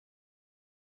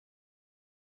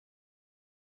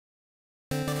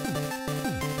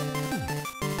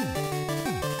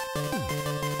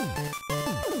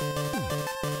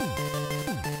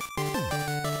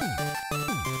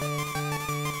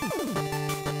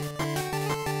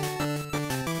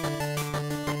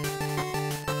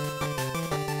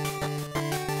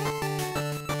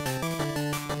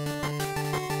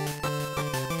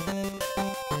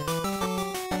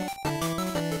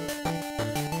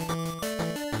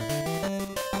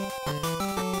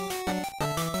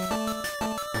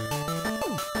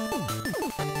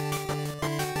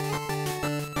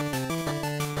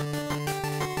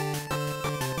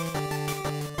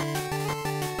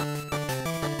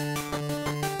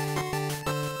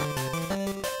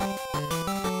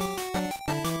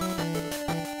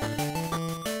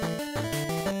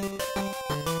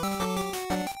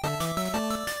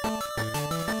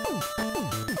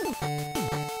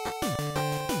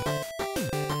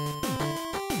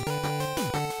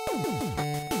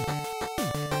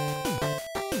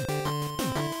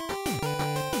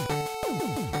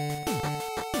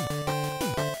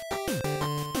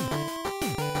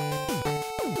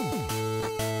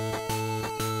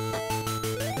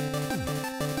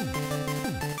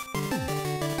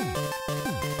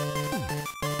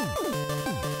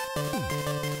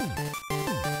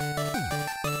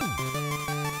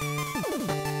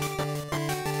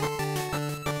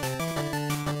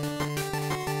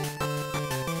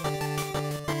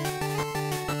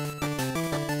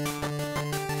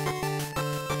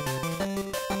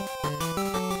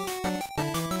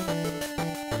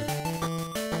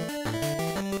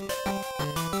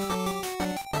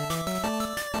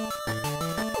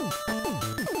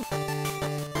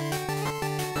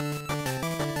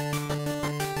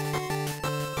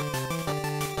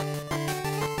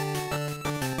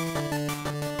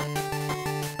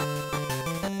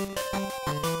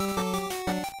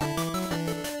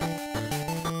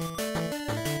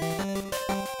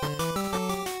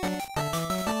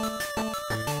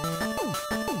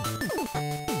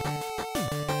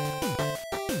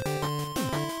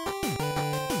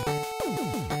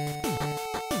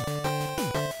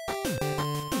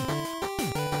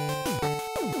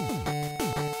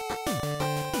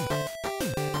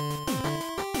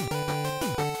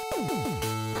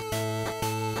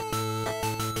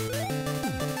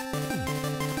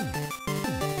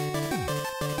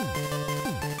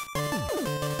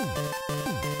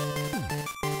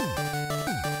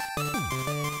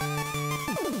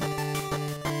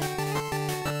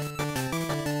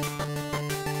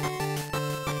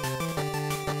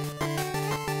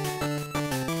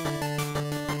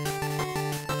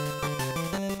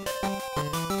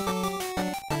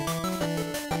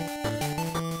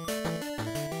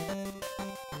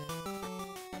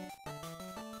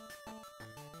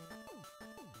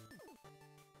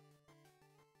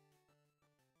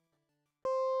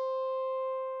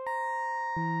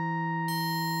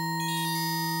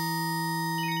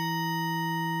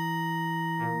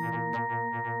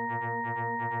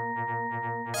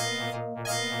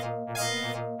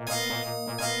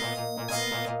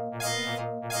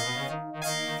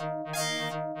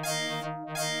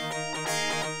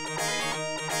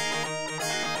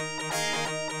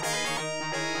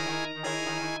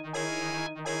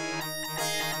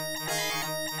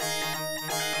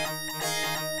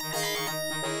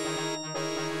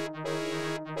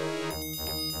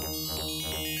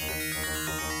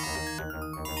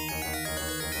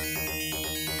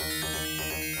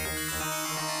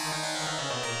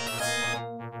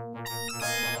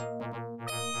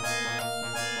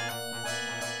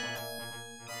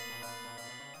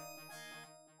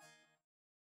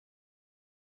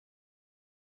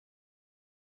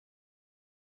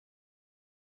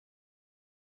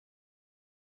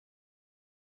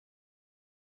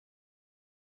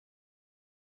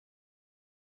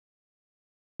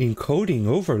Encoding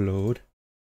overload.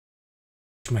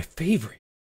 It's my favorite.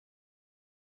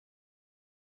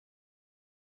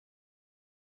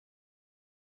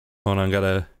 Hold on, got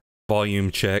a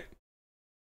volume check.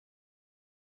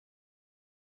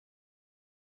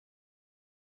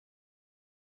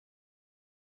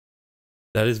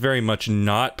 That is very much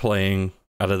not playing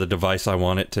out of the device I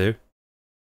want it to.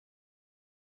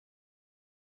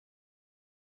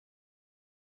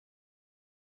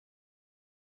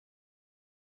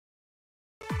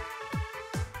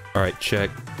 Alright, check.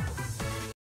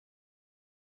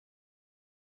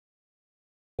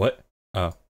 What?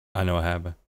 Oh, I know what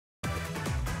happened.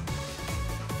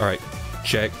 Alright,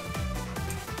 check.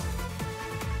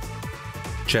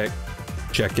 Check.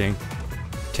 Checking.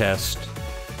 Test.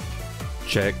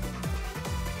 Check.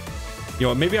 You know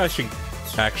what, maybe I should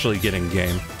actually get in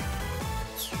game.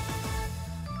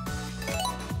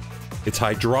 It's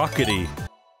Hydrockety.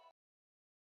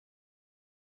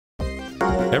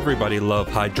 Everybody love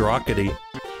Hydrockety.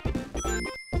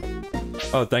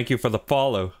 Oh, thank you for the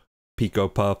follow, Pico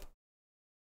Pup.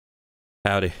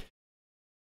 Howdy.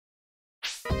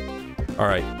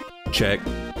 Alright, check,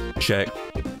 check.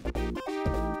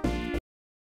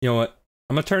 You know what?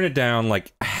 I'm gonna turn it down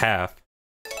like half.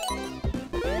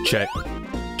 Check,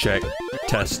 check,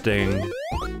 testing,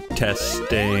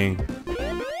 testing.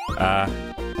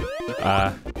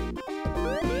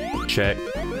 Check.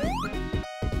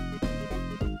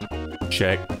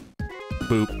 Check.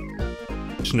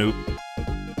 Boop. Snoop.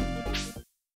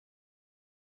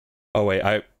 Oh wait,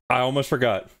 I almost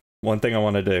forgot one thing I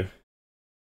want to do.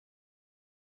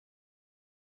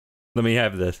 Let me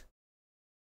have this.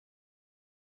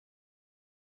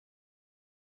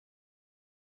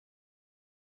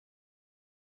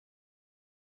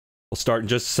 We'll start in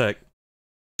just a sec.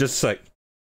 Just a sec.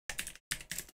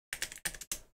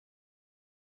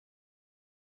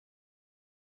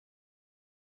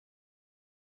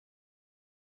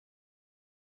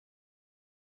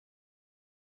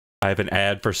 I have an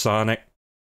ad for Sonic.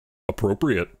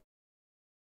 Appropriate.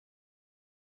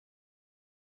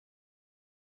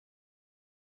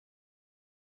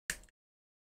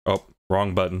 Oh,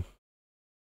 wrong button.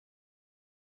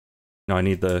 No, I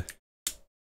need the...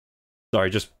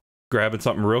 Sorry, just grabbing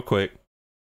something real quick.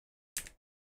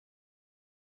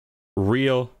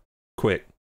 Real quick.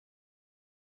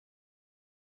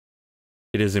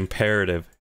 It is imperative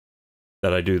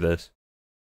that I do this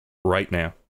right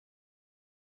now.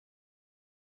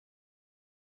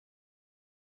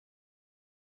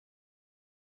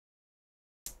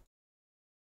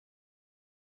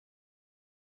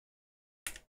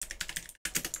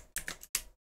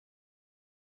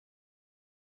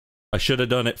 I should have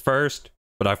done it first,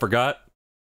 but I forgot.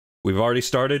 We've already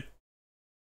started.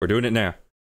 We're doing it now.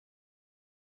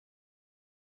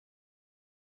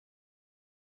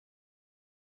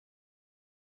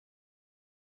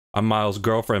 I'm Miles'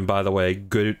 girlfriend, by the way.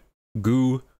 Good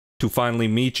to finally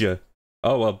meet you.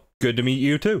 Oh, well, good to meet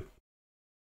you too.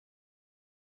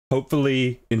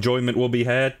 Hopefully, enjoyment will be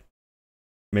had.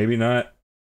 Maybe not.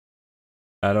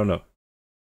 I don't know.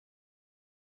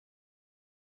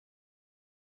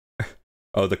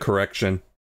 Oh, the correction.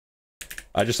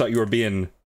 I just thought you were being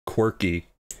quirky.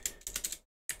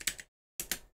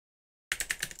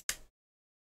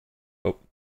 Oh.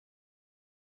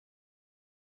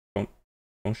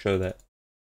 Don't show that.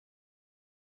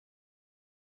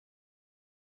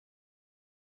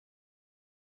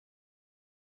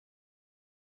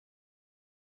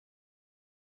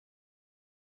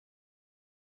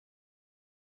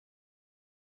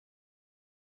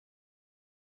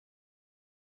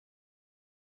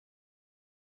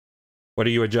 What are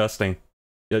you adjusting?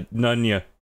 Nunya.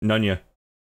 Nunya.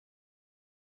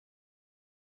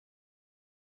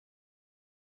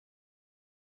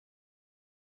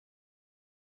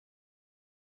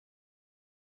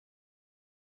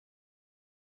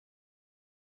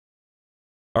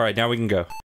 Alright, now we can go.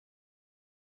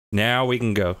 Now we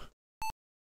can go.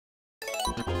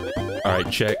 Alright,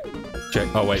 check. Check.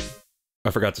 Oh, wait.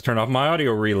 I forgot to turn off my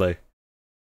audio relay.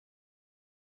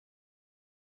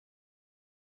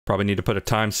 Probably need to put a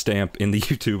timestamp in the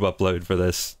YouTube upload for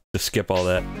this to skip all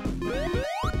that.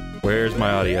 Where's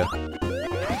my audio?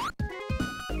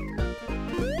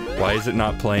 Why is it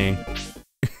not playing?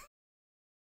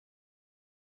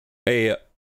 A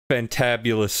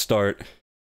fantabulous start.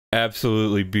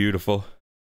 Absolutely beautiful.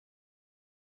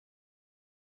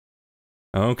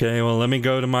 Okay, well, let me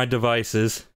go to my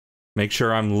devices. Make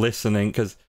sure I'm listening,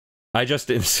 because I just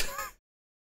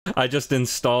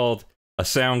installed a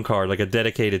sound card, like a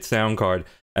dedicated sound card,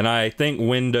 and I think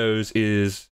Windows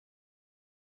is,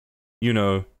 you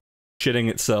know, shitting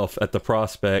itself at the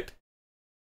prospect.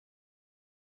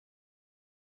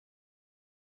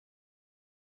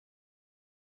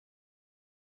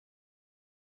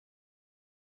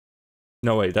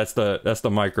 No, wait, that's the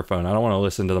microphone. I don't want to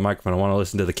listen to the microphone. I want to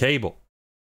listen to the cable.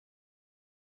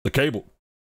 The cable.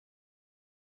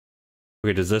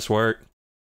 Okay, does this work?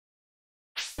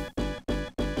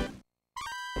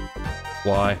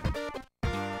 Why?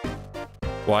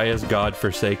 Why has God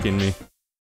forsaken me?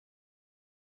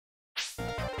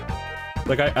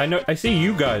 Like, I know, I see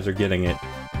you guys are getting it.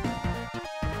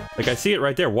 Like, I see it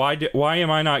right there. Why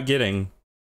am I not getting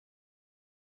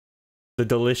the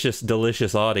delicious,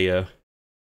 delicious audio?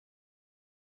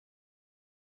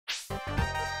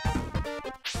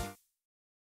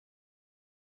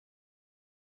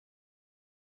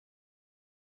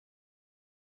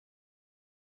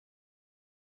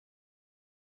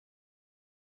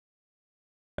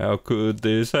 How could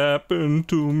this happen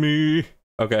to me?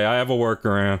 Okay, I have a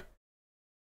workaround.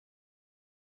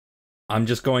 I'm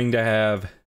just going to have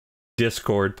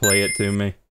Discord play it to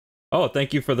me. Oh,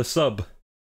 thank you for the sub.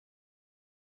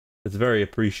 It's very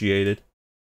appreciated.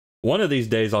 One of these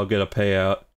days I'll get a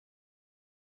payout.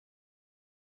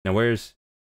 Now where's...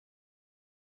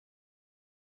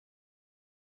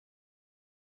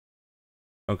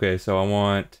 Okay, so I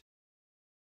want...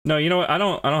 No, you know what? I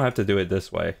don't have to do it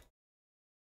this way.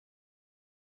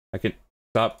 I can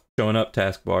stop showing up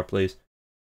taskbar, please.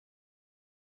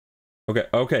 Okay,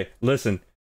 okay, listen.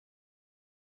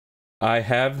 I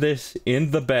have this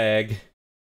in the bag.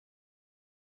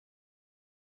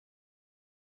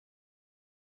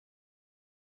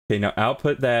 Okay, now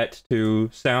output that to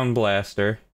Sound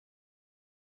Blaster.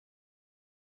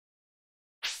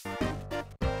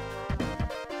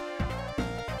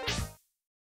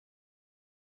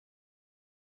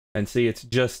 And see, it's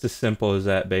just as simple as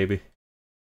that, baby.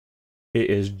 It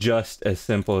is just as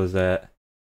simple as that.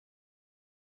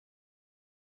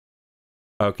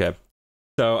 Okay.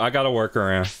 So, I got a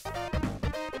workaround.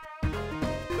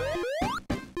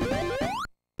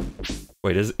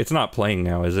 Wait, it's not playing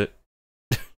now, is it?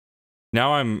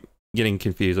 Now I'm getting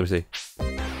confused. Let me see.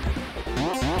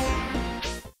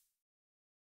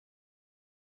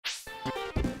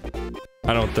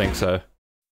 I don't think so.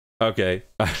 Okay.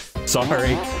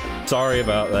 Sorry. Sorry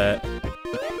about that.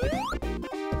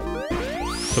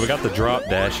 So we got the drop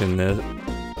dash in this.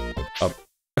 Oh.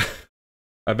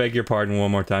 I beg your pardon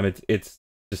one more time. It's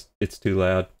too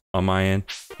loud on my end.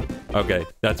 Okay,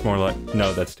 that's more like...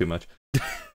 No, that's too much.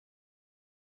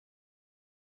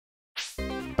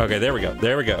 Okay, there we go.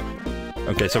 There we go.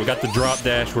 Okay, so we got the drop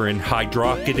dash. We're in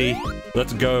Hydrockety.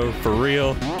 Let's go for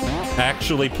real.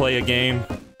 Actually play a game.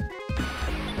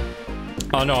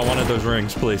 Oh no, I wanted those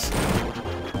rings, please.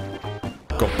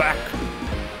 Go back.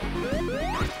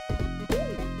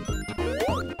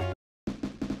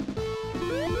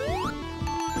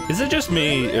 Is it just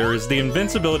me, or is the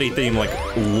invincibility theme like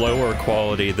lower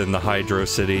quality than the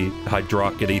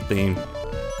Hydrockety theme?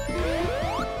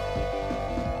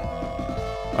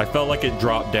 I felt like it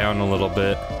dropped down a little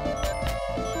bit.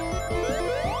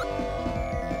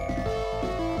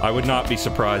 I would not be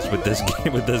surprised with this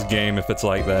game if it's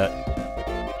like that.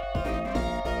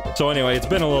 So anyway, it's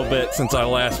been a little bit since I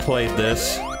last played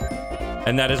this,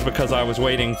 and that is because I was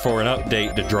waiting for an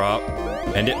update to drop,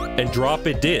 and drop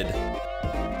it did.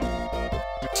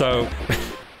 So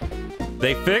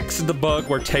they fixed the bug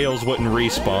where Tails wouldn't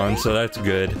respawn, so that's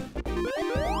good.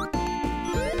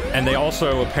 And they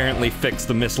also apparently fixed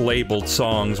the mislabeled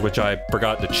songs, which I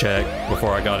forgot to check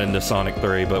before I got into Sonic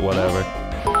 3, but whatever.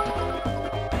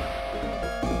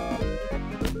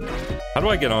 How do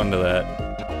I get onto that?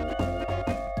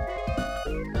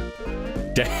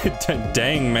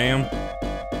 Dang, ma'am.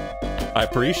 I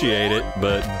appreciate it,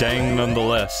 but dang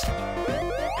nonetheless.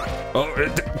 Oh,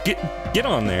 get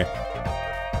on there.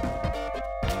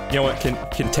 You know what,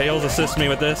 can Tails assist me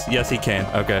with this? Yes, he can.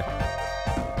 Okay.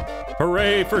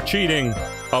 Hooray for cheating!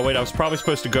 Oh, wait, I was probably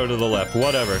supposed to go to the left.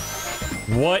 Whatever.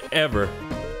 Whatever.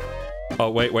 Oh,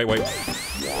 wait.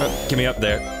 Get me up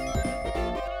there.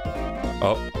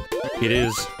 Oh, it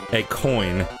is a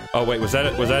coin. Oh, wait, was that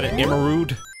an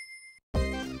emerald?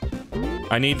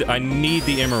 I need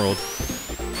the emerald.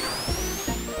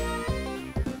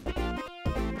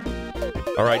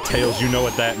 Alright, Tails, you know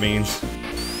what that means.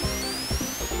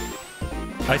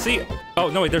 I see... Oh,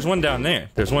 no, wait, there's one down there.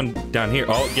 There's one down here.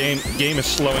 Oh, game is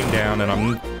slowing down, and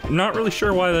I'm not really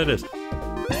sure why that is.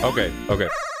 Okay.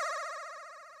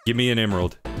 Give me an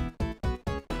emerald.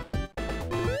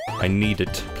 I need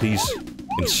it. Please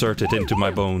insert it into my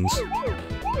bones.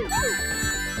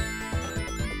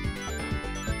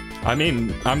 I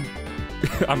mean, I'm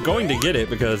going to get it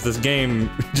because this game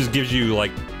just gives you,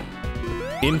 like,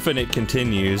 infinite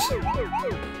continues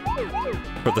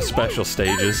for the special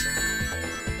stages.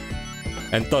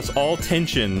 And thus all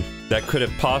tension that could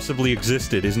have possibly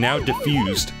existed is now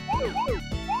diffused.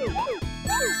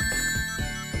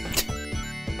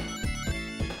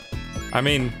 I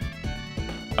mean,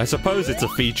 I suppose it's a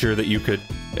feature that you could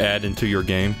add into your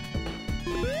game.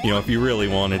 You know, if you really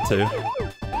wanted to.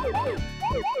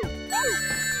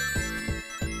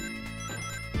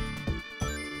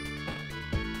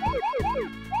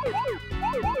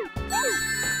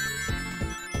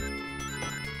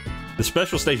 The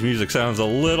special stage music sounds a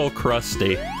little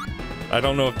crusty. I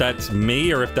don't know if that's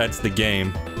me or if that's the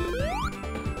game.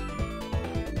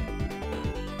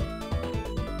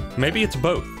 Maybe it's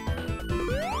both.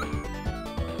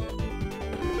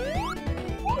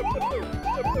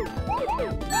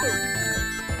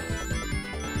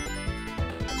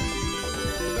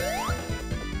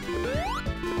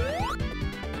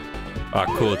 Ah,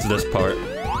 cool, it's this part.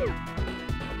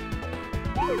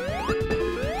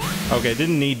 Okay,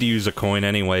 didn't need to use a coin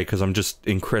anyway, because I'm just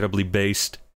incredibly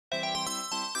based.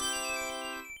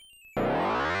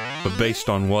 But based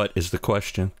on what is the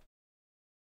question?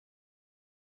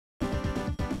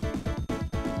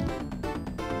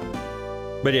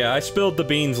 But yeah, I spilled the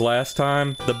beans last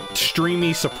time. The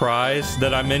streamy surprise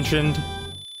that I mentioned,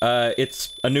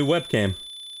 it's a new webcam.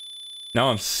 Now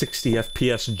I'm 60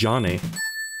 FPS Johnny.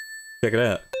 Check it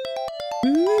out.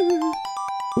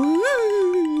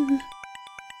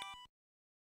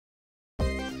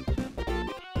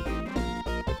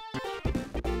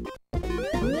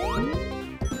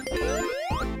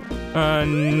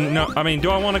 No, I mean, do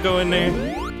I want to go in there?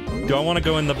 Do I want to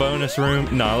go in the bonus room?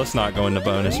 No, let's not go in the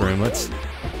bonus room.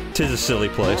 Tis a silly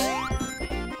place.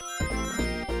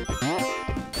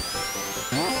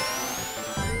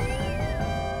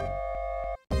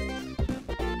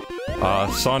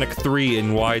 Sonic 3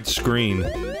 in widescreen.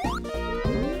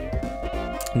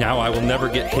 Now I will never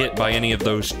get hit by any of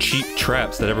those cheap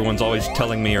traps that everyone's always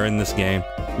telling me are in this game.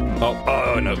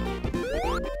 Oh no.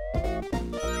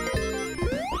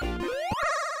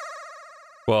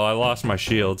 Well, I lost my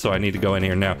shield, so I need to go in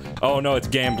here now. Oh no, it's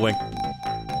gambling.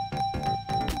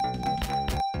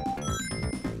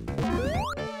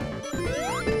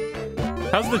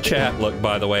 How's the chat look,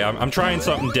 by the way? I'm trying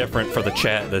something different for the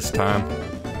chat this time.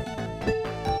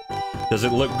 Does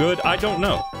it look good? I don't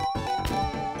know.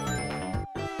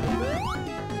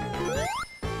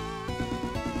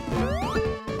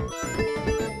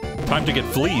 Time to get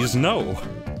fleas? No.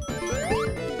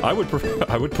 I would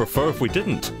prefer if we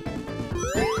didn't.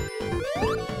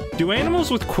 Do animals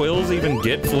with quills even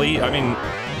get fleas? I mean,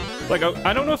 like,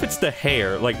 I don't know if it's the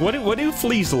hair. Like, what do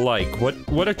fleas like?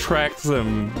 What attracts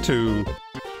them to,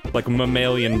 like,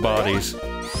 mammalian bodies?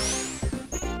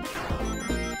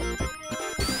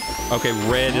 Okay,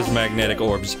 red is magnetic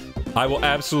orbs. I will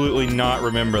absolutely not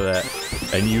remember that,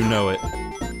 and you know it.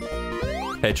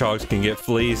 Hedgehogs can get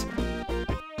fleas.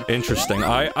 Interesting.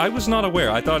 I was not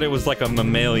aware. I thought it was like a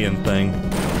mammalian thing.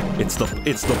 It's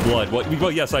the blood.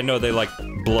 Well, yes, I know they like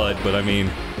blood, but I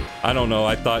mean, I don't know.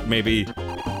 I thought maybe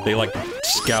they like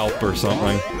scalp or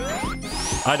something.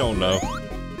 I don't know.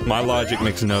 My logic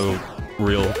makes no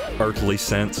real earthly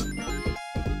sense.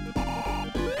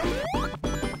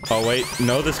 Oh wait,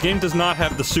 no, this game does not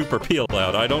have the super peel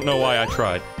out. I don't know why I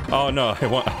tried. Oh no,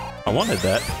 I wanted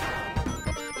that.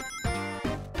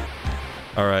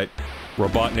 Alright.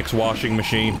 Robotnik's washing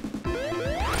machine.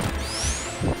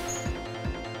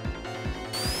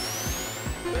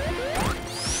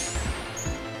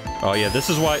 Oh yeah, this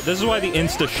is why the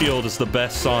insta shield is the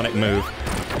best Sonic move.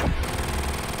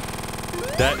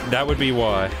 That would be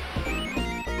why.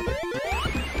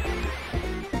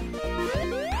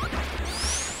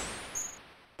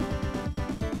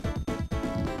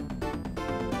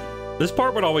 This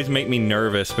part would always make me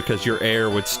nervous because your air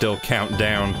would still count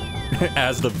down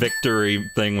as the victory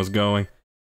thing was going.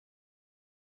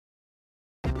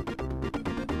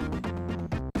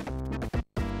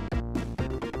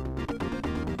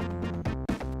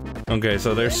 Okay,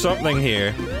 so there's something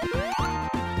here.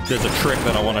 There's a trick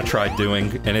that I want to try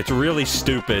doing, and it's really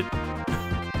stupid.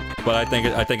 But I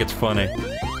think it's funny.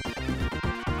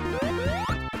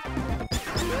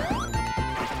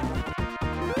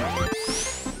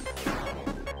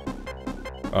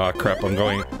 Oh crap, I'm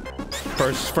going...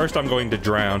 First I'm going to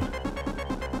drown.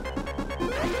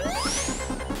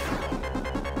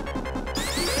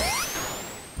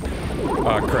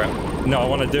 Oh crap. No, I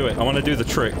want to do it. I want to do the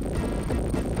trick.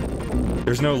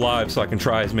 There's no lives, so I can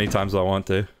try as many times as I want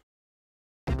to.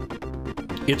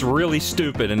 It's really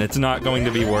stupid, and it's not going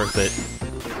to be worth it.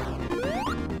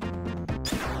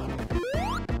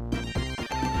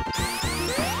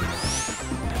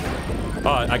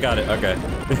 Oh, I got it. Okay.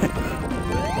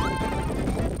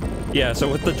 Yeah,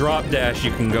 so with the drop dash,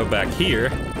 you can go back here.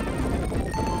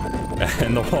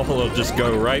 And the wall will just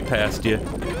go right past you.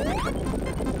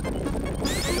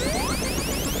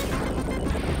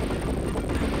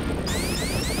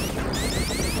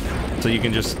 So you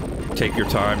can just take your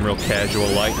time, real casual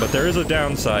like, but there is a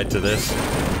downside to this.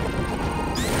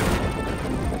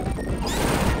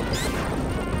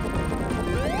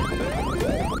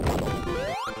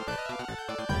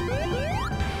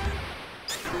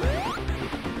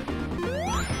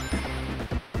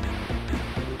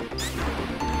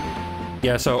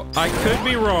 Yeah, so I could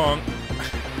be wrong,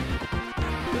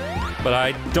 but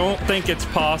I don't think it's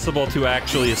possible to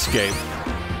actually escape.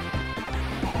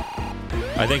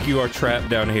 I think you are trapped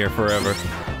down here forever.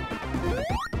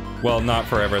 Well, not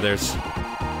forever. There's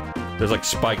like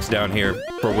spikes down here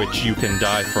for which you can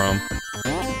die from.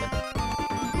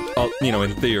 Oh, you know,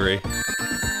 in theory.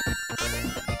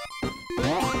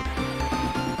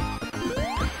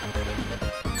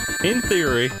 In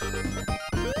theory.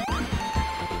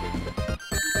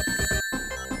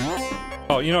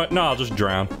 Oh, you know what? No, I'll just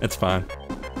drown. It's fine.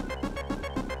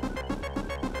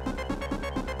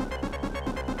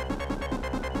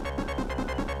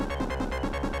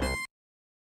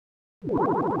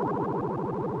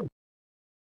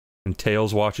 And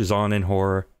Tails watches on in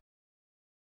horror.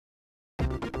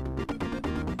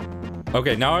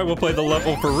 Okay, now I will play the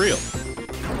level for real.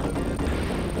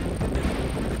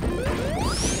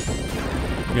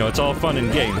 You know, it's all fun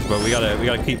and games, but we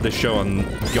gotta keep this show on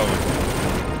going.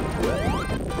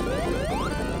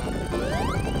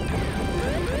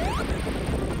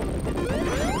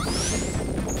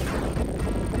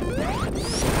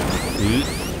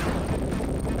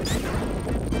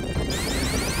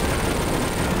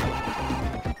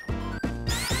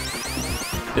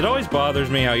 It always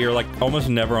bothers me how you're like almost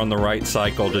never on the right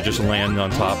cycle to just land on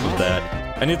top of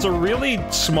that. And it's a really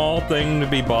small thing to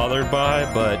be bothered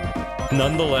by, but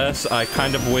nonetheless, I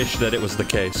kind of wish that it was the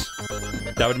case.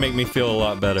 That would make me feel a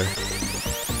lot better.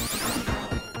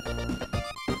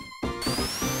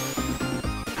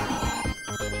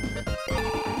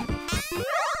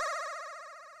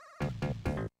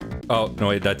 Oh, no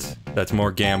wait, that's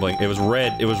more gambling. It was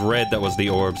red that was the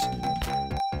orbs.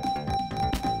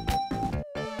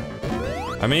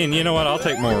 I mean, you know what? I'll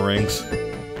take more rings.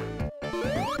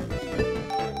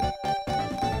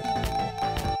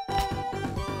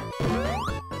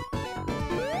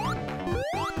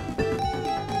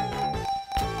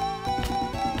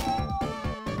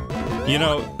 You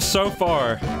know, so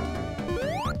far,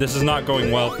 this is not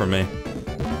going well for me.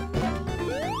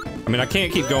 I mean, I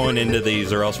can't keep going into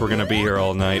these or else we're gonna be here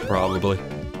all night, probably.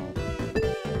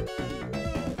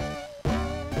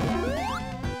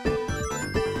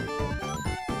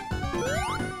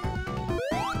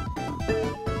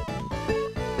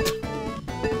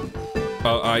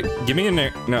 Give me a no,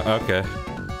 okay.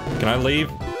 Can I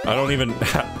leave? I don't even,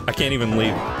 I can't even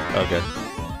leave. Okay.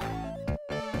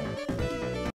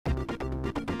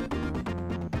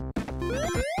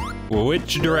 Well,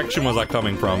 which direction was I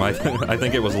coming from? I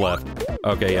think it was left.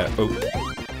 Okay, yeah. Oop.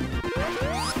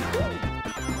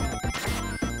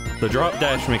 The drop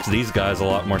dash makes these guys a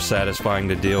lot more satisfying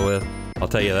to deal with. I'll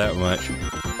tell you that much.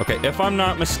 Okay, if I'm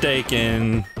not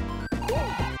mistaken,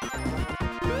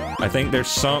 I think there's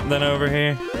something over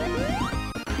here.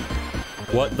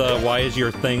 What the? Why is your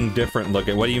thing different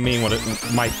looking? What do you mean?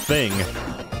 My thing?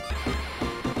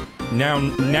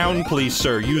 Noun, please,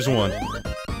 sir. Use one.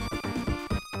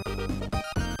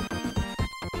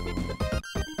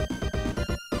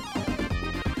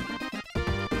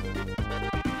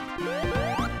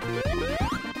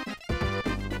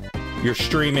 Your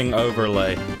streaming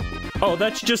overlay. Oh,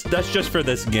 that's just for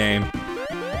this game.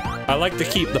 I like to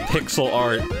keep the pixel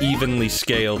art evenly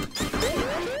scaled.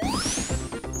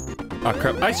 Oh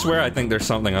crap, I swear I think there's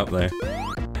something up there.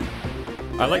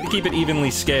 I like to keep it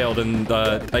evenly scaled, and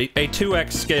a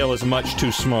 2x scale is much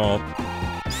too small.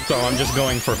 So I'm just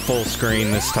going for full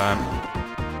screen this time.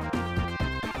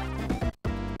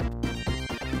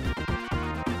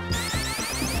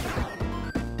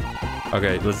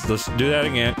 Okay, let's do that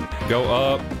again. Go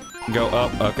up. Go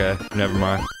up. Okay, never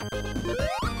mind.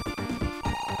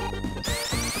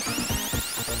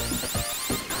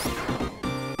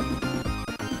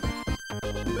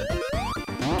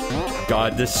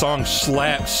 God, this song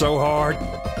slaps so hard.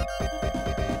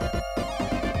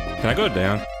 Can I go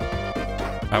down?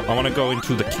 I want to go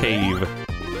into the cave.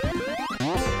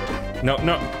 No,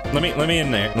 no. Let me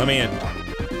in there. Let me in.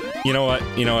 You know what?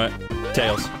 You know what?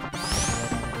 Tails.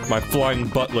 My flying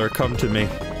butler, come to me.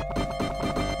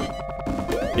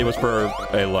 It was for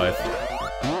a life.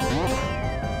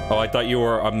 Oh, I thought you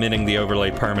were omitting the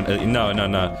overlay permanently. No, no,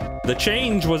 no. The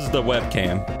change was the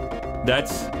webcam.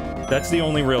 That's the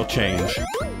only real change.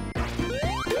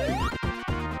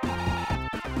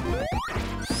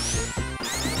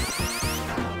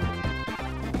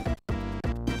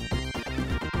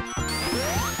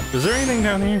 Is there anything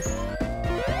down here?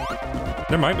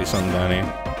 There might be something down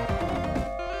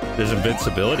here. There's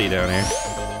invincibility down here.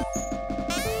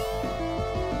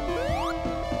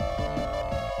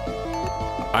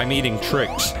 I'm eating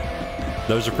tricks.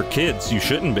 Those are for kids. You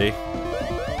shouldn't be.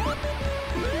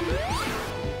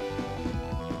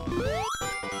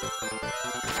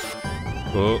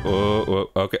 Oh, oh,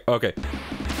 oh. Okay, okay.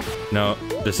 No,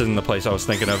 this isn't the place I was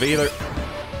thinking of either.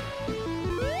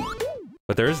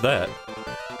 But there is that.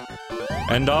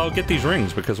 And I'll get these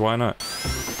rings, because why not?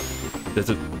 Is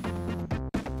it...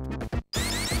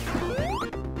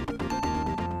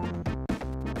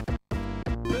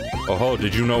 Oh,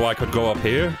 did you know I could go up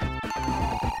here?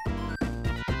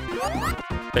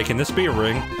 Hey, can this be a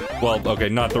ring? Well, okay,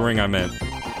 not the ring I meant.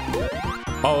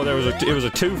 Oh, it was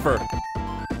a twofer.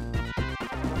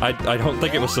 I don't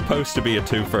think it was supposed to be a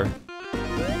twofer.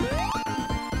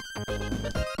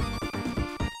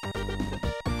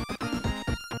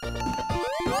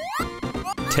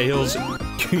 Tails,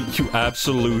 you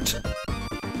absolute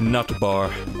nut bar.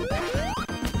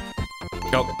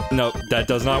 Oh, no, that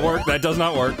does not work. That does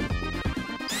not work.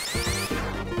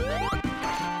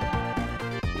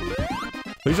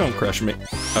 Please don't crush me.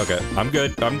 Okay, I'm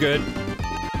good. I'm good.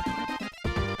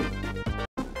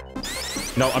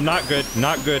 No, I'm not good.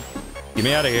 Not good. Get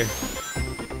me out of here.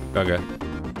 Okay.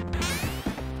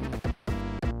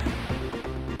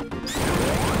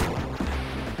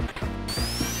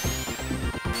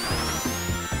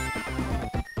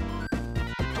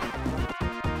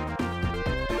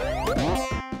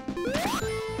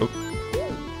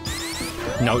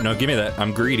 No, no, give me that.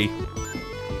 I'm greedy.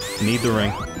 Need the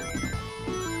ring.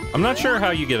 I'm not sure how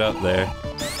you get up there.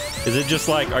 Is it just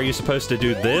like, are you supposed to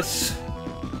do this?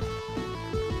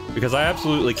 Because I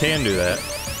absolutely can do that.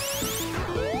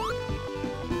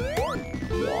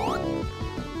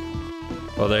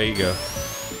 Well, there you go.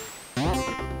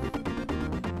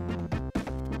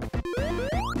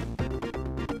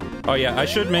 Oh yeah, I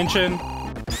should mention,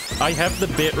 I have the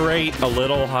bitrate a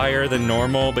little higher than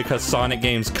normal because Sonic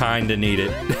games kinda need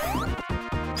it.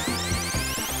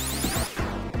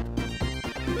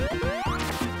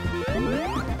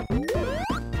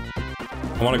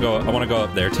 I wanna go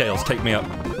up there. Tails, take me up.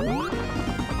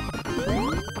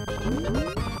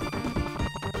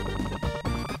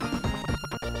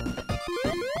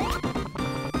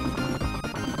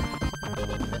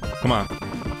 Come on.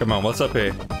 Come on, what's up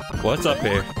here? What's up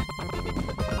here?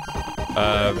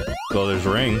 Well, there's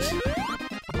rings.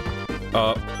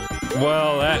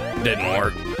 Well, that didn't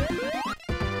work.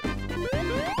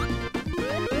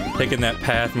 Taking that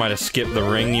path might have skipped the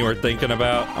ring you were thinking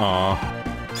about. Aw.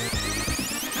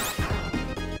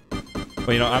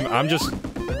 Well, you know, I'm just...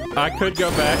 I could go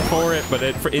back for it, but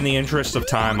in the interest of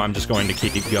time, I'm just going to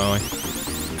keep going.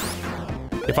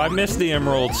 If I miss the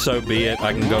emerald, so be it.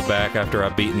 I can go back after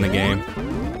I've beaten the game.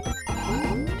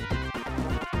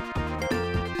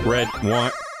 Red,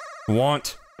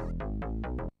 want.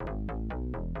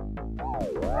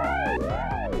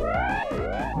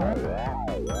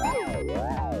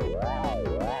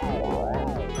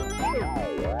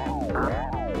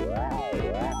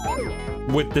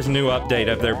 With this new update,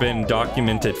 have there been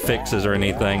documented fixes or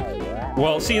anything?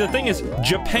 Well, see, the thing is,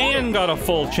 Japan got a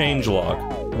full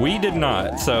changelog. We did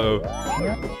not, so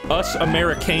us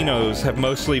Americanos have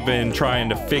mostly been trying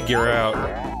to figure out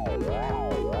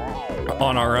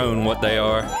on our own what they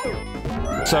are.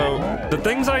 So, the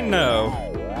things I know...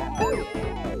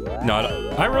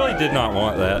 No, I really did not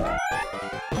want that.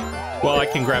 Well, I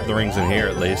can grab the rings in here,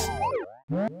 at least.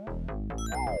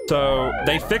 So,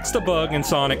 they fixed the bug in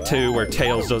Sonic 2 where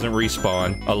Tails doesn't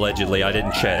respawn. Allegedly, I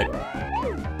didn't check.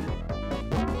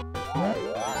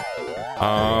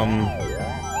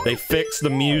 They fixed the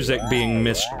music being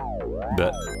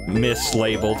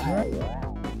mislabeled.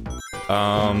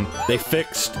 They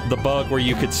fixed the bug where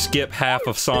you could skip half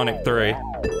of Sonic 3.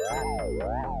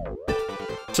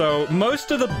 So,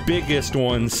 most of the biggest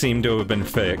ones seem to have been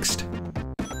fixed,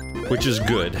 which is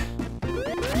good.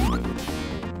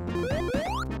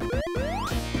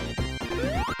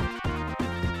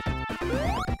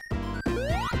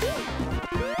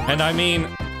 And I mean,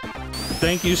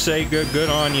 thank you, Sega, good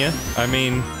on you. I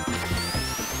mean,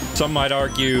 some might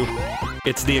argue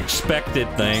it's the expected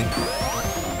thing.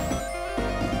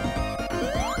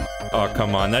 Oh,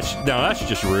 come on, that's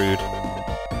just rude.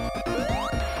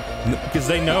 Because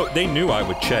they knew I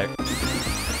would check.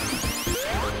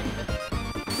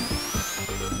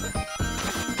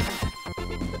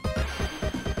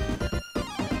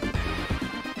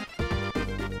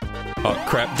 Oh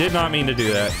crap, did not mean to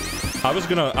do that. I was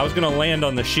gonna land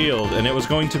on the shield and it was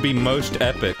going to be most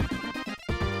epic.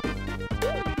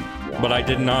 But I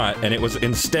did not, and it was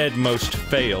instead most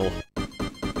fail.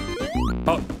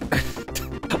 Oh,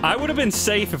 I would have been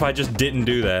safe if I just didn't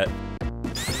do that.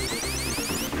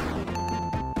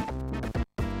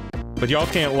 But y'all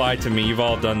can't lie to me, you've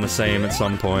all done the same at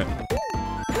some point.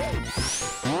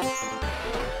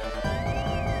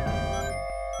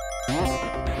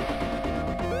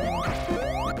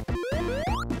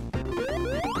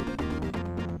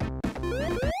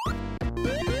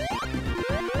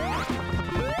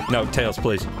 No, Tails,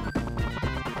 please.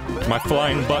 My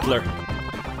flying butler.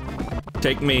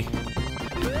 Take me.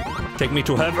 Take me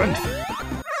to heaven.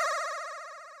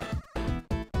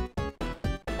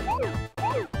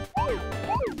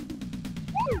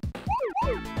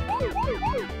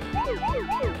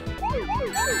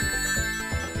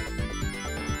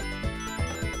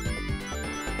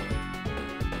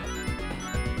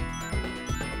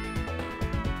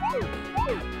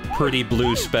 Pretty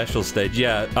blue special stage.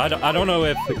 Yeah, I don't know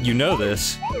if you know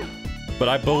this, but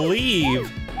I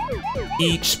believe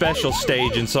each special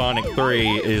stage in Sonic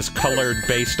 3 is colored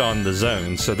based on the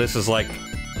zone. So this is like,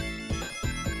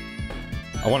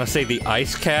 I want to say the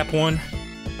ice cap one.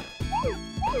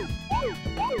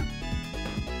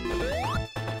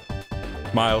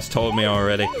 Miles told me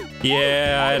already.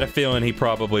 Yeah, I had a feeling he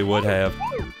probably would have.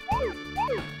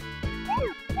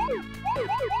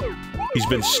 He's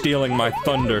been stealing my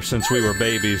thunder since we were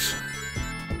babies.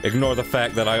 Ignore the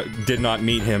fact that I did not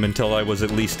meet him until I was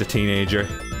at least a teenager.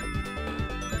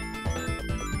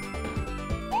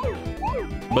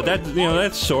 But that, you know,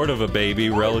 that's sort of a baby,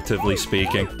 relatively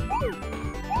speaking.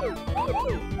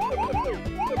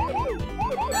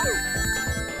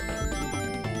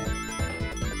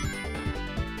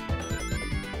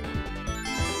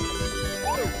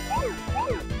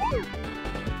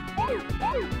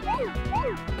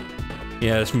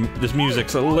 Yeah, this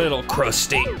music's a little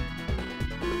crusty.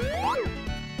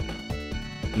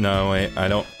 No, wait, I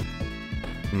don't...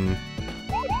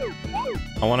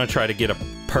 I want to try to get a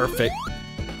perfect...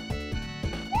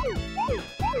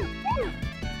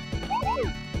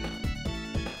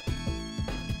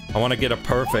 I want to get a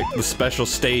perfect. The special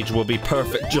stage will be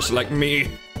perfect, just like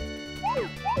me.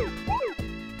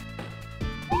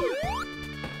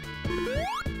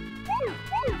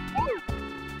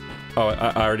 Oh,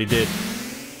 I already did.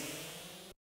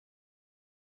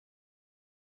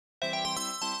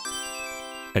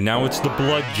 And now it's the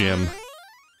blood gym.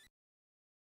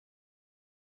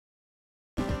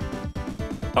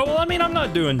 Oh, well, I mean, I'm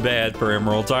not doing bad for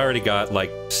emeralds. I already got,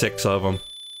 like, 6 of them.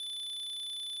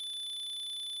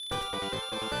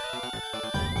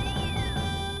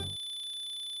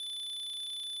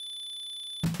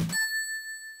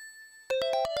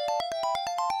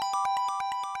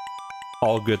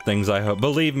 All good things, I hope.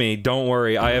 Believe me, don't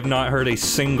worry, I have not heard a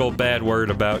single bad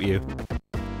word about you.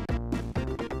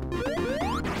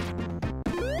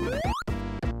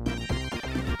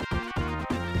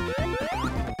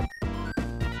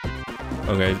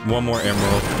 Okay, one more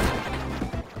emerald.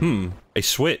 A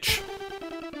switch.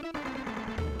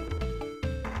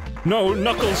 No,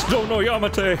 Knuckles, don't know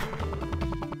Yamate!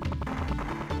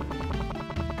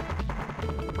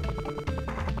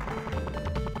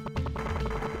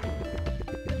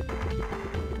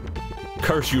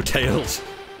 Curse you, Tails!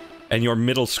 And your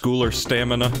middle schooler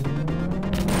stamina.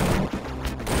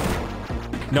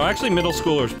 No, actually, middle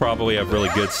schoolers probably have really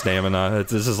good stamina.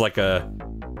 This is like a...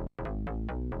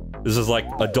 This is like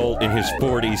adult in his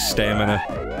 40s stamina.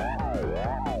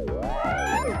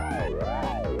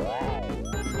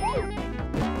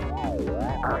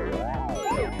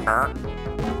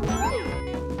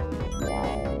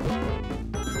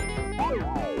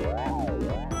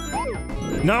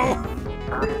 No!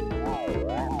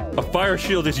 A fire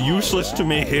shield is useless to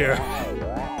me here.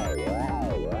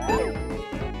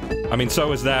 I mean,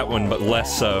 so is that one, but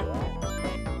less so.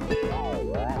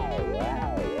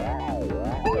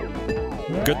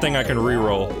 Good thing I can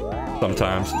reroll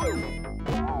sometimes.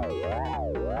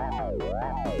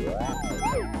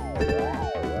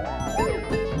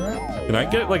 Can I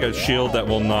get, like, a shield that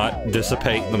will not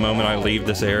dissipate the moment I leave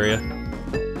this area?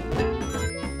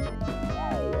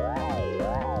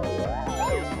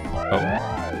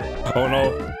 Oh. Oh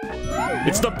no.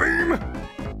 It's the beam!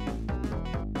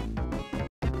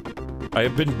 I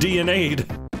have been DNA'd.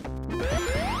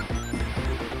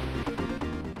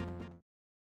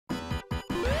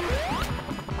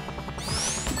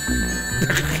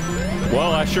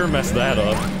 Well, I sure messed that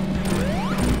up.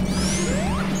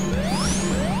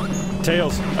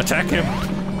 Tails, attack him!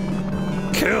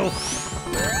 Kill!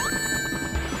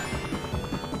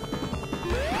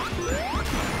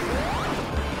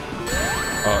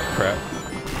 Oh, crap.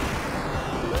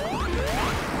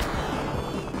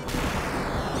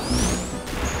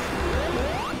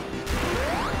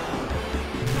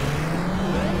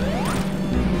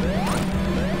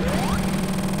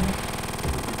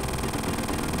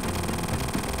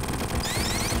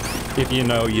 If you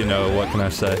know, you know. What can I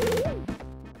say?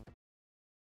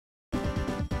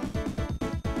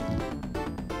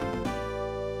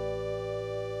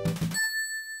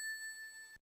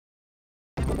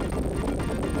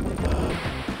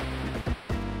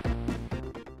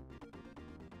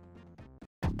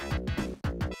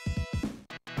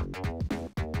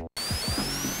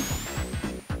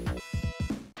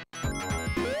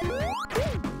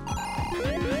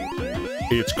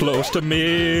 It's close to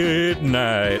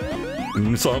midnight,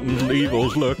 and something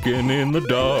evil's lurking in the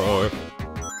dark.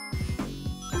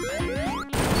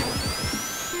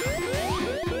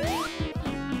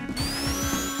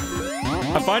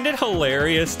 I find it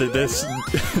hilarious that this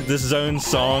Zone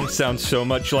song sounds so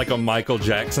much like a Michael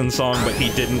Jackson song, but he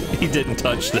didn't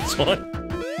touch this one.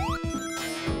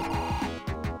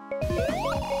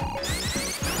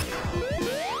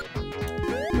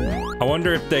 I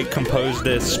wonder if they composed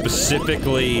this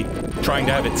specifically trying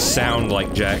to have it sound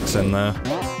like Jackson, though.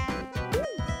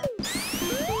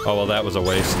 Oh, well, that was a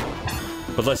waste.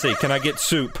 But let's see, can I get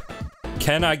soup?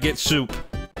 Can I get soup?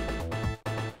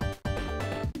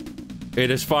 It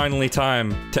is finally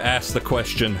time to ask the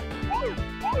question.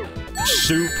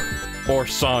 Soup or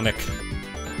Sonic?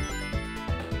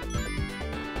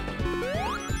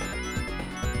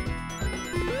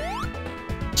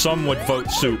 Some would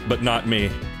vote soup, but not me.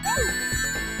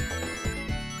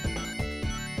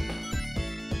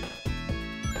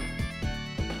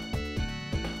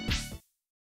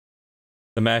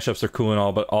 The mashups are cool and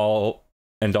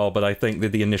all, but I think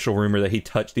that the initial rumor that he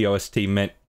touched the OST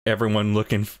meant everyone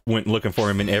went looking for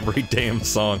him in every damn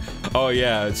song. Oh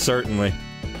yeah, certainly.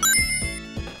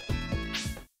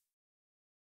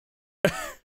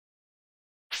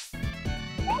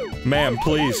 Ma'am,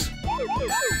 please.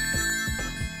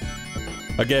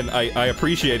 Again, I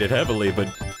appreciate it heavily,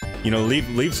 but you know,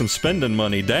 leave some spending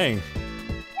money, dang.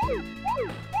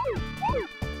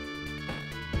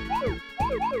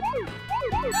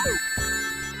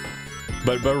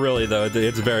 But really though,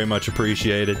 it's very much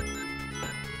appreciated.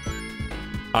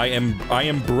 I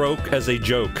am broke as a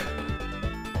joke.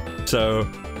 So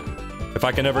if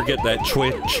I can ever get that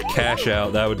Twitch cash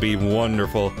out, that would be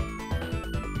wonderful.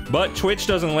 But Twitch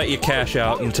doesn't let you cash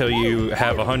out until you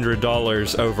have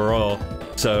 $100 overall.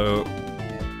 So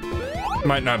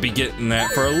might not be getting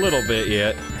that for a little bit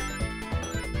yet.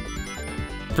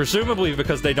 Presumably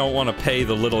because they don't want to pay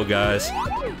the little guys.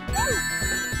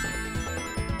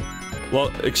 Well,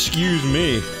 excuse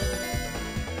me.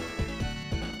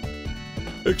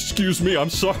 Excuse me, I'm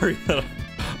sorry that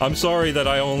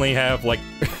I only have, like,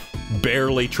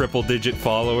 barely triple-digit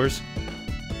followers.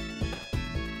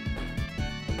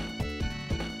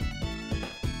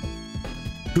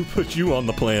 Who put you on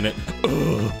the planet?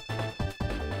 Ugh.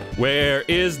 Where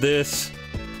is this?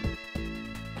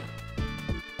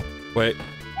 Wait.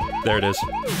 There it is.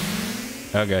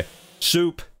 Okay.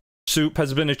 Soup. Soup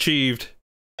has been achieved.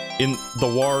 In the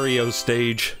Wario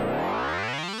stage.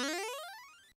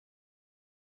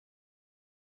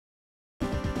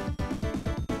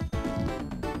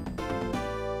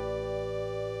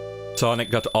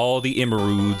 Sonic got all the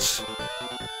emeralds.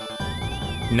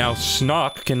 Now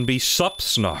Snock can be Sup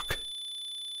Snock.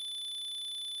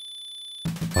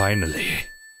 Finally.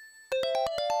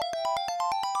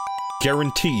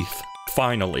 Guaranteed.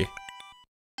 Finally.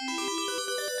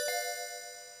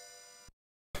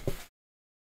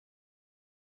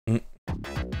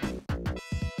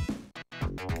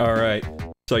 Alright,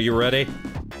 so you ready?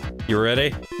 You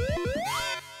ready?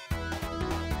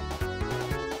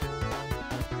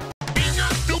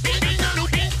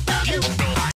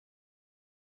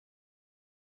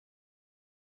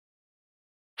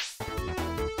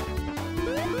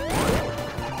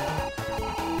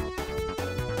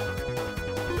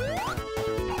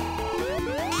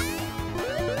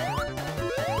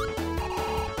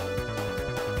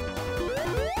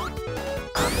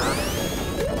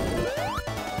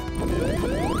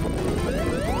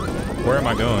 Where am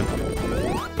I going?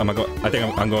 Am I going? I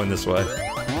think I'm going this way.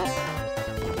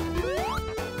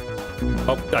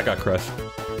 Oh, I got crushed.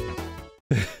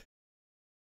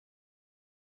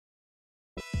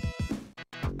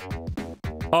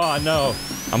 Oh no,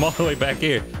 I'm all the way back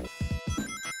here.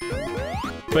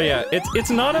 But yeah, it's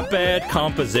not a bad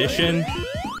composition,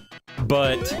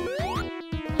 but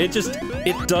it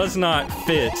does not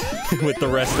fit with the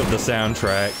rest of the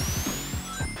soundtrack.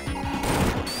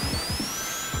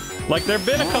 Like, there've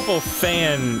been a couple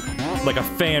fan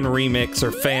remix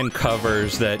or fan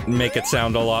covers that make it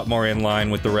sound a lot more in line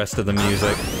with the rest of the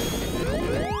music.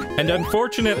 And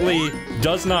unfortunately,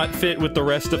 does not fit with the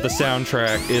rest of the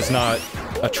soundtrack is not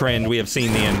a trend we have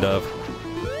seen the end of.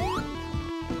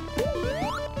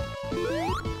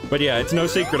 But yeah, it's no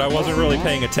secret I wasn't really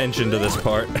paying attention to this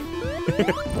part.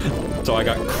 So I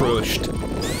got crushed.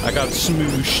 I got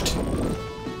smooshed.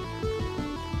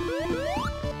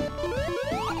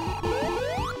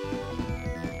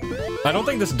 I don't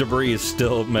think this debris is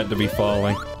still meant to be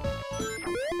falling.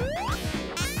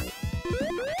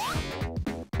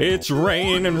 It's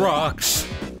raining rocks.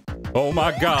 Oh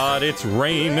my god, it's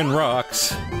raining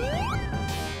rocks.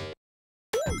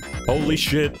 Holy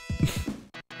shit.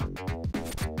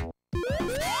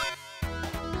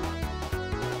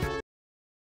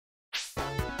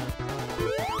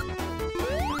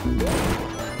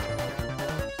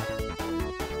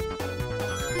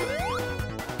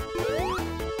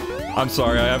 I'm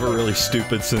sorry, I have a really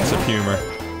stupid sense of humor.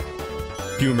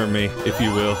 Humor me, if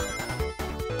you will.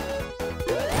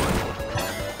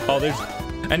 Oh,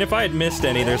 and if I had missed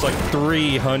any, there's like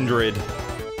 300.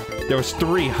 There was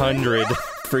 300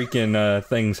 freaking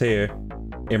things here.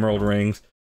 Emerald rings.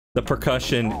 The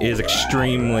percussion is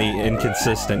extremely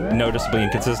inconsistent, noticeably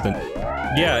inconsistent.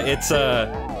 Yeah, it's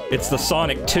the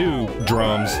Sonic 2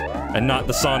 drums, and not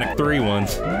the Sonic 3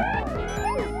 ones.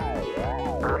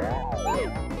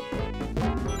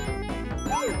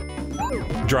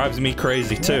 Drives me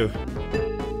crazy too.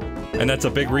 And that's a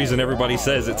big reason everybody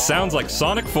says it sounds like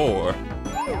Sonic 4.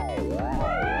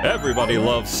 Everybody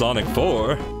loves Sonic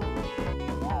 4.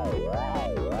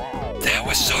 That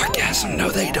was sarcasm.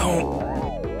 No, they don't.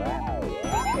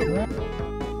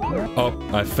 Oh,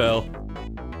 I fell.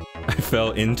 I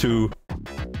fell into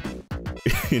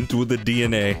the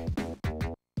DNA.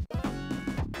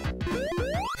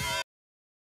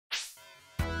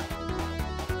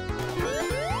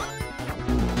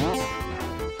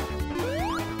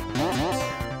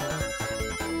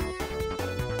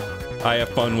 I have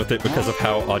fun with it because of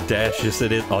how audacious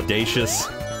it is. Audacious.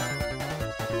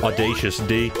 Audacious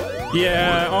D.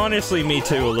 Yeah, honestly, me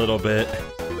too, a little bit.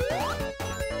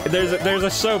 There's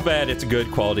a so bad it's good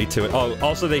quality to it. Oh,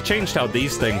 also, they changed how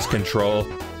these things control.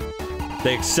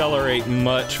 They accelerate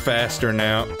much faster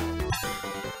now.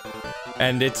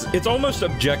 And it's almost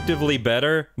objectively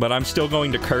better, but I'm still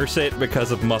going to curse it because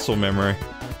of muscle memory.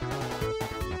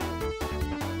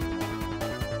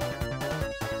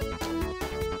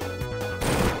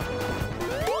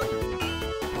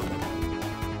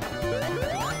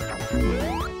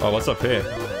 Oh, what's up here?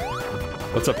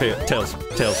 What's up here? Tails.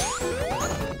 Tails.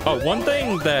 Oh, one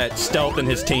thing that Stealth and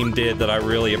his team did that I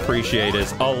really appreciate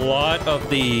is a lot of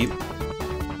the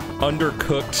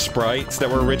undercooked sprites that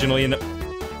were originally in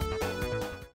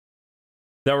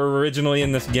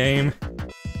this game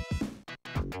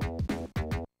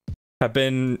have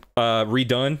been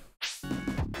redone.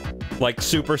 Like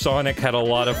Super Sonic had a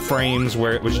lot of frames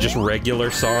where it was just regular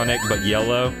Sonic but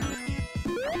yellow.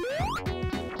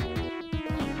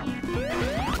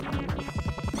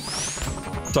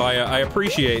 So I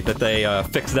appreciate that they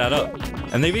fixed that up,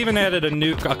 and they've even added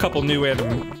a couple new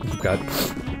God,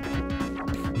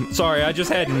 sorry, I just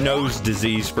had nose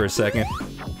disease for a second.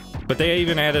 But they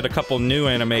even added a couple new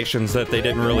animations that they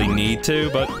didn't really need to.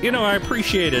 But you know, I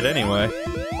appreciate it anyway.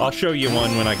 I'll show you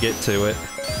one when I get to it.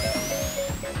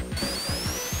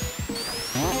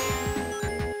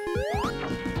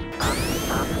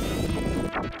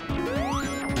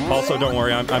 Also, don't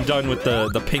worry, I'm done with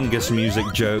the PINGAS music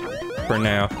joke. For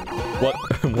now.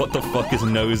 What the fuck is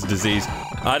nose disease?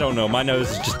 I don't know, my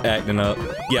nose is just acting up.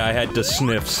 Yeah, I had to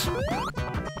sniffs.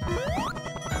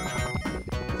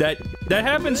 That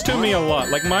happens to me a lot.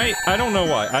 Like I don't know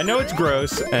why. I know it's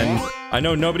gross, and I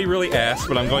know nobody really asked,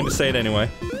 but I'm going to say it anyway.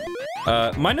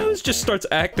 My nose just starts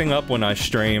acting up when I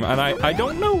stream, and I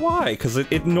don't know why, because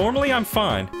normally I'm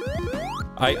fine.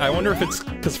 I wonder if it's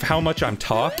because of how much I'm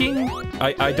talking?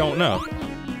 I don't know.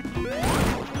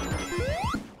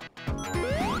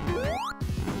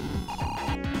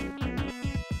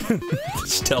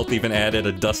 Stealth even added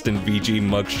a DustinVG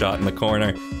mugshot in the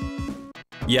corner.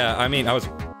 Yeah, I mean, I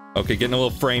Okay, getting a little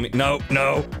framing. No,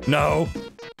 no, no!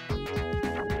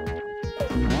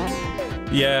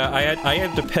 Yeah, I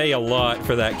had to pay a lot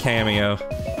for that cameo.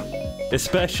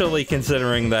 Especially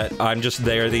considering that I'm just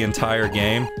there the entire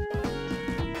game.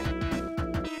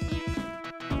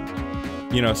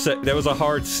 You know, that was a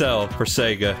hard sell for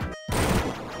Sega.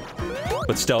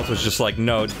 But Stealth was just like,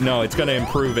 no, no, it's gonna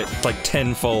improve it like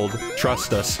tenfold.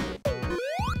 Trust us.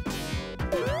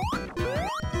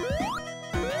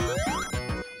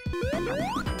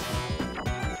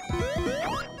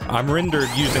 I'm rendered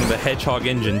using the Hedgehog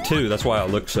engine too, that's why I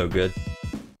look so good.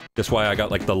 That's why I got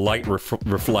like the light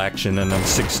reflection and I'm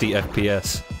 60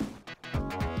 FPS.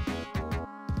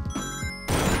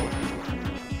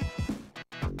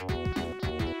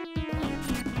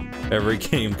 Every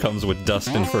game comes with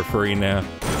Dustin for free now.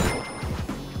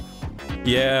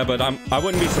 Yeah, but I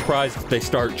wouldn't be surprised if they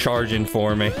start charging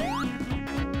for me.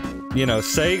 You know,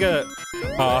 Sega...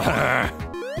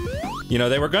 you know,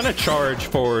 they were gonna charge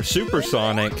for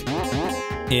Supersonic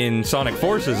in Sonic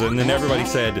Forces, and then everybody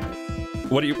said,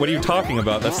 what are you talking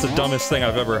about? That's the dumbest thing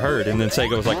I've ever heard. And then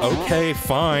Sega was like, okay,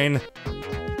 fine.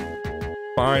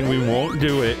 Fine, we won't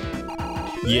do it.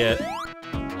 Yet.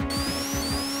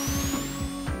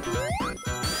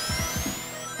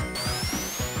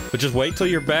 But just wait till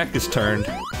your back is turned.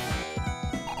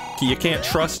 You can't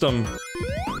trust them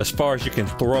as far as you can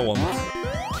throw them.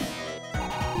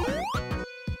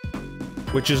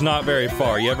 Which is not very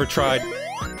far. You ever tried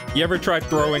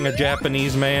throwing a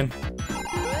Japanese man?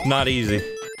 Not easy.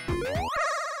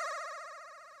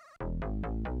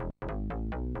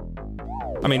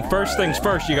 I mean, first things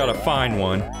first, you gotta find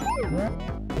one.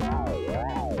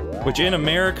 Which in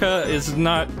America is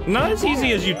not as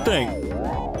easy as you'd think.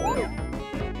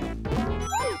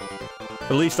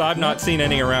 At least I've not seen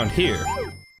any around here.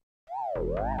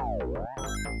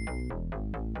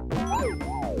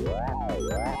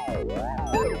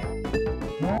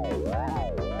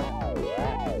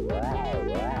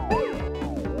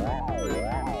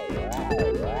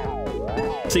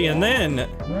 See, and then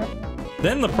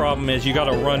the problem is you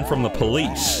gotta run from the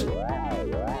police.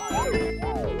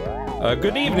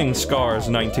 Good evening, Scars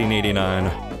 1989.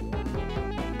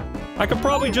 I could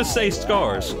probably just say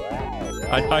Scars.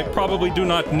 I probably do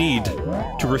not need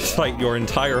to recite your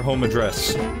entire home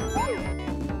address.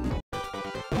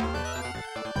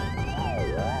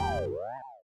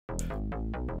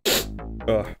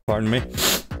 Pardon me.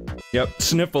 Yep,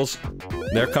 sniffles.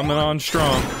 They're coming on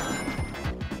strong.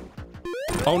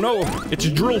 Oh no, it's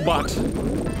a drill bot.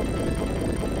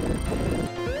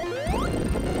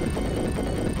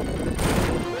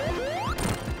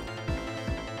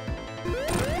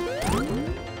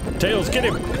 Tails, get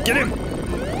him! Get him!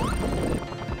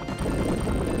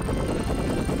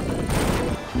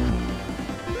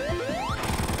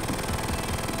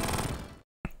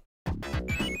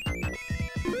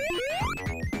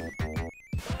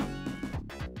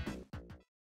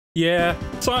 Yeah,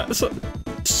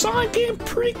 Sonic game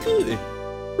pretty good.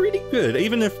 Pretty good,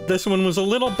 even if this one was a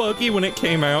little buggy when it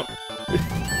came out.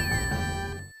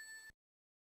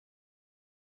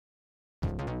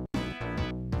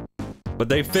 But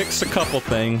they fixed a couple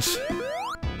things.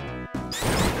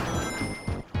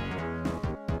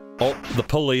 Oh, the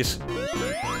police.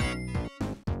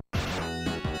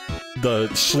 The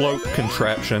slope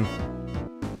contraption.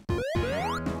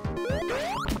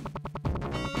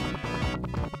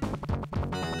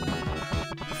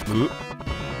 Oop.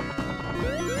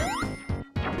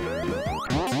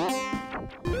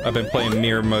 I've been playing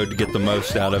mirror mode to get the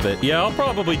most out of it. Yeah, I'll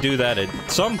probably do that at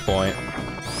some point.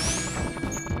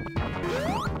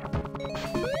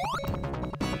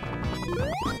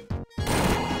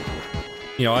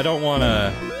 You know, I don't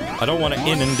wanna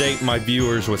inundate my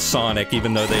viewers with Sonic,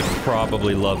 even though they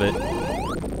probably love it.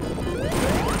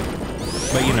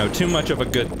 But you know, too much of a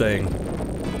good thing.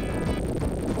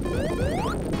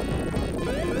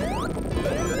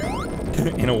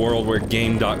 In a world where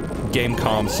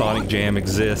Gamecom Sonic Jam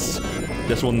exists,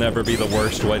 this will never be the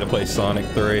worst way to play Sonic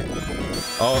 3.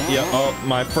 Oh, yeah, oh,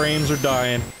 my frames are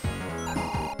dying.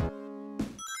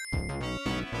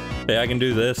 Hey, I can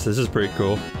do this. This is pretty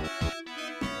cool.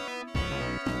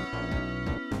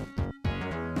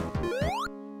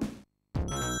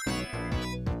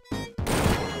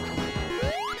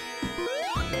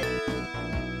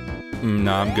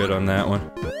 Nah, I'm good on that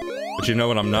one. But you know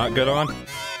what I'm not good on?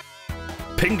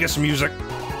 PINGAS music!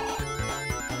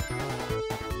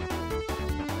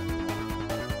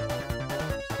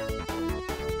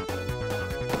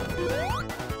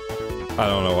 I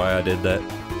don't know why I did that.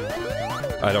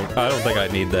 I don't think I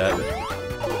need that.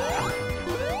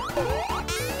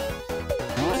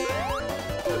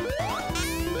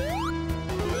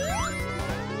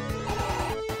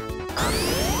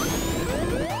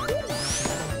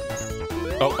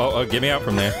 Oh, get me out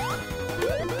from there.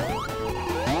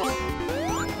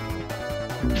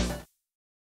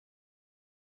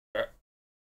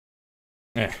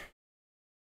 Eh.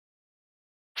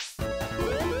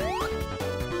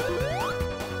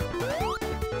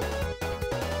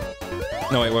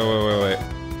 No, wait.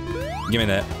 Give me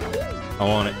that. I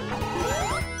want it.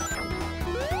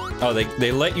 Oh,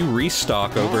 they let you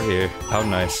restock over here. How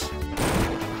nice.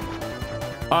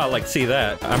 Ah, like, see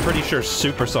that. I'm pretty sure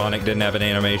Supersonic didn't have an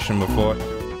animation before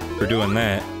for doing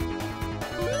that.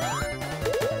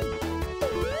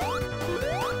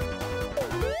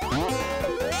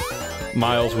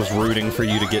 Miles was rooting for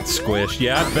you to get squished.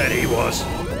 Yeah, I bet he was.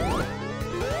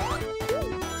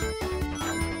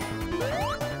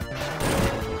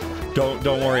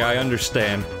 Don't worry, I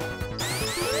understand.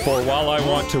 For while I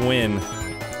want to win,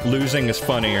 losing is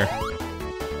funnier.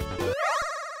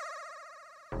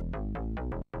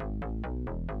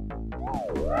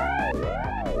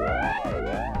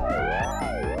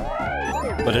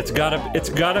 But it's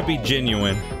gotta be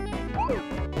genuine.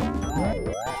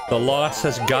 The loss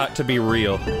has got to be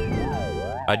real.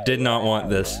 I did not want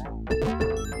this.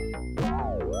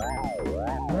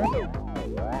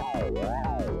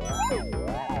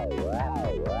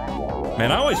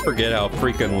 Man, I always forget how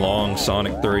freaking long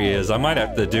Sonic 3 is. I might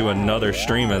have to do another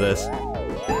stream of this.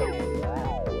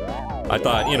 I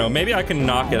thought, you know, maybe I can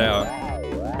knock it out.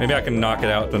 Maybe I can knock it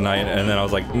out tonight, and then I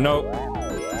was like, nope.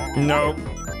 Nope.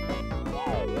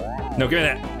 No, give me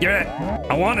that. Give me that.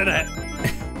 I wanted that.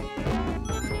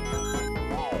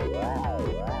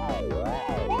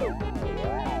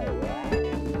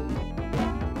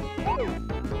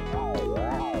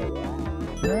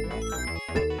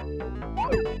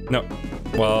 No.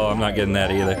 Well, I'm not getting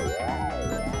that either.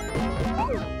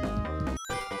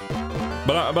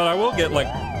 But I will get like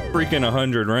freaking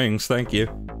 100 rings, thank you.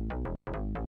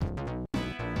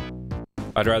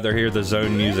 I'd rather hear the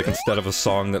zone music instead of a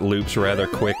song that loops rather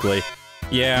quickly.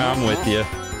 Yeah, I'm with you.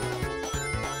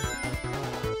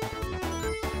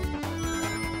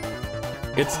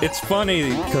 It's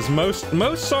funny because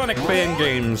most Sonic fan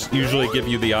games usually give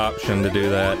you the option to do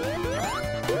that.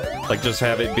 Like, just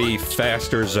have it be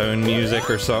faster zone music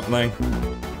or something.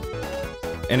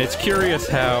 And it's curious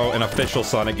how an official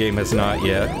Sonic game has not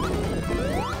yet.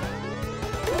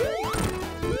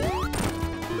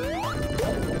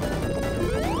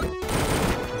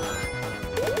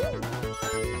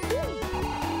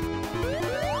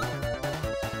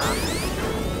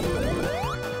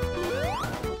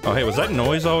 Oh, hey, was that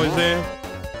noise always there?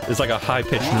 It's like a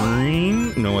high-pitched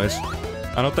ring noise.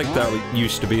 I don't think that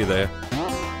used to be there.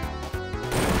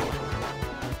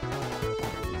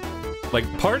 Like,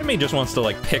 part of me just wants to,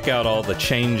 like, pick out all the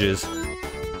changes.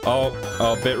 Oh,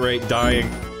 bitrate dying.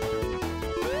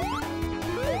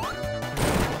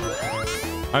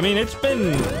 I mean, it's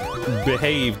been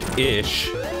behaved-ish.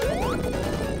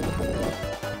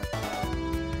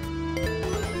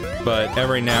 But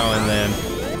every now and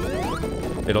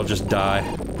then, it'll just die.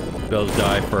 It'll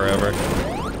die forever.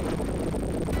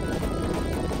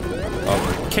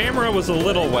 Oh, camera was a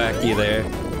little wacky there.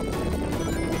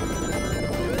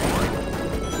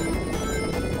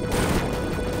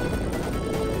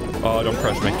 Oh, don't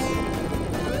crush me.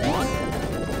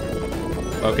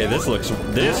 Okay, this looks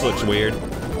weird.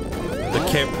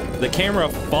 The camera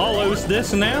follows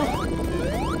this now?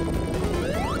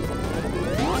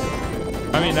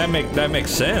 I mean, that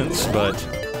makes sense, but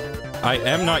I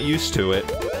am not used to it.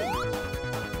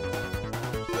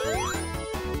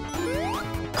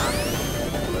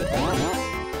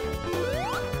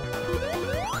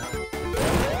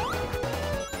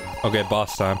 Okay,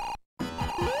 boss time.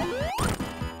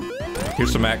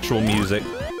 Here's some actual music.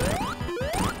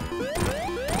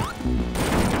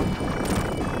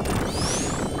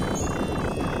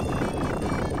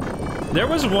 There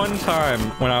was one time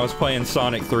when I was playing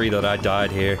Sonic 3 that I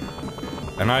died here.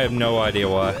 And I have no idea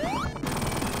why.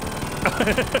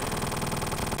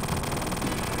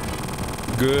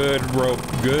 Good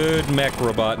mech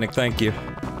Robotnik, thank you.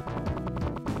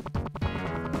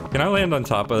 Can I land on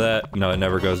top of that? No, it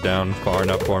never goes down far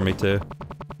enough for me to.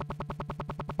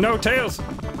 No, Tails!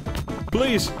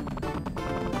 Please!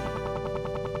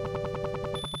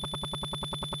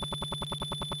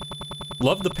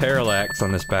 Love the parallax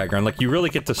on this background, like you really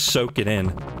get to soak it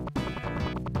in.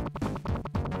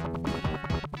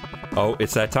 Oh,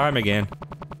 it's that time again.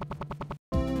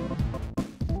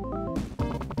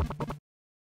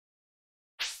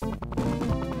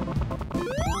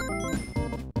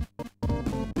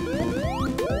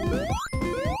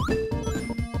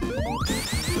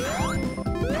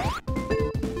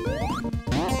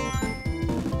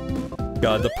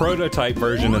 God, the prototype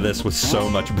version of this was so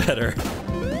much better.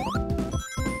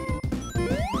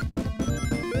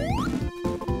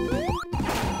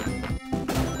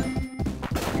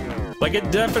 Like,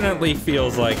 it definitely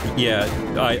feels like, yeah,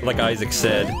 like Isaac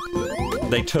said,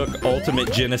 they took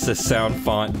Ultimate Genesis Sound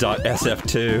Font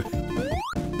 .sf2.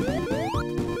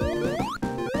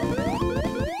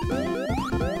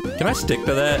 Can I stick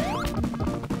to that?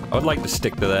 I would like to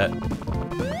stick to that.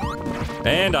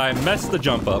 And I messed the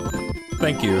jump up.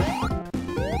 Thank you.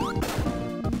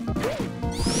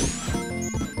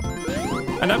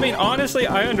 And I mean, honestly,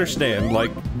 I understand.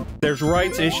 Like, there's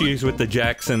rights issues with the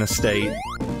Jackson estate.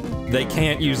 They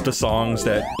can't use the songs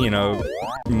that, you know,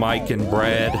 Mike and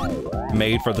Brad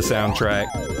made for the soundtrack.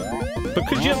 But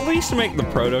could you at least make the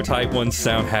prototype ones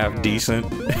sound half decent?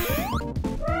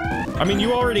 I mean,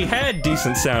 you already had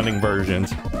decent sounding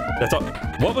versions. That's all.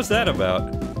 What was that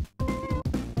about?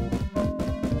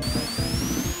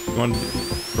 You want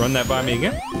to run that by me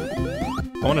again?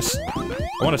 I want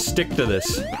to stick to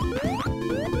this.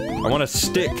 I want to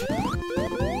stick.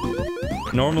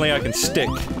 Normally I can stick.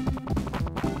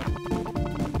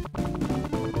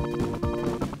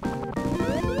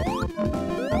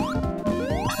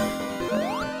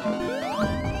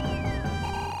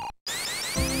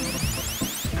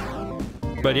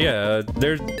 But yeah,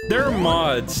 there are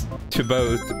mods to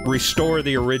both restore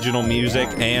the original music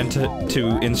and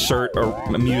to insert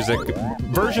music,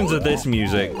 versions of this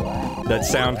music that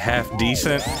sound half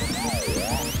decent.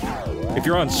 If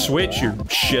you're on Switch, you're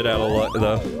shit out of luck,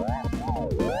 though.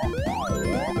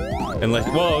 Unless,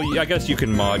 well, I guess you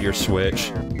can mod your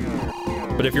Switch.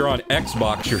 But if you're on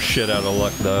Xbox, you're shit out of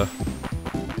luck, though.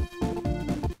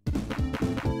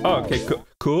 Oh, okay,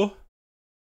 cool.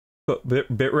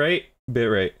 Bitrate?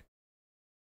 Bitrate.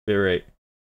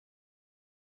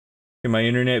 Can my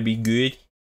internet be good?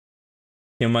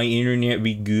 Can my internet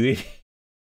be good?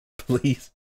 Please.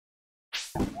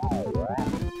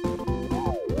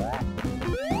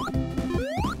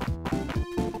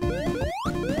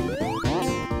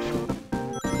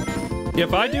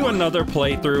 If I do another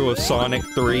playthrough of Sonic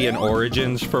 3 and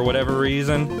Origins for whatever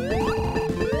reason,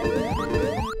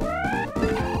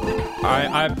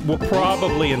 I will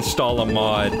probably install a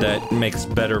mod that makes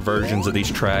better versions of these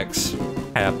tracks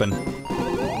happen.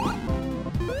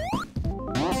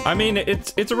 I mean,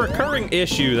 it's a recurring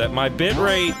issue that my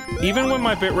bitrate, even when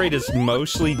my bitrate is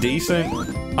mostly decent,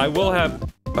 I will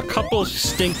have a couple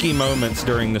stinky moments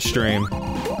during the stream.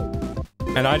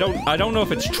 And I don't know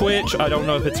if it's Twitch, I don't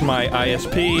know if it's my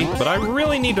ISP, but I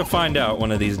really need to find out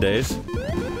one of these days.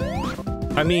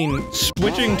 I mean,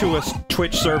 switching to a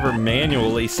Twitch server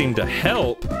manually seemed to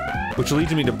help, which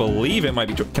leads me to believe it might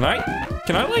be Can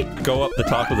I like go up the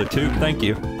top of the tube? Thank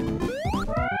you.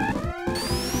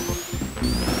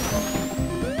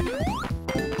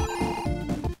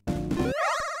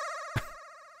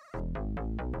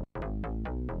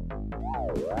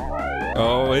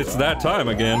 Oh, it's that time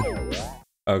again.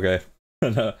 Okay.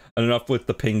 Enough with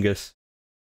the Pingas.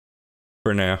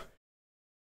 For now.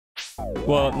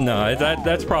 Well, no,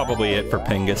 that's probably it for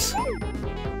Pingas.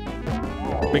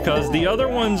 Because the other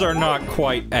ones are not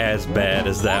quite as bad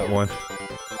as that one.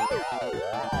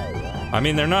 I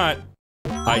mean, they're not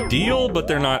ideal, but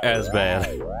they're not as bad.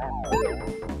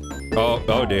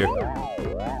 Oh dear.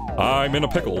 I'm in a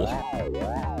pickle.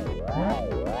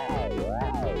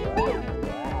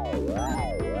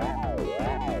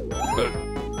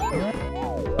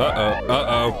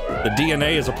 Uh-oh. The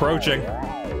DNA is approaching.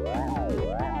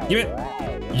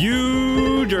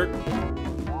 You jerk.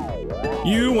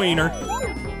 You wiener.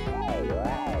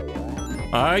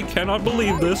 I cannot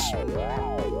believe this.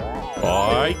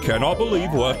 I cannot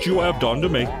believe what you have done to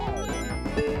me.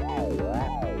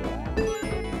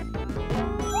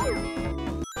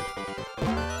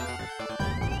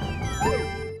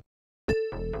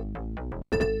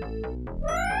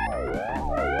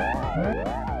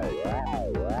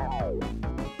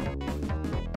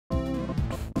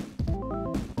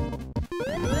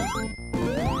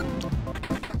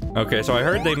 Okay, so I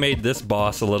heard they made this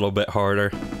boss a little bit harder.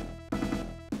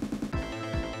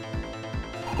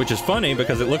 Which is funny,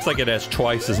 because it looks like it has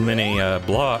twice as many,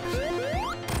 blocks.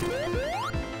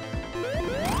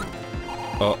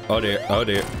 Oh dear, oh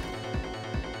dear.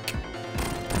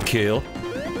 Kill.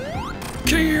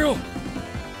 Kill!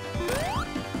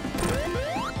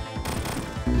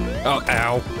 Oh,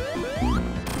 ow.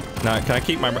 Now, can I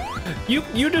keep my...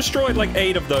 You destroyed like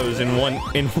 8 of those in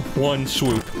one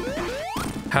swoop.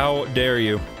 How dare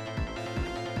you?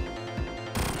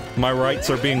 My rights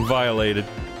are being violated.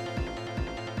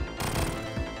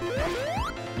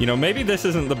 You know, maybe this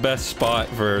isn't the best spot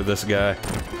for this guy.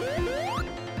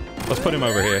 Let's put him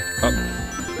over here.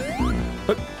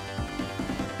 Oh.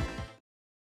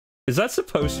 Is that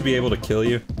supposed to be able to kill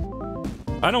you?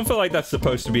 I don't feel like that's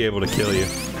supposed to be able to kill you.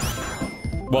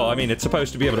 Well, I mean, it's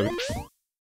supposed to be able to...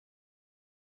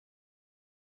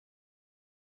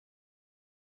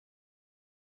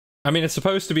 I mean, it's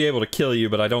supposed to be able to kill you,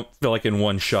 but I don't feel like in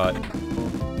one shot.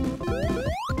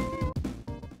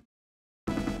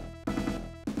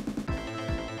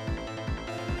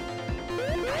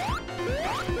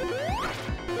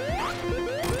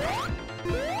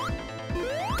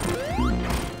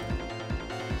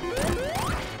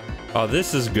 Oh,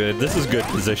 this is good. This is good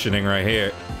positioning right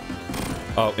here.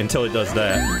 Oh, until it does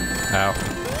that. Ow.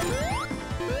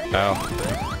 Ow.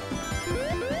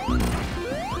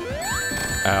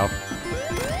 Ow.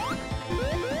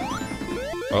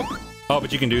 Oh. Oh,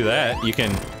 but you can do that. You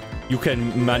can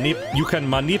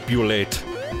manipulate.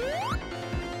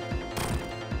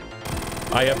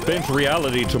 I have bent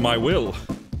reality to my will.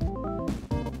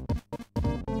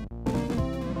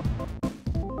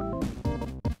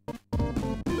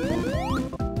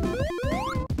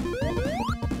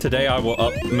 Today I will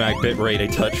up my bitrate a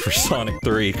touch for Sonic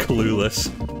 3, clueless.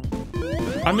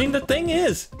 I mean, the thing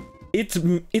is, it's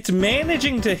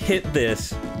managing to hit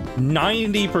this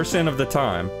 90% of the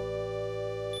time.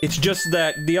 It's just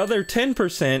that the other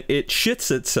 10%, it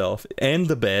shits itself, and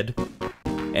the bed,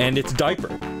 and its diaper.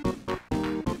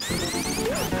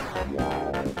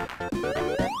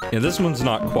 Yeah, this one's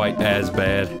not quite as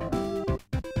bad.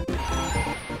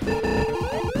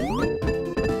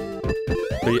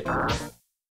 But yeah.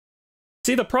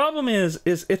 See, the problem is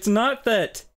it's not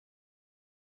that...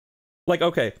 Like,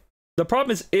 okay, the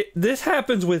problem is, this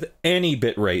happens with any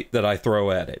bitrate that I throw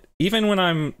at it. Even when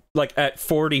I'm, like, at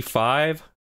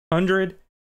 4,500,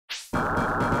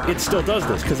 it still does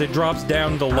this, because it drops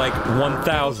down to, like,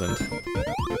 1,000.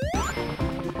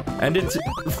 And it's...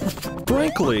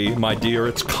 Frankly, my dear,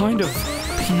 it's kind of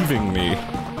peeving me.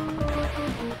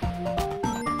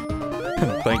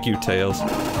 Thank you, Tails.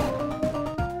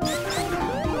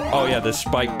 Oh yeah, this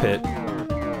spike pit.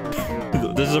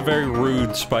 This is a very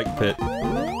rude spike pit.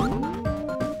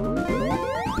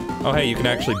 Oh hey, you can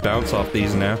actually bounce off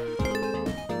these now.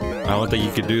 I don't think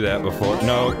you could do that before.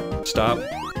 No, stop.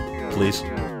 Please.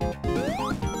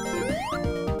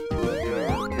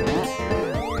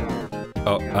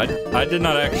 Oh, I did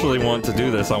not actually want to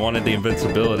do this. I wanted the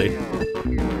invincibility.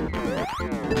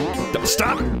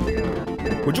 Stop!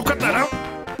 Would you cut that out?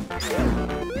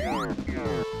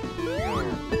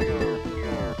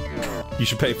 You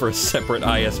should pay for a separate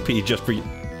ISP just for you.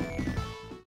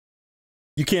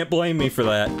 You can't blame me for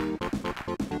that.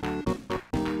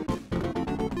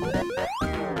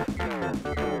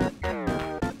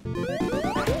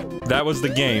 That was the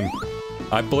game.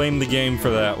 I blame the game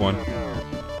for that one.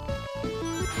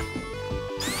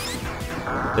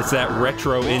 It's that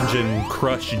retro engine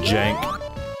crush jank.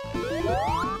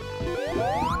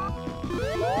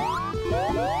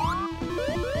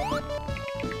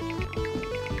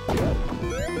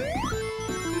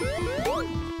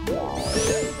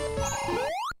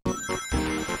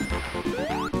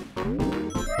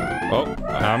 Oh,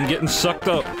 I'm getting sucked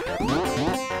up.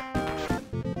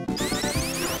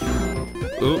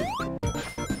 Ooh.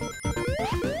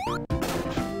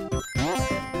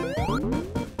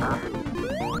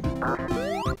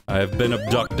 I have been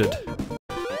abducted.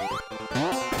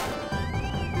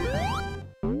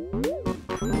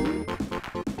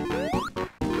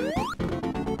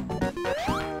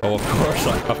 Oh,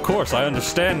 of course, I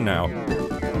understand now.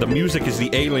 The music is the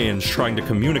aliens trying to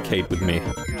communicate with me.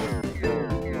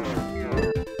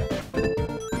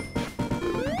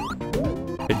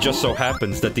 It just so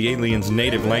happens that the aliens'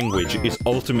 native language is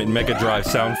Ultimate Mega Drive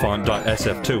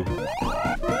Soundfont.sf2.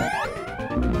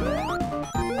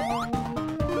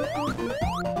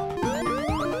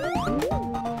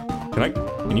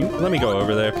 Can you let me go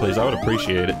over there, please? I would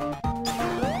appreciate it.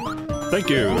 Thank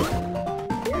you.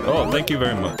 Oh, thank you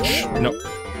very much.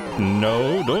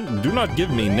 No, do not give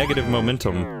me negative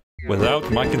momentum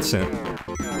without my consent.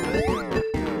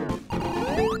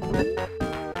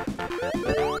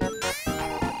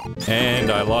 And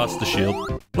I lost the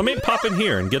shield. Let me pop in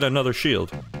here and get another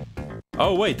shield.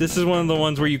 Oh wait, this is one of the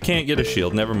ones where you can't get a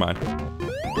shield. Never mind.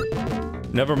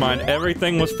 Never mind.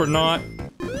 Everything was for naught.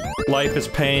 Life is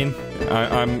pain.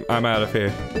 I'm out of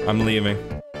here. I'm leaving.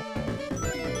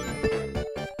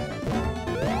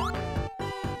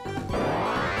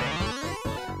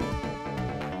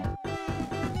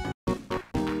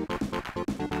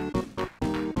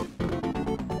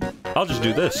 I'll just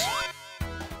do this.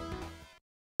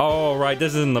 Oh, right,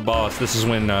 this isn't the boss. This is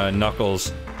when,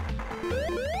 Knuckles...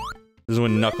 This is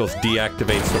when Knuckles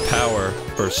deactivates the power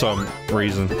for some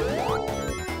reason.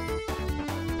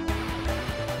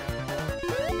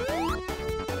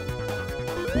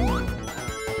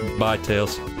 Bye,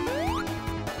 Tails.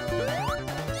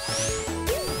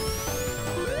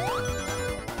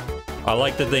 I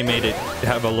like that they made it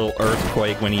have a little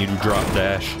earthquake when you drop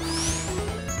dash.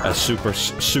 A super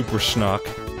snuck.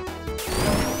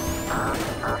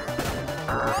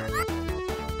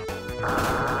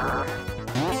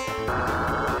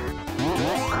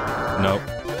 Nope.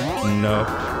 No.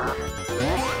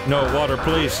 No, water,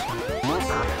 please.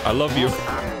 I love you.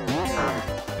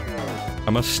 I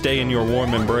must stay in your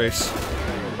warm embrace.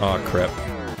 Aw, oh, crap.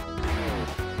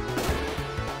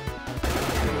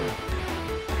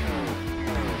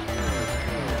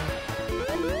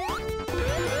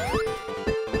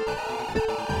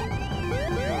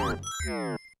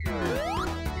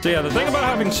 So yeah, the thing about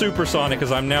having Supersonic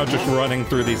is I'm now just running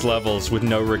through these levels with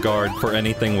no regard for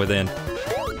anything within.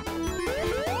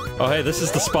 Oh hey, this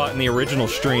is the spot in the original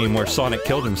stream where Sonic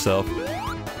killed himself.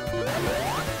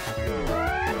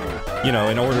 You know,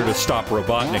 in order to stop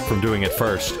Robotnik from doing it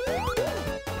first.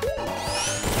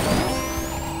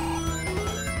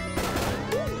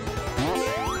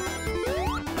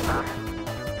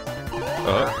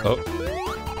 Oh.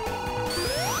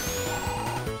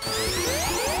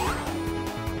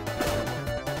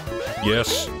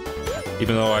 Yes.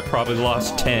 Even though I probably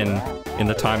lost 10 in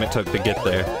the time it took to get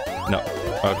there. No.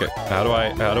 Okay. How do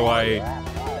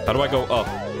I go up?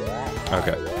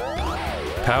 Okay.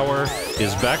 Power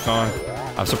is back on.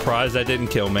 I'm surprised that didn't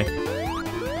kill me.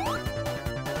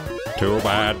 Too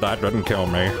bad that didn't kill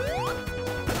me.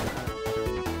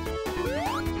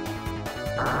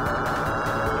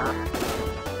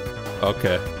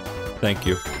 Okay. Thank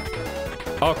you.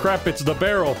 Oh crap, it's the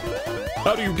barrel!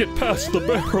 How do you get past the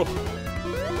barrel?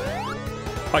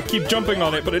 I keep jumping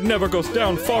on it, but it never goes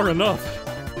down far enough.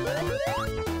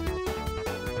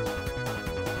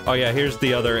 Oh yeah, here's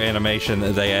the other animation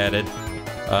that they added.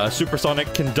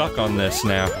 Supersonic can duck on this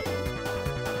now.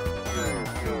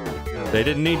 They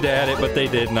didn't need to add it, but they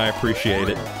did, and I appreciate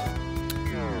it.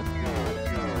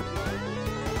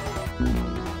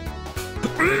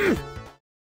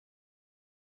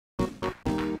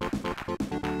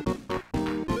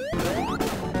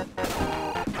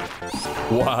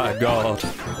 Why, God.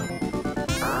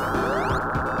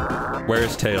 Where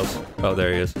is Tails? Oh,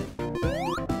 there he is.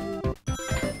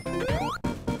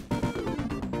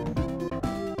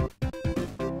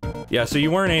 Yeah, so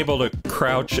you weren't able to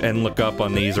crouch and look up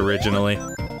on these originally.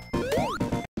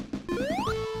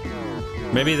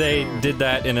 Maybe they did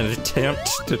that in an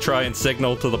attempt to try and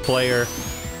signal to the player,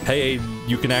 hey,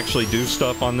 you can actually do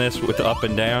stuff on this with up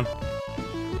and down.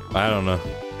 I don't know.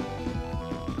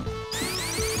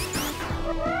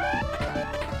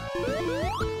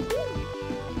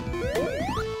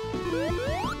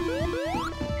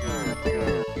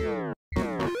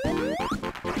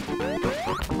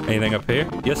 Anything up here?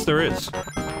 Yes, there is.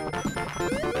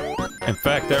 In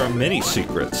fact, there are many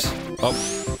secrets. Oh.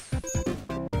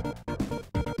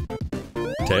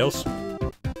 Tails?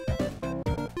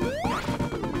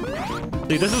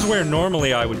 See, this is where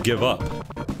normally I would give up.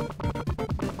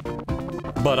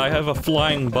 But I have a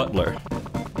flying butler.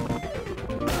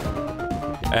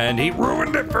 And he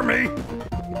ruined it for me!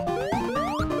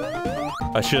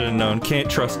 I should have known.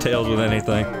 Can't trust Tails with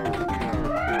anything.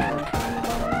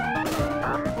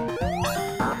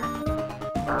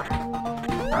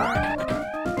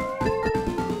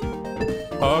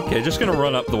 Okay, just gonna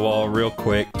run up the wall real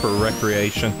quick for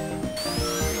recreation.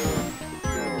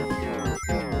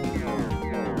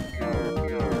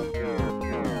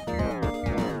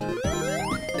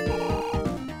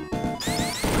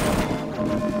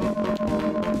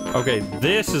 Okay,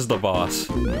 this is the boss.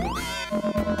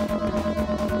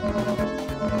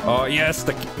 Oh yes,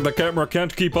 the camera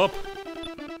can't keep up.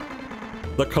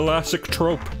 The classic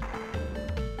trope.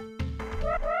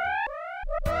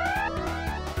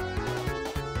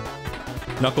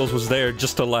 Knuckles was there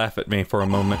just to laugh at me for a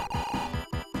moment.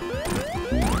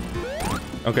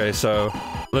 Okay, so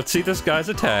let's see this guy's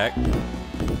attack.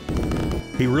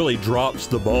 He really drops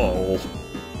the ball.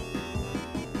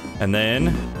 And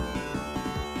then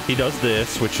he does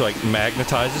this, which like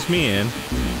magnetizes me in.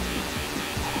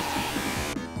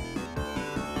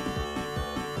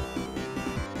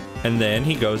 And then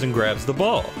he goes and grabs the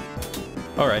ball.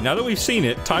 Alright, now that we've seen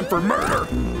it, time for murder!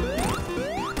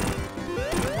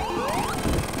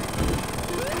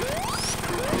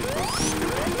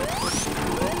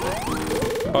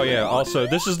 Oh yeah, also,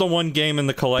 this is the one game in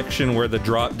the collection where the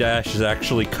drop dash is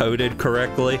actually coded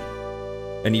correctly.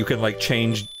 And you can, like,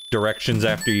 change directions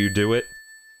after you do it.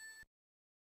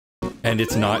 And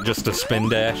it's not just a spin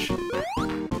dash.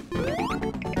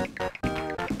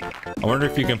 I wonder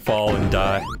if you can fall and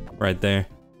die right there.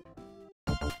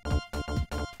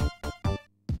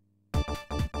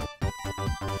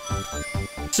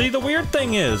 See, the weird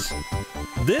thing is,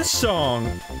 this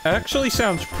song actually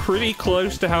sounds pretty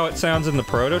close to how it sounds in the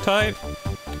prototype.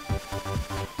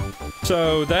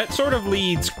 So that sort of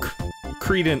leads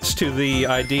credence to the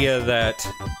idea that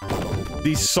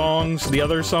these songs, the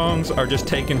other songs, are just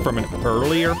taken from an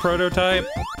earlier prototype.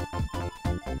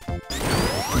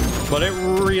 But it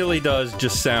really does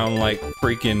just sound like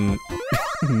freaking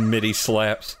MIDI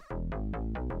slaps.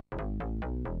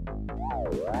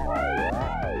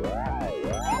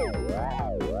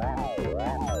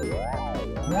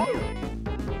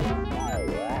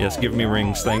 Yes, give me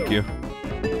rings, thank you.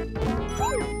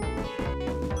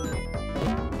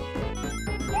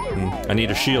 I need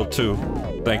a shield too.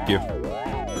 Thank you.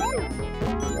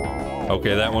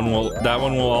 Okay, that one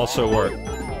will also work.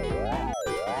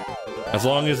 As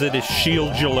long as it is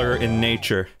shieldular in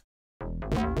nature.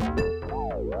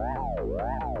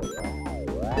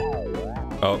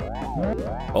 Oh.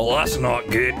 Oh, that's not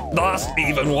good. That's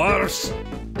even worse.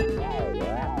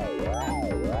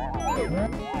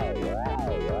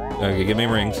 Okay, give me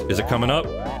rings. Is it coming up?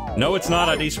 No, it's not.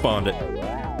 I despawned it.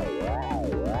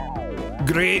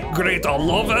 Great, great. I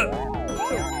love it.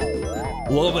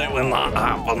 Love it when that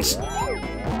happens.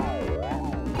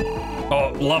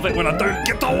 Oh, love it when I don't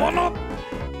get the one up.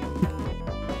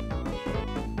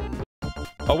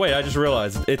 Oh wait, I just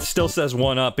realized it still says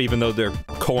one up even though they're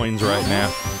coins right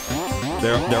now.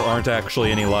 There aren't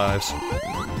actually any lives.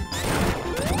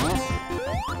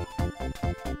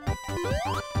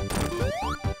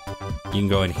 You can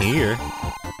go in here.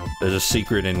 There's a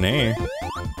secret in there.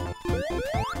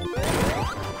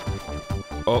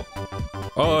 Oh.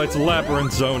 Oh, it's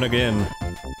Labyrinth Zone again.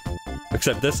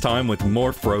 Except this time with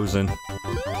more Frozen.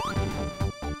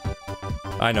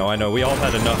 I know, we all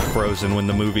had enough Frozen when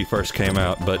the movie first came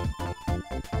out, but...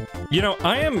 You know,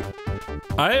 I am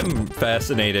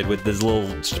fascinated with this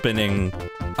little spinning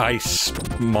ice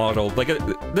model. Like,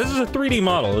 this is a 3D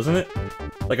model, isn't it?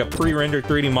 Like a pre-rendered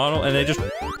 3D model, and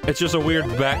it's just a weird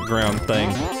background thing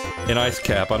in Ice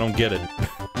Cap. I don't get it.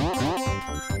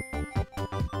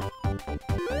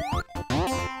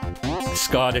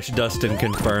 Scottish Dustin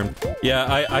confirmed. Yeah,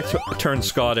 I turn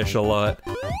Scottish a lot.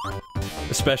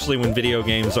 Especially when video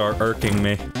games are irking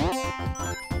me.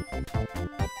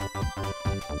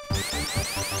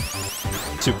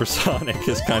 Supersonic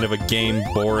is kind of a game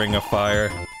boring a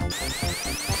fire.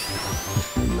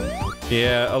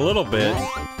 Yeah, a little bit.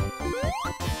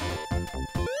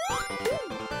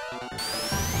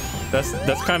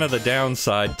 That's kind of the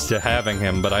downside to having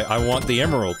him, but I want the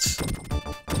emeralds.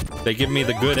 They give me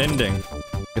the good ending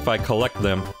if I collect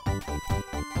them.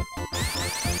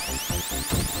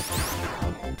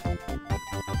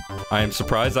 I am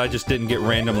surprised I just didn't get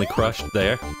randomly crushed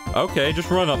there. Okay, just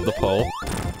run up the pole.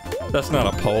 That's not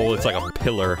a pole, it's like a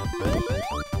pillar.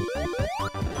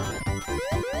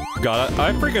 God,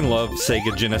 I freaking love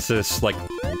Sega Genesis, like,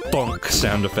 thunk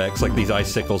sound effects like these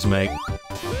icicles make.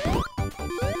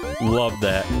 Love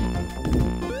that.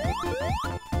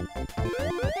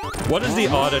 What is the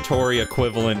auditory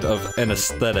equivalent of an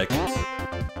aesthetic?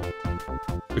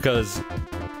 Because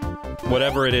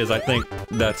whatever it is, I think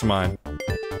that's mine.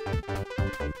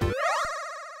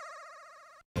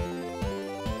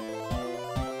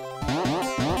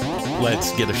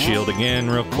 Let's get a shield again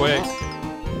real quick.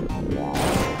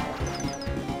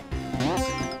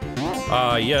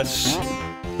 Ah, yes.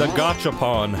 The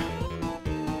gachapon.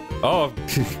 Oh,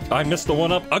 I missed the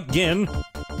one up again.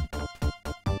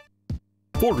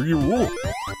 For you.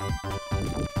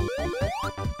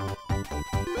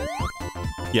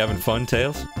 You having fun,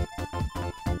 Tails?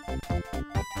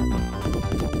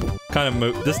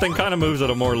 This thing kind of moves at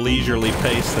a more leisurely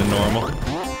pace than normal.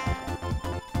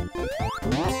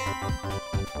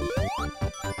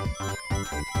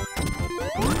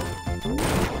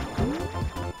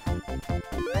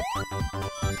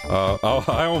 Oh,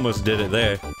 I almost did it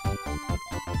there.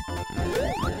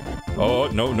 Oh,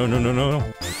 no, no, no, no, no,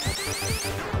 no.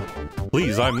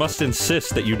 Please, I must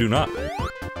insist that you do not.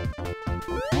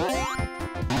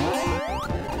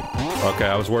 Okay,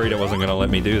 I was worried it wasn't gonna let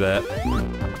me do that.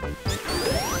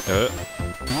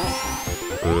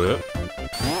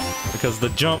 Because the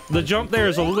jump there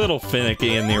is a little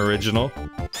finicky in the original.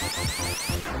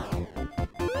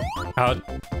 How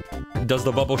does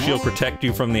the bubble shield protect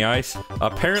you from the ice?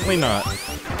 Apparently not.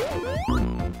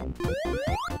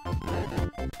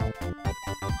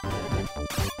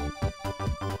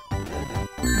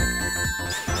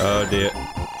 Oh dear.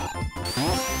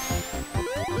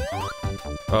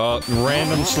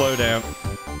 Random slowdown.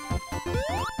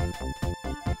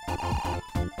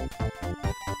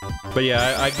 But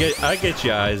yeah, I get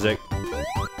you, Isaac.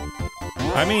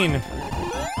 I mean,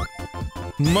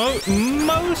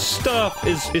 most stuff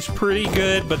is pretty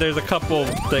good, but there's a couple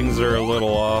things that are a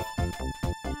little off.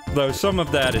 Though some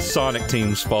of that is Sonic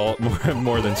Team's fault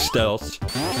more than Stealth's.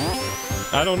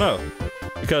 I don't know.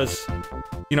 Because,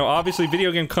 you know, obviously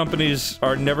video game companies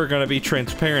are never gonna be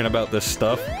transparent about this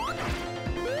stuff.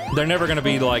 They're never gonna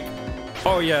be like,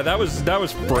 oh yeah, that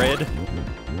was Fred.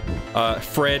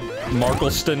 Fred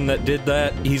Markleston that did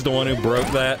that. He's the one who broke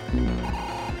that.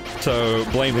 So,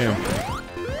 blame him.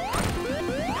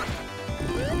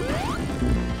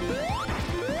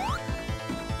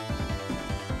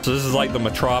 So this is like the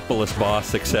Metropolis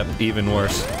boss, except even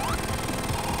worse.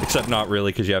 Except not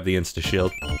really, because you have the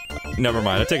insta-shield. Never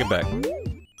mind, I take it back.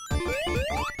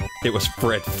 It was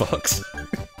Fred Fucks.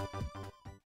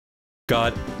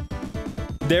 God.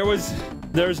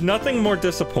 There's nothing more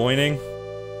disappointing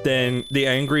than the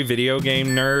angry video game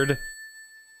nerd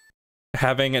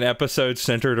having an episode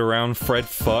centered around Fred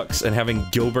Fucks and having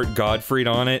Gilbert Gottfried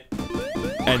on it,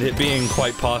 and it being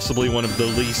quite possibly one of the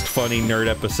least funny nerd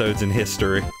episodes in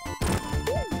history.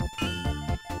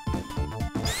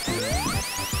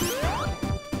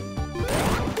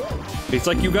 It's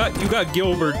like you got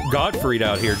Gilbert Gottfried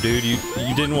out here, dude. You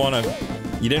didn't want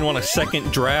to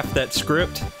second draft that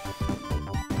script.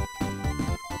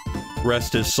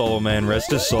 Rest his soul, man.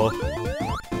 Rest his soul.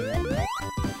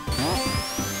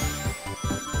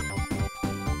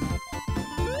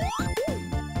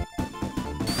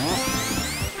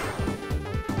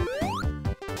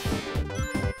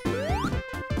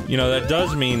 You know, that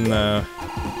does mean, though,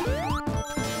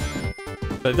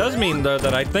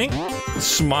 that I think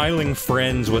Smiling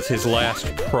Friends was his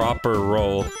last proper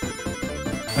role.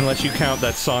 Unless you count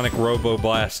that Sonic Robo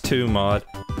Blast 2 mod.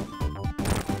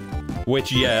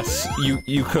 Which, yes,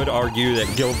 you could argue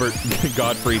that Gilbert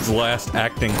Gottfried's last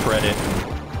acting credit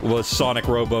was Sonic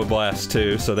Robo Blast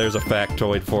 2, so there's a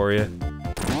factoid for you.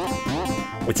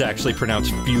 It's actually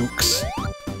pronounced Fuchs.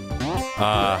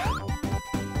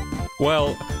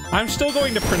 Well, I'm still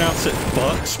going to pronounce it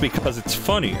Bucks because it's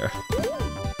funnier.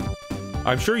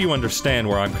 I'm sure you understand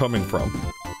where I'm coming from.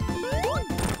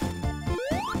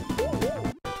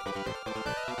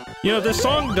 You know, this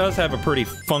song does have a pretty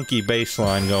funky bass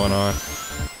line going on.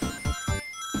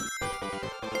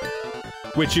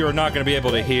 Which you're not going to be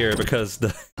able to hear because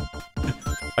the...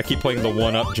 I keep playing the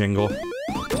 1-Up jingle.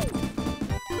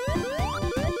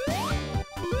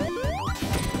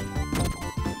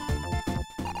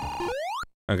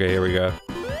 Okay, here we go.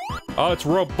 Oh, it's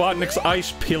Robotnik's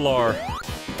Ice Pillar.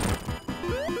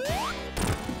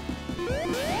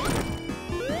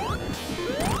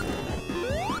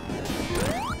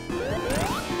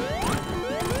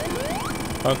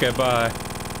 Okay, bye.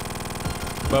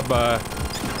 Bye-bye.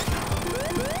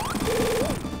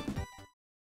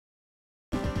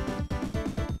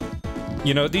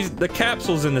 You know, the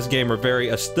capsules in this game are very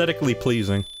aesthetically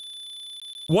pleasing.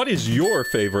 What is your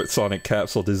favorite Sonic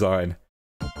capsule design?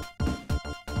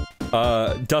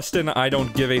 Dustin, I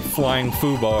don't give a flying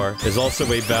foobar is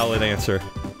also a valid answer.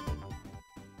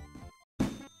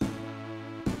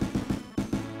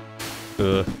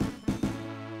 Ugh.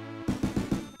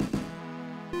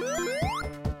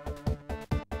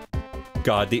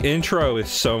 God, the intro is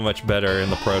so much better in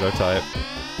the prototype.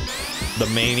 The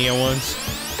Mania ones.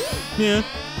 Yeah.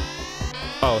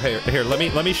 Oh, here,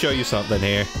 let me show you something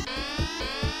here.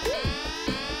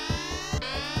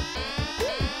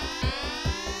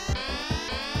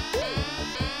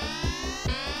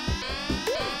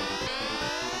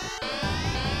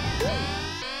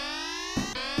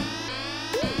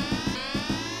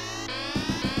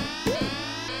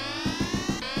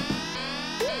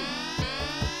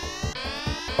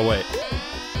 Oh wait,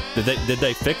 did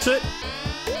they fix it?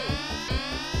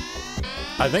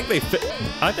 I think they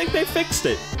fixed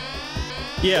it.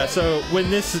 Yeah, so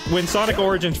when Sonic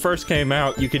Origins first came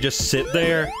out, you could just sit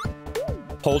there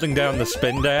holding down the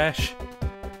spin dash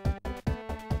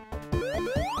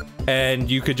and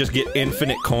you could just get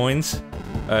infinite coins.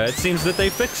 It seems that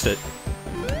they fixed it.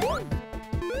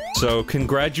 So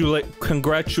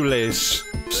congratulations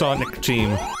Sonic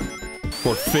team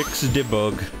for fix the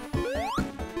bug.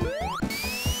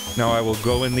 Now I will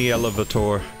go in the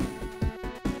elevator.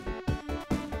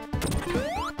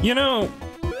 You know,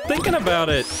 thinking about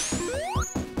it...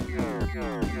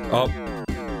 Oh,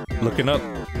 looking up.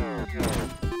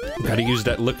 Gotta use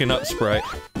that looking up sprite.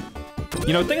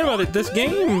 You know, thinking about it, this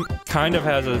game kind of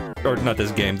has a... Or not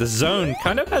this game, this zone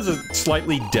kind of has a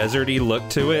slightly deserty look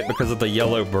to it because of the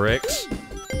yellow bricks.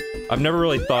 I've never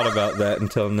really thought about that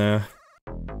until now.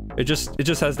 It just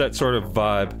has that sort of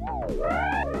vibe.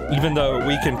 Even though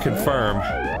we can confirm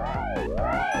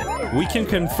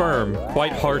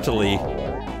quite heartily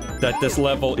that this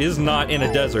level is not in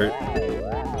a desert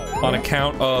on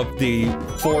account of the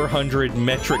 400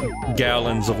 metric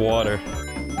gallons of water.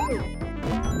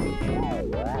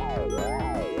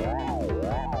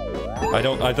 I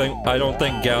don't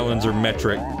think gallons are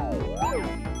metric.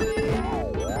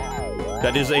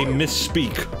 That is a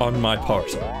misspeak on my part.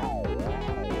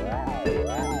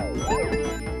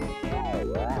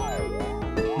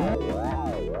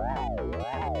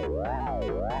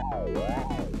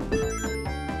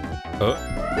 Oh.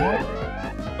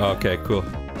 Okay, cool.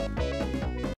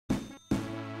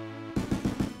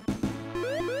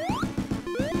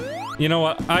 You know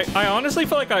what? I honestly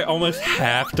feel like I almost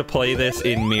have to play this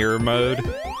in mirror mode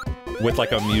with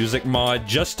like a music mod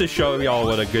just to show y'all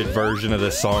what a good version of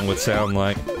this song would sound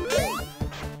like.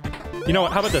 You know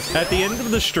what? How about this? At the end of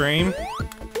the stream,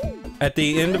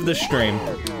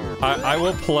 I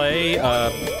will play,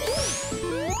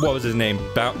 what was his name?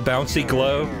 Bouncy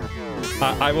Glow?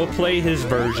 I will play his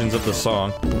versions of the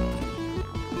song.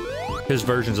 His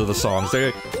versions of the songs.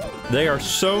 They are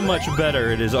so much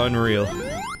better, it is unreal.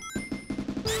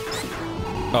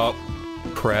 Oh,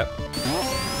 crap.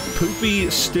 Poopy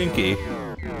Stinky.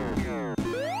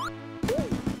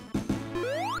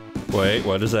 Wait,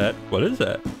 what is that? What is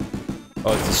that?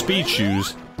 Oh, it's the speed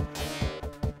shoes.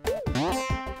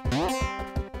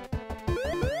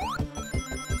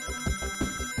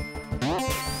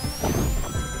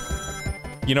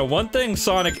 You know, one thing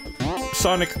Sonic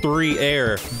 3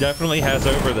 Air definitely has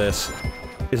over this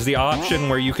is the option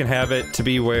where you can have it to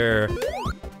be where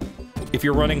if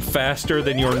you're running faster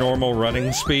than your normal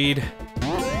running speed,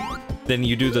 then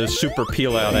you do the super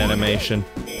peel out animation.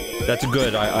 That's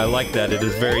good. I like that. It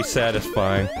is very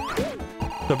satisfying.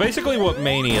 So basically what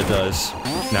Mania does,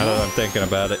 now that I'm thinking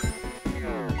about it.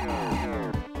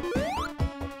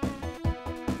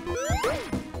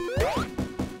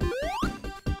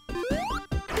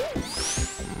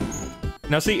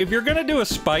 Now see, if you're gonna do a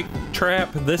spike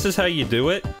trap, this is how you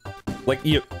do it. Like,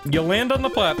 you land on the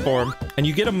platform, and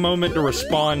you get a moment to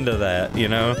respond to that, you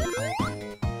know?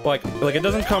 Like it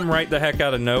doesn't come right the heck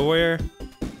out of nowhere.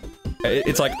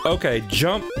 It's like, okay,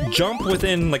 jump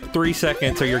within like 3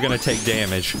 seconds or you're gonna take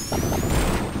damage.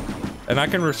 And I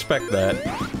can respect that.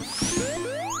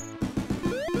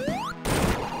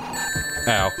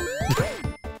 Ow.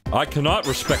 I cannot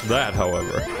respect that,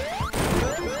 however.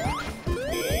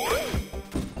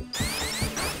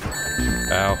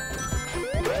 Ow.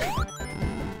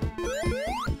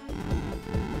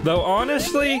 Though,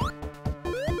 honestly,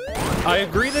 I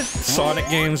agree that Sonic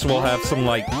games will have some,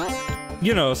 like,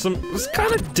 you know, some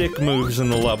kind of dick moves in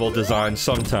the level design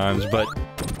sometimes, but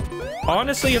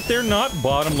honestly, if they're not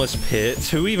bottomless pits,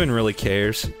 who even really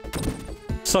cares?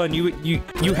 Son, you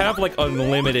have, like,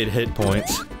 unlimited hit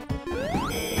points.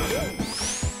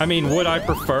 I mean, would I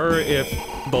prefer if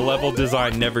the level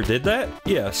design never did that?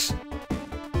 Yes.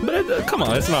 But, come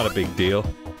on, it's not a big deal.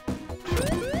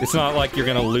 It's not like you're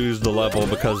gonna lose the level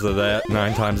because of that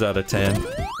 9 times out of 10.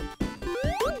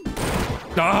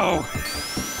 No!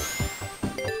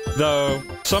 Though,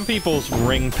 some people's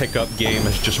ring pickup game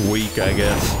is just weak, I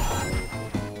guess.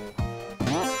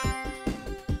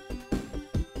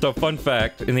 So, fun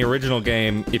fact, in the original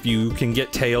game, if you can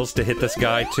get Tails to hit this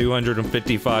guy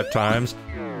 255 times,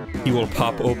 he will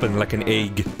pop open like an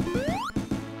egg.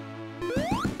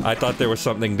 I thought there was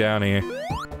something down here.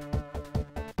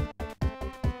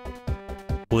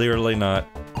 Clearly not.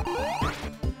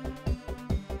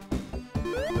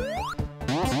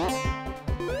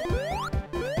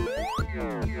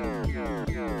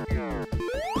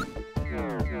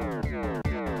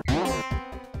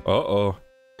 Uh-oh.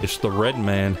 It's the red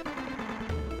man.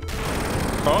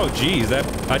 Oh, geez,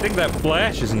 I think that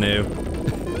flash is new.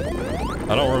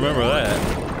 I don't remember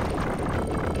that.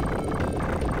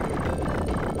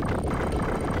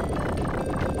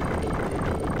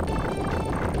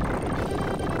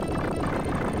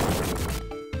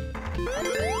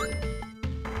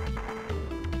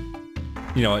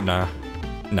 You know what? Nah.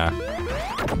 Nah.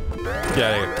 Get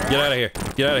out of here. Get out of here.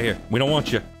 Get out of here. We don't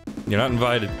want you. You're not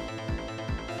invited.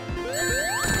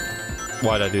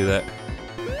 Why'd I do that?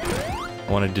 I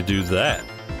wanted to do that.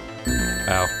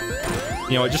 Ow.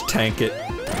 You know what? Just tank it.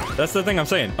 That's the thing I'm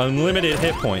saying. Unlimited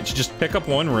hit points. Just pick up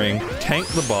one ring, tank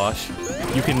the boss.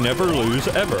 You can never lose,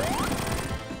 ever.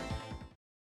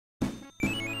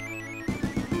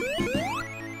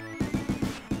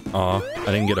 Aw, I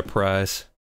didn't get a prize.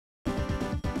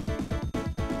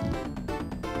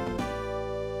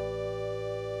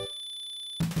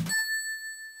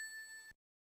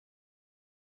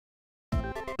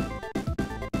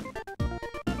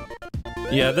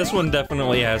 Yeah, this one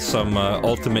definitely has some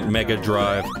Ultimate Mega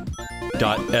Drive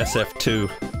 .sf2.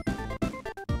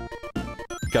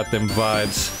 Got them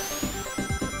vibes.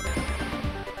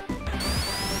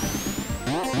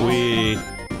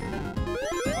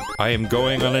 I am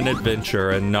going on an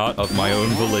adventure and not of my own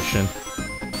volition.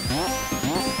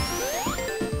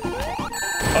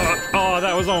 Oh,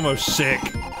 that was almost sick.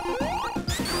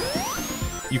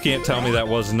 You can't tell me that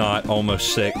was not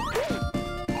almost sick.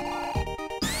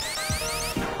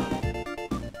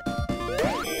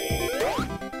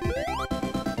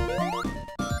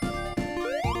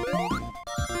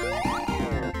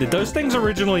 Did those things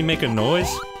originally make a noise?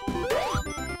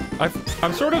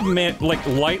 I'm sort of like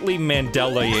lightly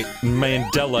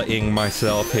Mandela-ing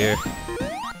myself here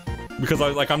because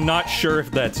I'm not sure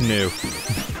if that's new.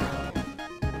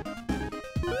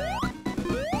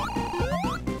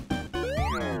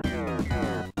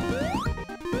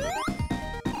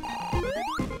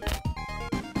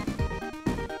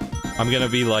 I'm gonna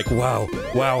be like, wow,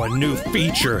 a new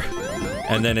feature,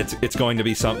 and then it's going to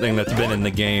be something that's been in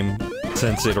the game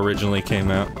since it originally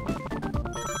came out.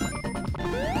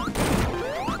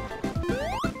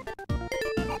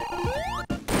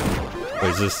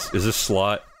 Wait, is this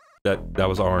slot? That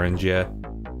was orange, yeah.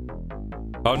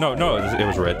 Oh no, it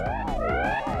was red.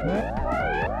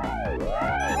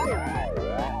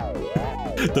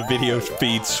 The video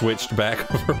feed switched back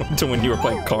over to when you were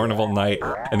playing Carnival Night,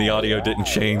 and the audio didn't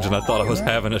change, and I thought I was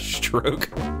having a stroke.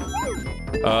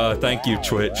 Thank you,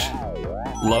 Twitch.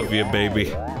 Love you,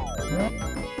 baby.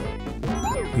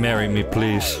 Marry me,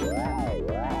 please.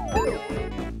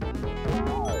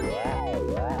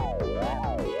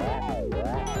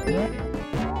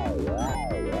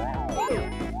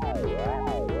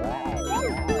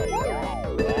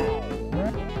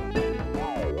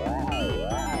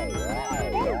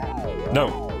 No,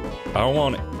 I don't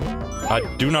want it. I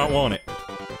do not want it.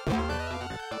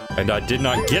 And I did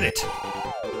not get it.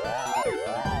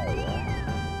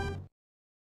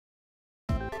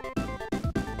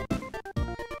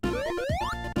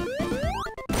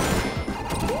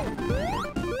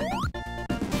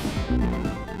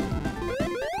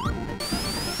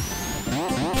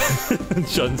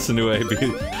 Shun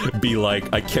Sanue be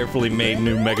like, I carefully made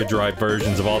new Mega Drive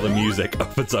versions of all the music.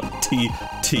 Opens up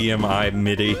TMI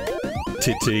MIDI.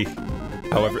 TT.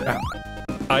 However,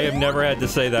 I have never had to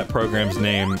say that program's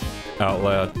name out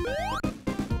loud.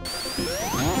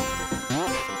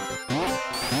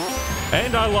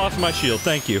 And I lost my shield.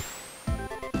 Thank you.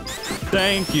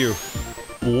 Thank you.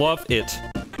 Love it.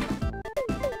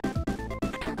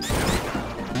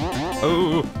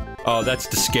 Oh. Oh, that's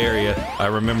Discaria. I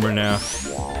remember now.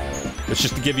 It's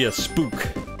just to give you a spook.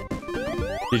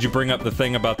 Did you bring up the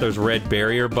thing about those red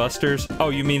barrier busters? Oh,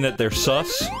 you mean that they're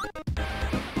sus?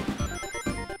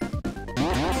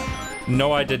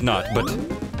 No, I did not, but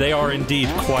they are indeed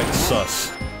quite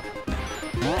sus.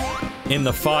 In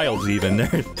the files, even.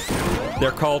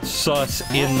 They're called sus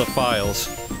in the files.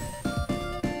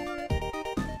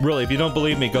 Really, if you don't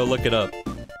believe me, go look it up.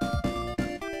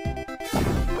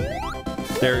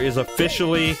 There is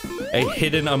officially a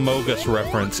hidden Amogus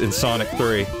reference in Sonic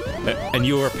 3, and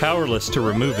you are powerless to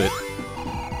remove it.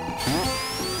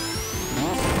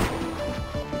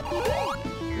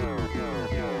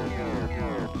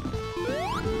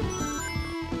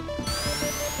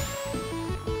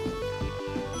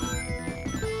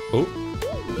 Oh,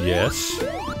 yes.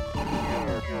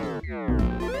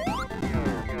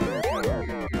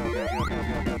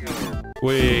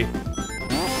 Wait.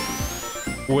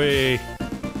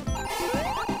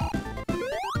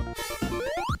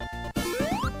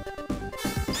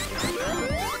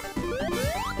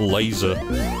 Laser.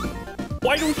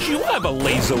 Why don't you have a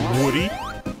laser, Woody?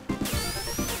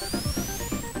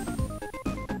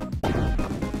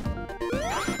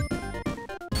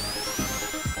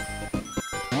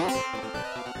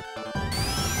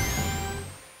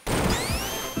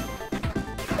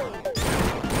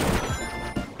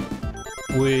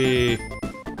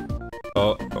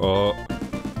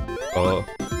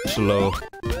 Slow.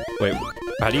 Wait,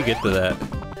 how do you get to that?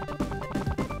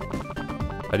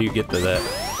 How do you get to that?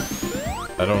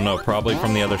 I don't know, probably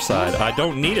from the other side. I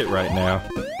don't need it right now.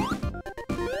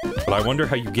 But I wonder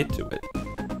how you get to it.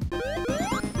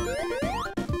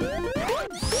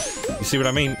 You see what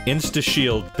I mean?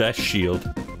 Insta-shield, best shield.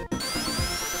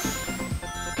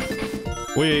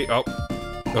 Wait, oh.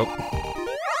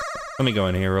 Let me go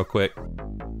in here real quick.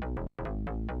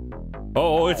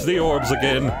 Oh, it's the orbs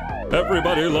again.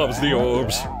 Everybody loves the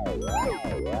orbs.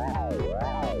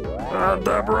 Ah,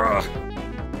 Deborah.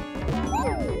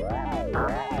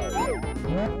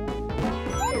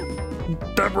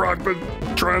 Deborah, I've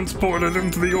been transported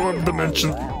into the orb dimension.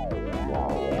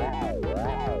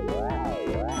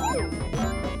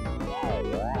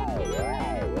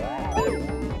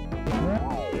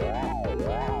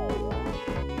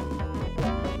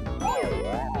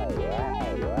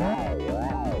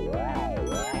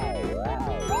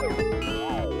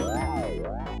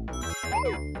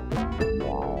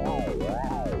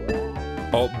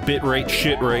 Oh, bitrate,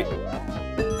 shit rate.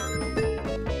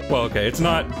 Well, okay, it's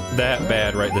not that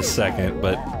bad right this second,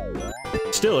 but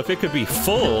still, if it could be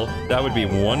full, that would be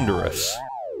wondrous.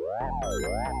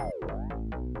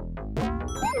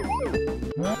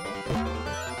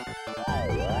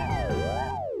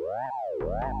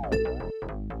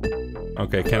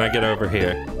 Okay, can I get over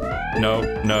here? No,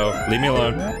 no, leave me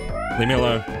alone. Leave me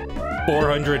alone.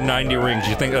 490 rings,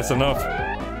 you think that's enough?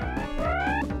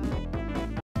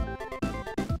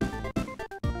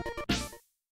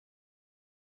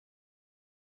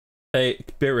 Hey,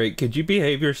 bitrate, could you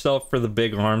behave yourself for the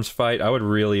big arms fight? I would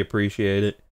really appreciate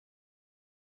it.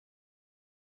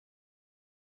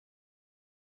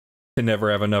 Can never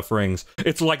have enough rings.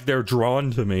 It's like they're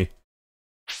drawn to me.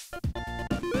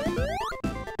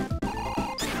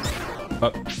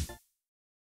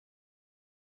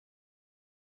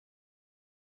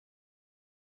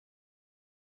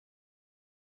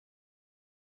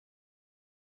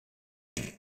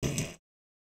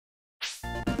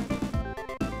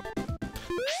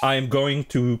 I am going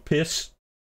to piss.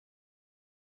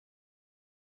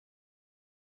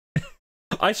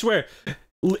 I swear,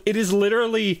 it is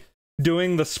literally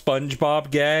doing the SpongeBob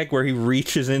gag where he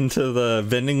reaches into the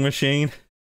vending machine,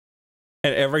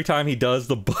 and every time he does,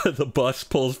 the bus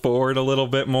pulls forward a little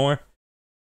bit more.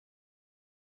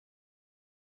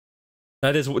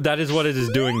 That is what it is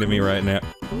doing to me right now.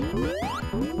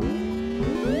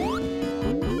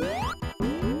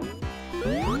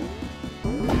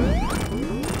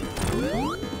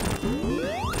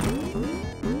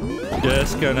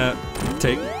 Just gonna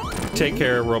take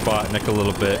care of Robotnik a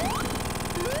little bit.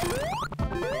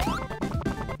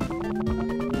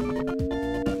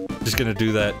 Just gonna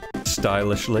do that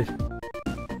stylishly.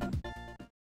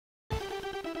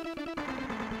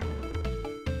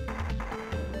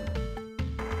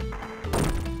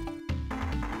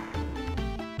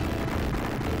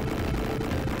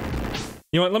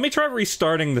 You know what, let me try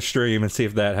restarting the stream and see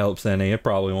if that helps any. It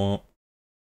probably won't.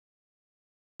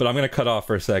 But I'm gonna cut off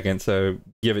for a second, so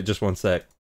give it just one sec.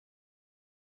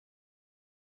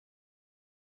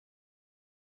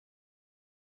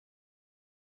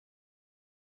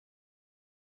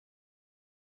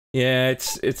 Yeah,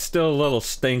 it's still a little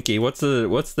stinky. What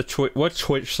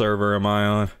Twitch server am I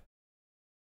on?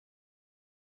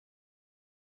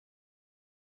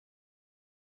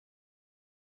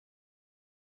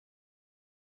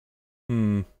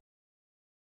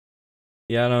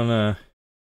 Yeah, I don't know.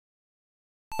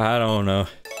 I don't know.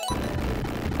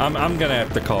 I'm gonna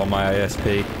have to call my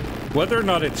ISP. Whether or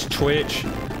not it's Twitch,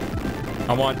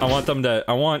 I want them to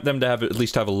have at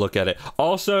least have a look at it.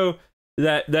 Also,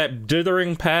 that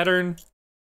dithering pattern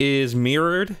is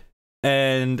mirrored,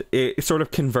 and it sort of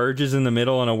converges in the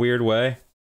middle in a weird way,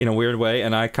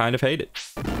 and I kind of hate it.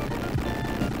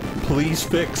 Please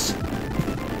fix.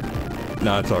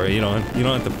 No, it's alright. You don't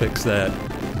have to fix that.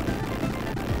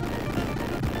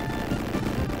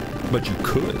 But you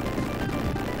could.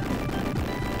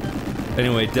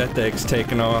 Anyway, Death Egg's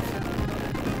taken off.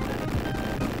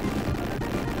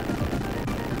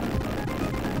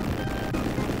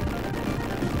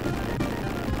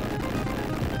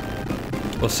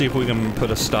 We'll see if we can put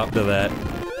a stop to that.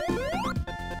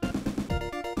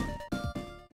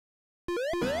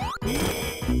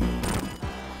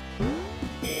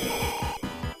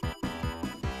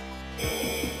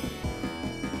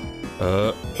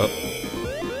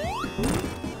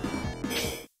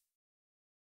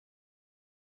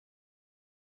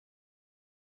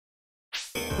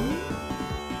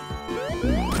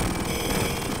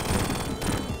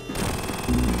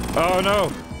 Oh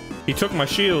no! He took my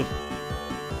shield.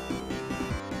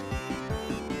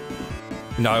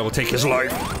 Now I will take his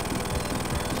life.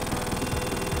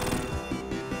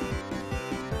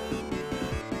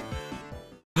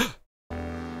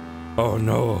 Oh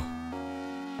no.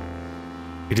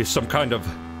 It is some kind of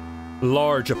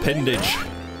large appendage.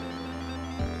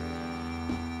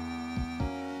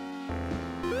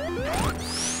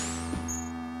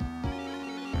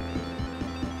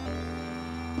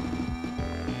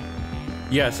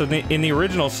 Yeah, so in the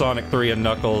original Sonic 3 and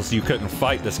Knuckles, you couldn't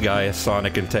fight this guy as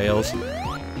Sonic and Tails.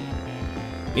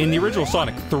 In the original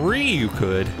Sonic 3, you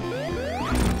could.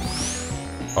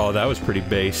 Oh, that was pretty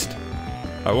based.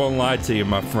 I won't lie to you,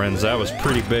 my friends, that was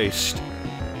pretty based.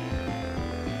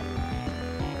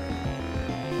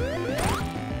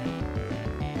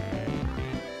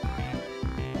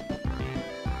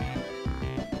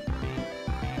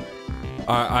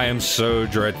 I am so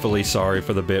dreadfully sorry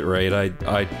for the bitrate.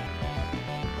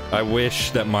 I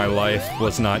wish that my life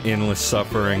was not endless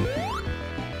suffering,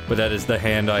 but that is the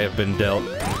hand I have been dealt.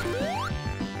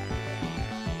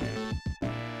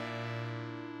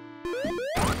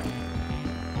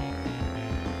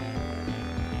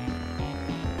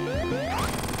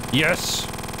 Yes!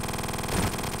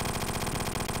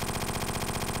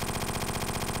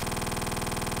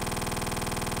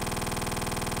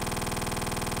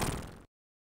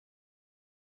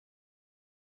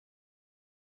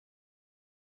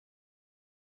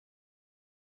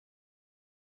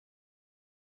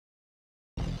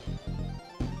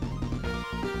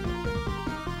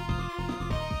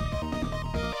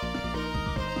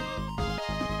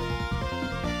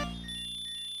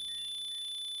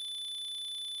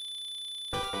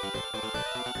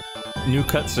 New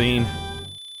cutscene.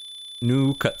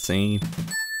 New cutscene.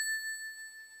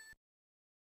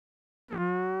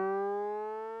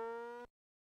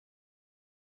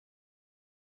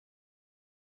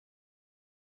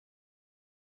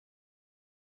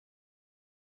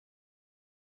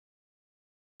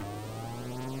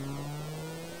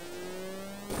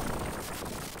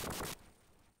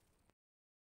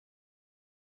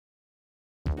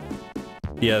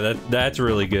 Yeah, that's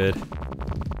really good.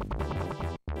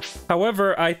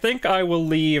 However, I think I will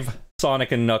leave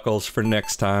Sonic and Knuckles for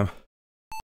next time.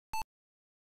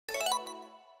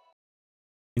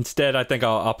 Instead, I think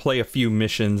I'll play a few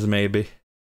missions, maybe.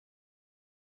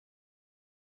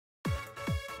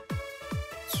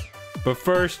 But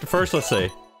first, let's see.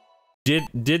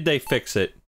 Did they fix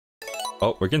it?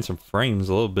 Oh, we're getting some frames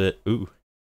a little bit. Ooh.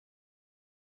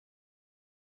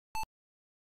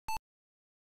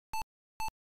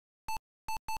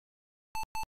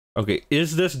 Okay,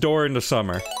 is this door into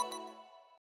summer?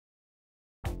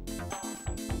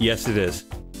 Yes, it is.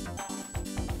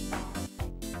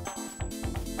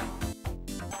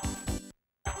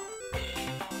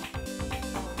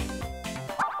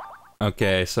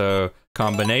 Okay, so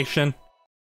combination.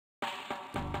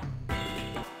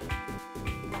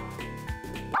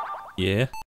 Yeah.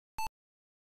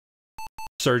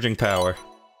 Surging power.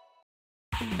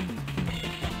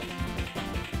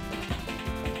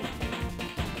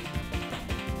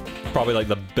 Probably like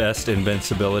the best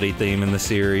invincibility theme in the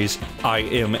series.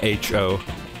 IMHO.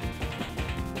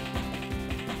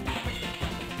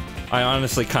 I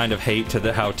honestly kind of hate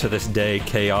how to this day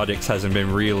Chaotix hasn't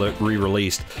been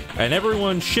re-released. And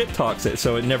everyone shit-talks it,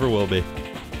 so it never will be.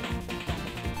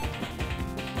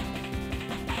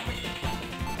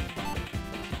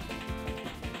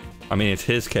 I mean, it's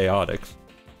his Chaotix.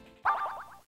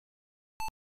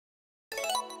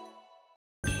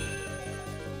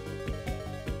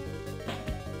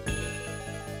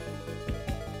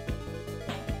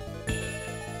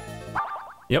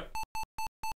 Yep.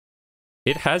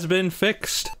 It has been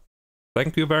fixed.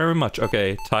 Thank you very much.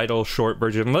 Okay, title, short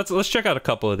version. Let's check out a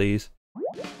couple of these.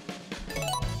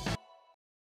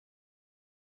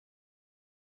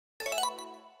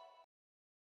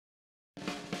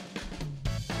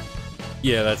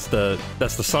 Yeah, that's the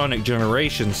Sonic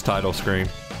Generations title screen.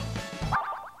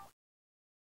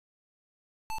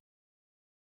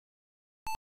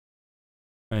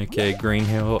 Okay, Green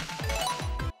Hill.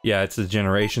 Yeah, it's the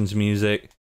Generations music.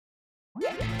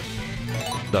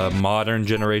 The modern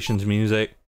Generations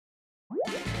music.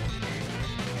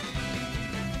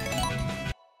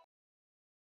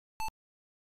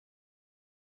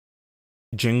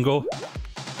 Jingle.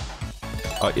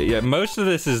 Oh, yeah, most of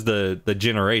this is the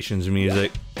Generations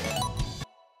music.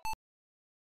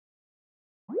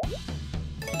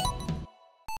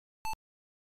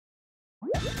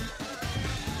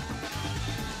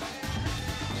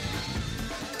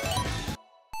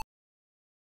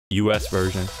 US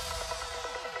version.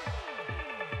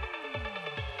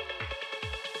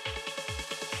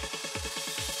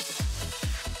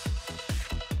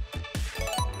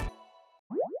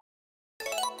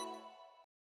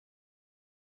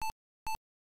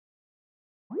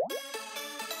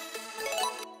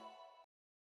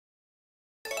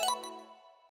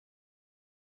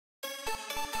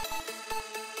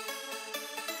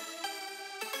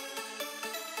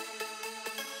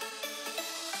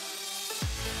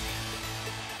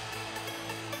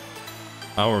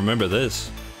 I'll remember this.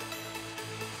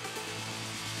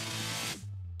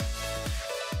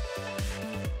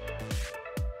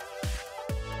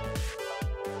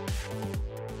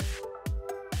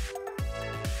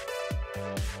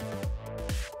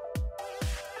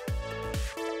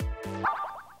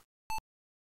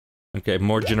 Okay,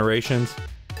 more Generations.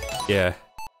 Yeah.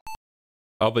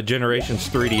 Oh, but Generations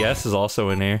 3DS is also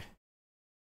in here.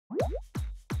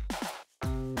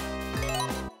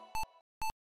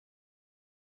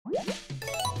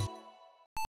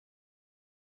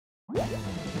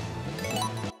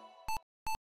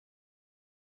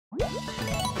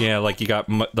 Yeah, like you got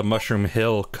the Mushroom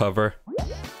Hill cover.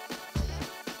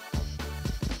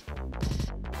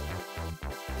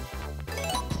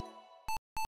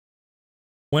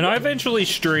 When I eventually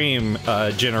stream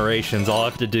Generations, I'll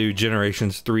have to do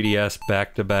Generations 3DS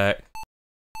back to back.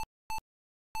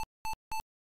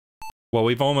 Well,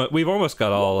 we've almost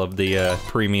got all of the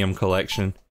premium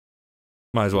collection.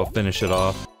 Might as well finish it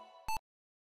off.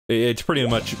 It's pretty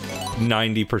much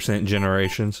 90%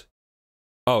 Generations.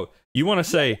 Oh, you want to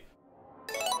say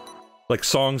like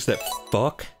songs that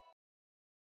fuck?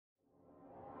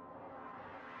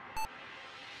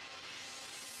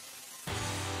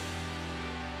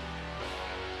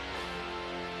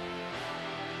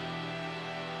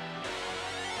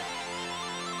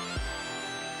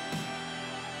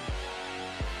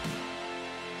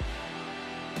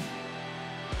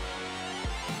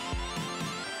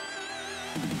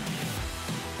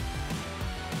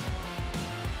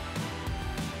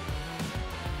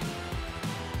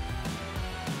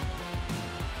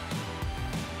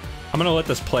 I'm gonna let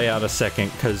this play out a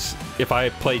second, because if I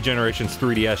play Generations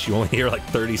 3DS, you only hear like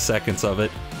 30 seconds of it.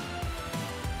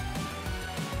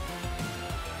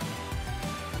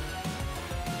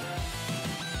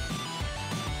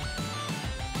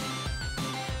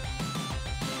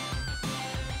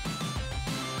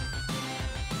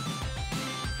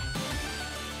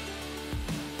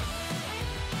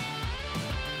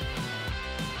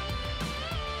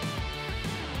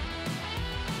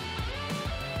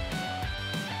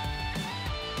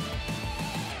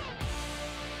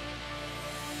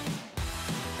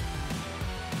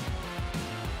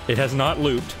 It has not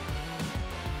looped.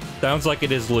 Sounds like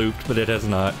it is looped, but it has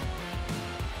not.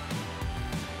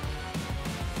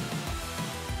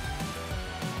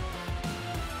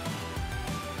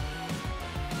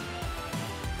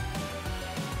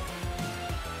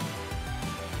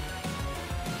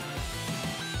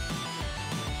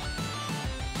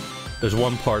 There's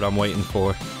one part I'm waiting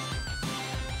for.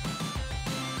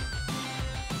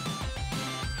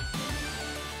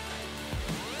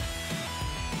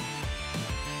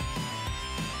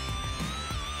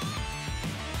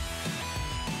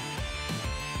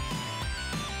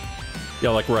 Yeah,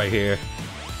 like right here.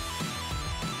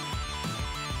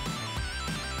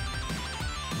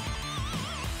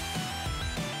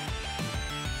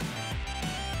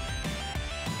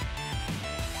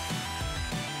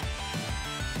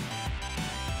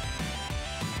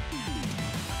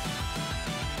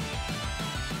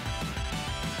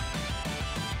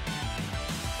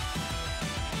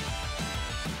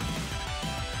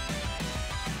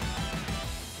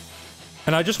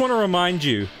 And I just want to remind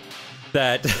you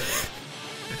that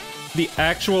the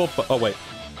actual... Oh, wait.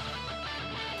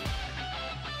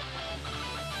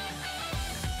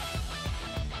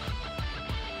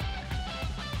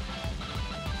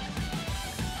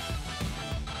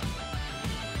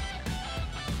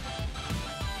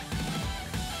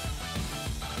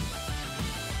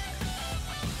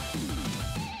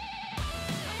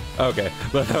 Okay,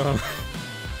 but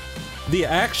the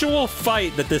actual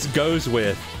fight that this goes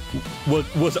with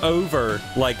was over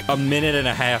like a minute and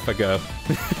a half ago.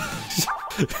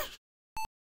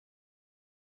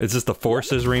 Is this the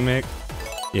Forces remake?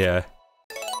 Yeah.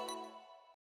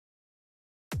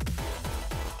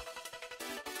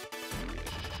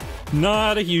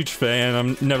 Not a huge fan.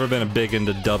 I've never been a big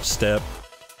into dubstep.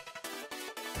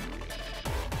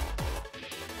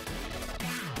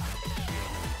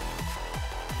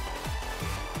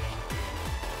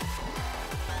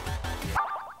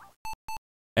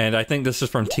 And I think this is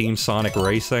from Team Sonic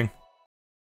Racing.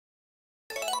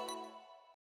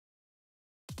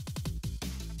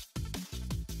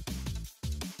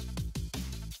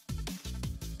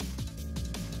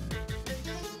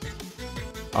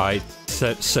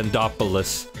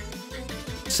 Sandopolis.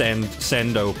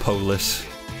 Sandopolis.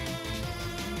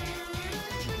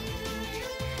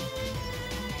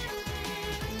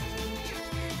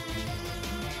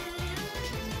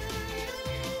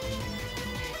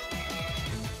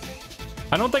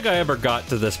 I don't think I ever got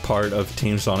to this part of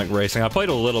Team Sonic Racing. I played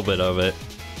a little bit of it.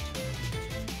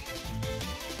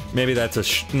 Maybe that's a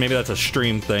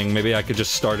stream thing. Maybe I could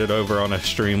just start it over on a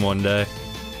stream one day.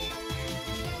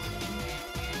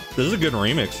 This is a good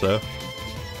remix, though.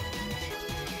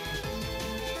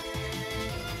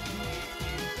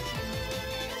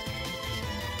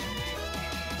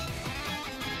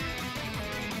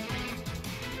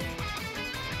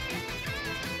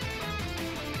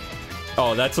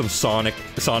 Oh, that's some Sonic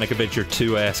Adventure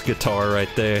 2-ass guitar right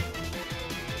there.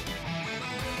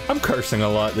 I'm cursing a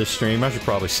lot this stream. I should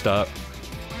probably stop.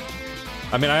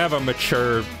 I mean, I have a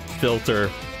mature filter,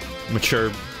 mature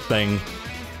thing,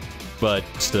 but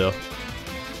still.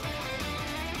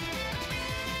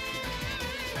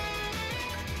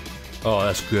 Oh,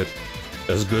 that's good.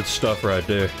 That's good stuff right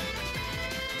there.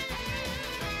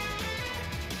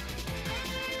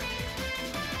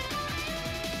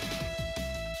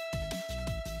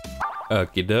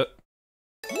 Okie doke.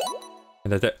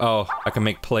 Oh, I can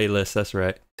make playlists, that's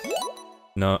right.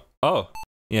 No. Oh!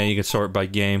 Yeah, you can sort by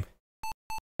game.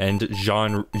 And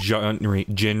genre.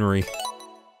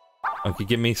 Okay,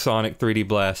 give me Sonic 3D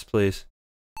Blast, please.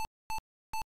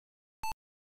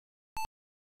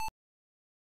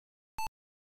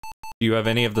 Do you have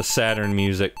any of the Saturn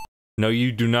music? No,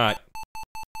 you do not.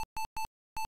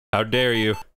 How dare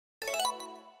you?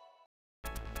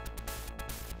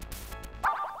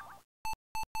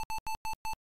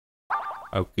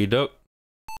 Okie doke.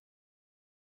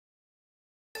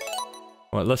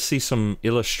 Well, let's see some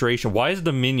illustration. Why is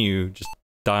the menu just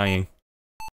dying?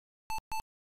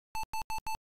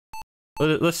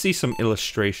 Let's see some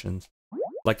illustrations.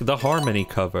 Like the Harmony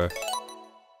cover.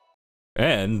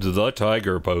 And the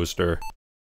Tiger poster.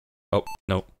 Oh,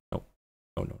 no, no.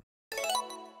 Oh, no.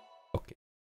 Okay.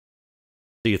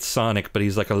 See, it's Sonic, but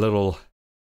he's like a little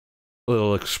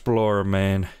explorer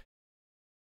man.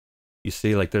 You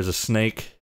see, like, there's a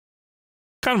snake.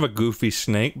 Kind of a goofy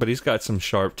snake, but he's got some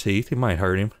sharp teeth. He might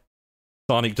hurt him.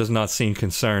 Sonic does not seem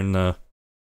concerned, though.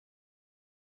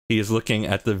 He is looking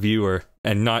at the viewer,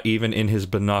 and not even in his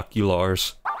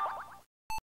binoculars.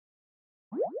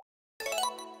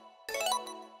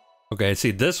 Okay,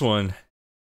 see, this one,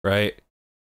 right?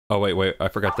 Oh, wait, I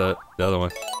forgot the other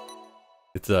one.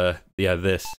 It's, yeah,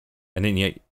 this. And then,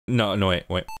 yeah, no, wait,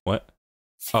 what?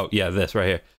 Oh, yeah, this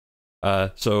right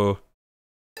here. So...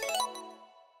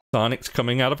 Sonic's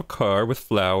coming out of a car with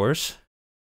flowers.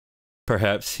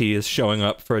 Perhaps he is showing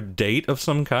up for a date of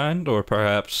some kind, or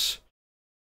perhaps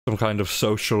some kind of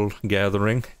social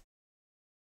gathering.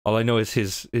 All I know is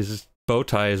his bow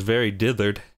tie is very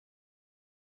dithered.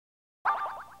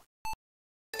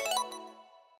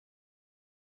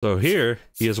 So here,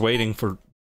 he is waiting for...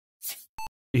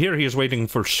 Here he is waiting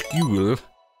for school.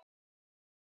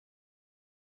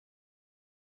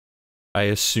 I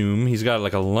assume he's got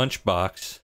like a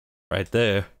lunchbox. Right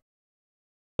there.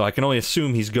 So I can only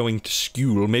assume he's going to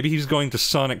school. Maybe he's going to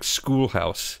Sonic's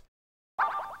schoolhouse.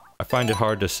 I find it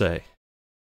hard to say.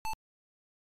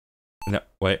 No,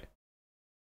 wait.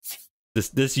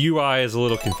 This UI is a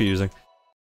little confusing.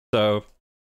 So,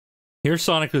 here's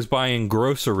Sonic who's buying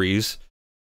groceries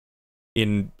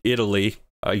in Italy,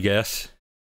 I guess.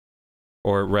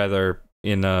 Or rather,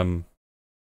 in, I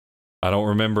don't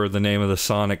remember the name of the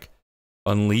Sonic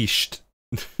Unleashed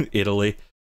Italy.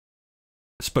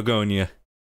 Spagonia.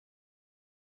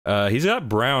 He's got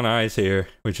brown eyes here,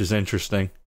 which is interesting.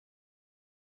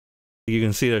 You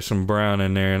can see there's some brown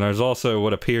in there, and there's also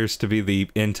what appears to be the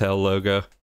Intel logo.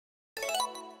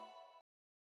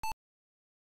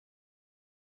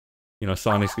 You know,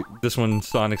 Sonic's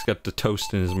got the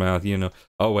toast in his mouth, you know.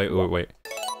 Oh, wait.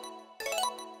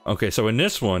 Okay, so in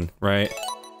this one, right?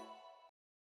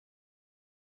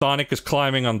 Sonic is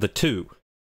climbing on the 2.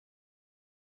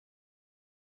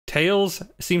 Tails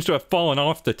seems to have fallen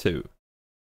off the 2.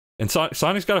 And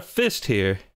Sonic's got a fist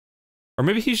here. Or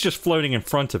maybe he's just floating in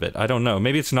front of it. I don't know.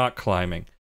 Maybe it's not climbing.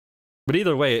 But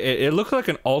either way, it looks like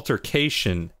an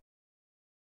altercation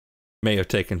may have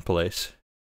taken place.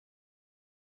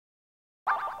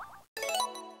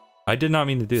 I did not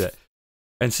mean to do that.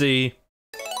 And see,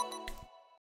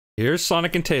 here's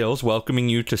Sonic and Tails welcoming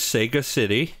you to Sega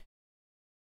City.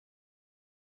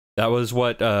 That was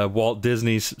what Walt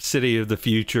Disney's City of the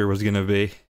Future was gonna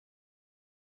be.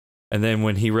 And then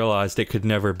when he realized it could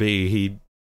never be, he,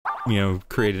 you know,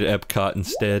 created Epcot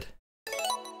instead.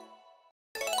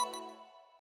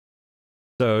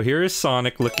 So here is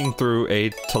Sonic looking through a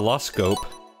telescope.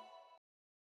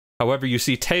 However, you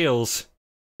see Tails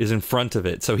is in front of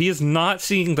it. So he is not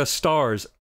seeing the stars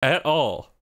at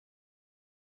all.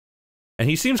 And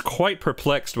he seems quite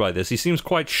perplexed by this. He seems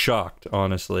quite shocked,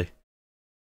 honestly.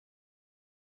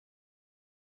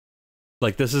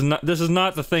 Like, this is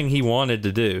not the thing he wanted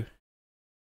to do.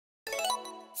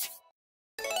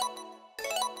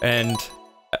 And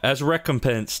as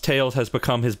recompense, Tails has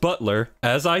become his butler,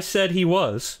 as I said he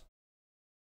was.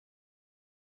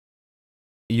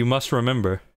 You must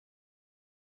remember.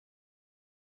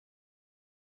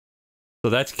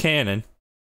 So that's canon.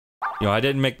 You know, I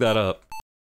didn't make that up.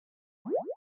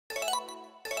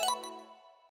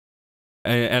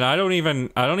 And I don't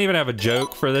even have a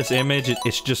joke for this image.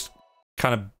 It's just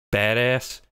kind of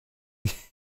badass.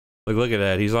 Like, look at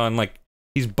that. He's on, like,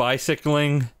 he's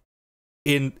bicycling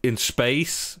in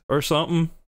space or something.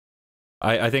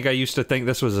 I think I used to think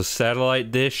this was a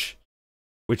satellite dish,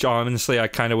 which honestly I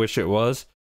kind of wish it was.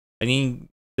 And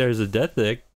there's a death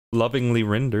egg. lovingly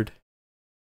rendered.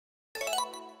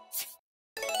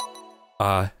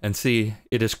 And see,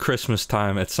 it is Christmas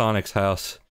time at Sonic's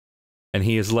house, and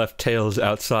he has left Tails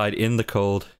outside in the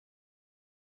cold.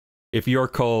 If you're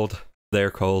cold,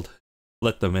 they're cold.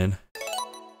 Let them in.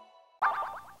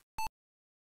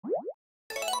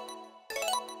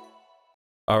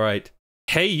 Alright.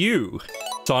 Hey you!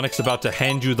 Sonic's about to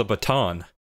hand you the baton.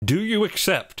 Do you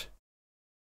accept?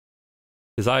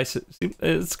 His eyes...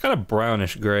 It's kind of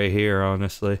brownish gray here,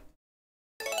 honestly.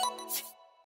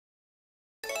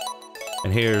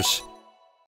 And here's...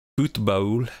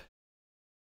 Football.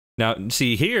 Now,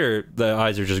 see, here, the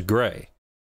eyes are just gray.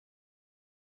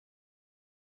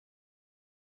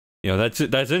 You know, that's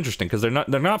interesting, because they're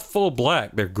not full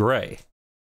black, they're gray.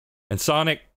 And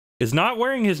Sonic is not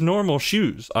wearing his normal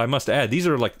shoes, I must add. These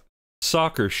are like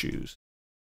soccer shoes.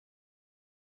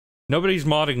 Nobody's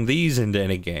modding these into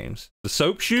any games. The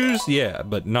soap shoes? Yeah,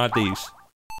 but not these.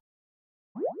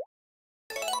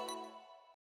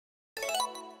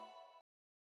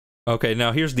 Okay,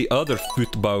 now here's the other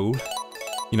football.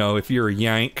 You know, if you're a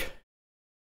Yank,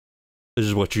 this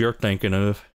is what you're thinking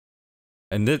of.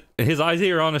 And his eyes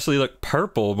here honestly look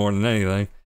purple more than anything.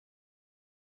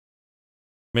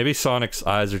 Maybe Sonic's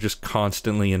eyes are just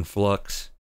constantly in flux.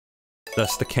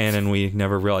 That's the canon we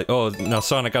never realized. Oh, now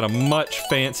Sonic got a much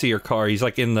fancier car. He's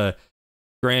like in the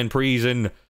Grand Prix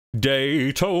in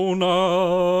Daytona.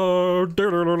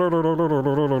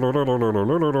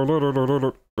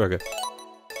 Okay.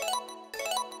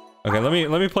 Okay,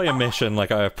 let me play a mission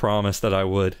like I promised that I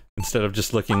would, instead of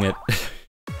just looking at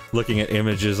looking at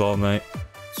images all night.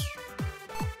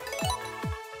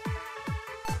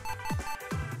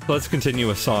 Let's continue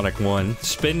with Sonic 1.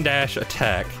 Spin dash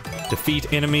attack.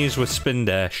 Defeat enemies with spin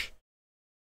dash.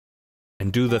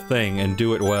 And do the thing, and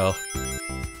do it well.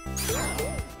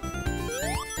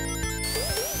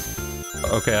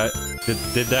 Okay,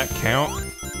 did that count?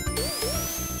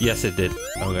 Yes, it did.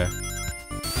 Okay.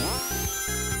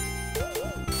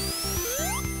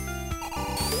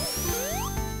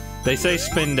 They say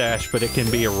spin dash, but it can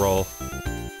be a roll.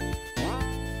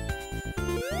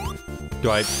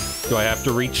 Do I have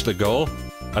to reach the goal?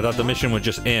 I thought the mission would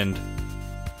just end.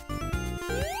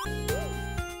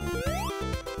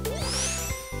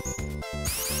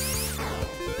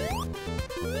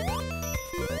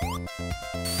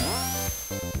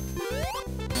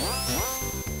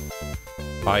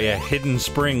 Oh yeah, Hidden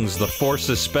Springs, the Force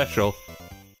is special.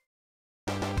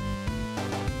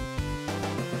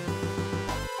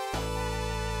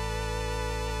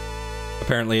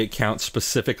 Apparently it counts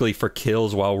specifically for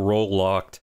kills while roll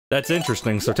locked. That's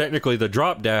interesting, so technically the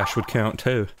drop dash would count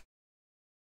too.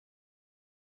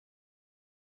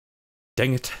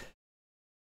 Dang it.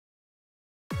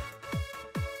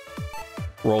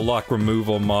 Roll lock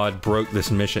removal mod broke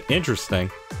this mission. Interesting.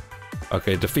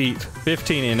 Okay, defeat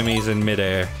 15 enemies in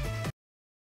midair.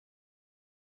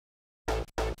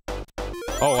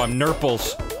 Oh, I'm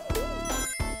Nurples.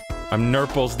 I'm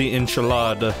Nurples the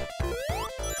Enchilada.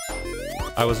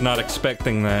 I was not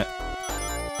expecting that.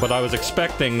 But I was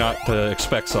expecting not to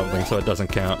expect something, so it doesn't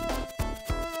count.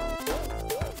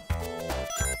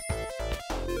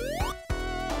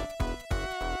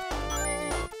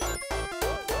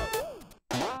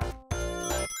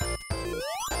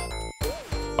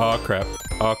 Oh crap.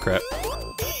 Oh crap.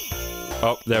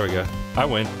 Oh, there we go. I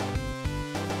win.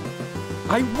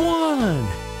 I won!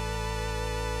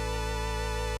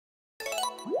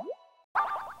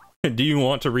 Do you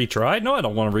want to retry? No, I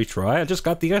don't want to retry. I just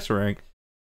got the S rank.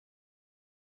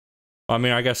 I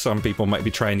mean, I guess some people might be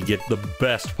trying to get the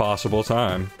best possible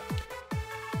time.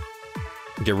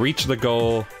 To reach the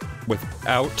goal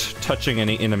without touching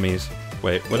any enemies.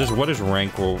 Wait, what is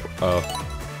rank roll? Oh.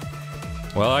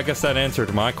 Well, I guess that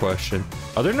answered my question.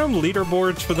 Are there no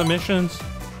leaderboards for the missions?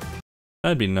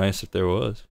 That'd be nice if there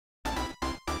was.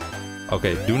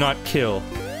 Okay, do not kill.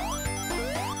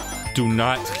 Do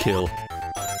not kill.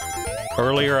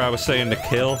 Earlier I was saying to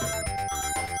kill.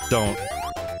 Don't.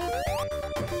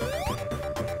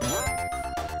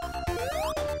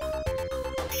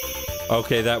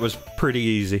 Okay, that was pretty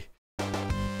easy.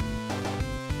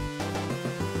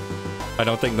 I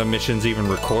don't think the missions even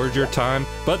record your time,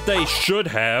 but they should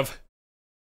have.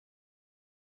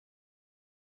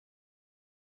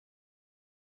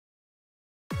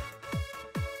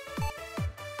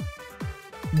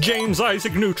 James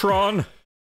Isaac Neutron.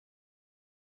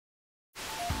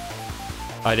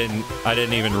 I didn't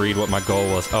even read what my goal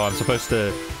was. Oh, I'm supposed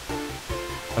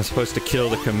to kill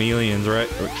the chameleons, right?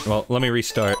 Well, let me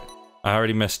restart. I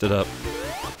already messed it up.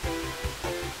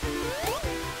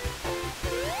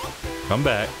 Come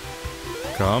back.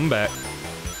 Come back.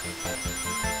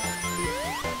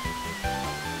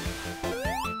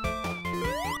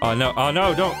 Oh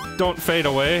no, don't fade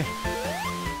away.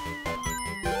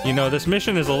 You know, this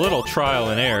mission is a little trial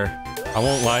and error. I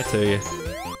won't lie to you.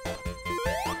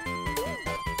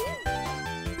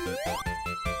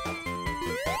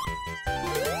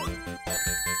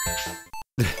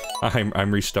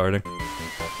 I'm restarting.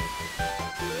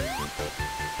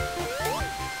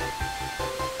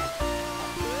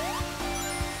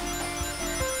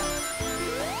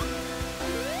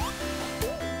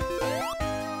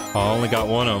 I only got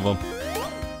one of them.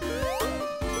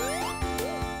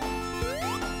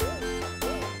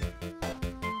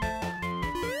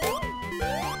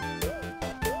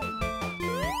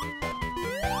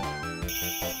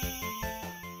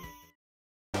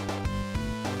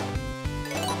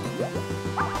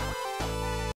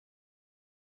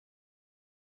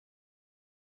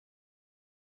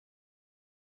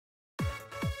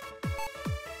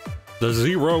 The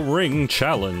Zero Ring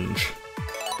Challenge.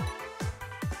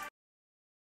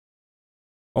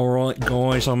 Alright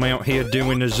guys, I'm out here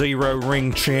doing the Zero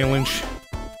Ring Challenge.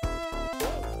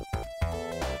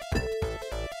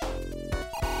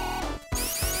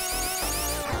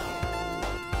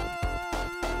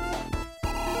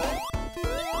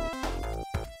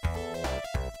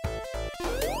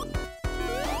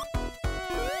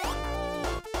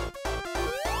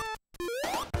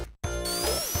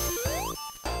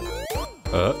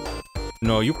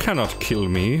 No, you cannot kill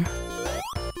me.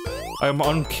 I am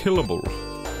unkillable.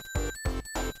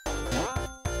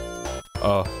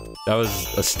 Oh, that was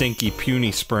a stinky,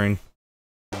 puny spring.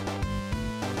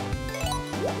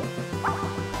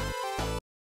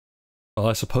 Well,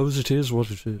 I suppose it is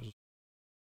what it is.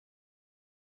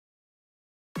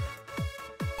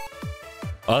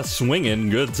 A swinging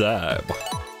good time.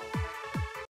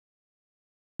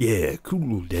 Yeah,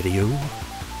 cool, daddy-o.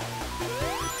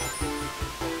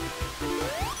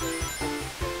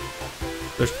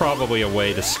 There's probably a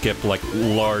way to skip, like,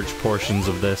 large portions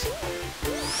of this.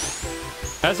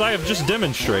 As I have just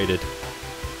demonstrated.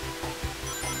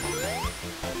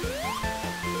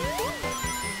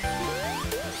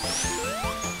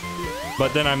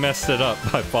 But then I messed it up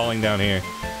by falling down here.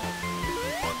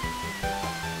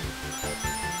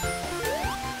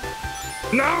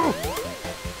 No!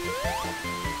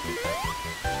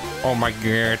 Oh my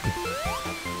god.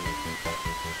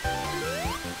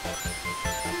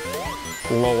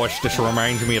 Lois, this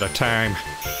reminds me of the time.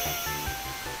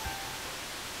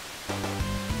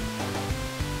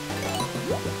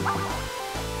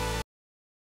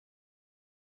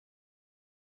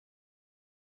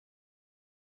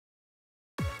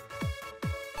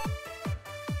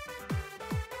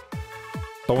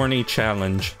 Thorny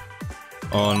challenge.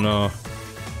 Oh no.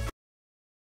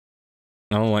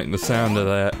 I don't like the sound of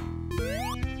that.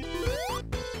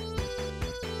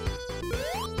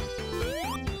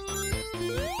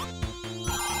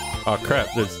 Oh crap,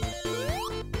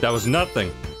 that was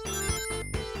nothing.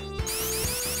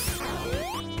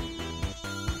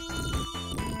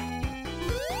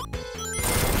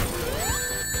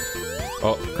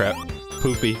 Oh crap.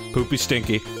 Poopy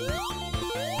stinky.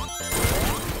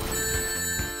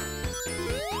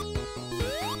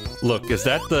 Look, is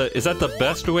that the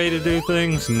best way to do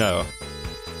things? No.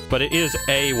 But it is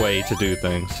a way to do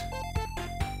things.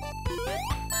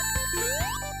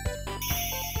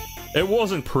 It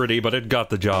wasn't pretty, but it got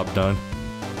the job done.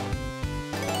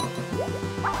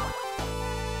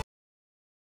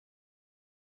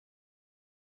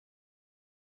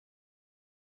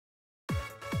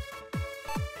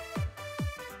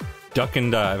 Duck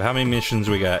and dive. How many missions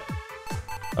we got?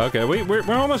 Okay,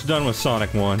 we're almost done with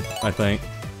Sonic 1, I think.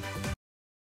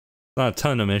 Not a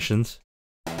ton of missions.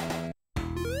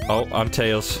 Oh, I'm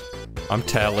Tails. I'm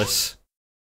Talus.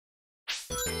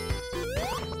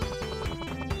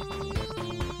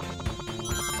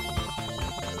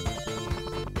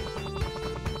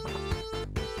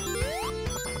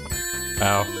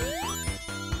 Ow.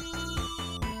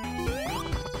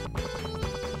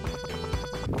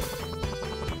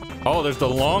 Oh, there's the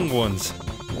long ones.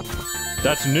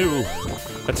 That's new.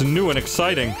 That's new and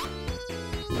exciting.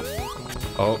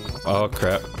 Oh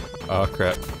crap. Oh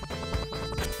crap.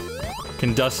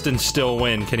 Can Dustin still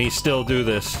win? Can he still do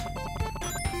this?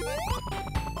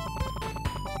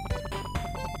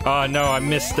 Oh no, I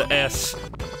missed the S.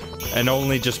 And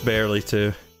only just barely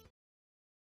too.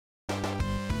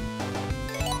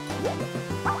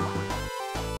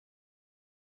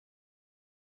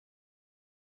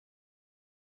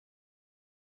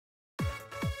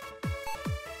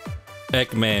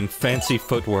 Eggman, fancy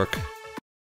footwork.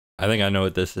 I think I know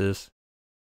what this is.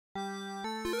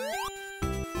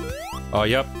 Oh,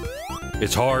 yep.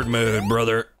 It's hard mode,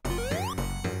 brother.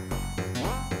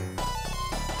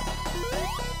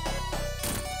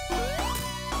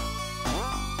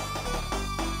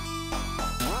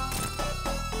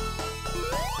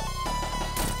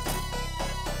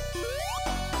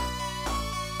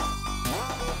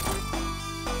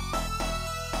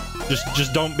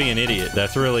 Just don't be an idiot.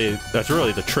 That's really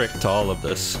the trick to all of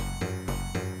this.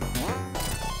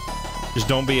 Just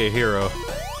don't be a hero.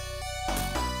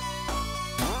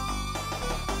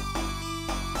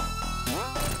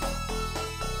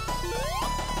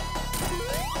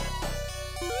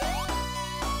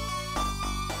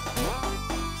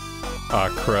 Ah,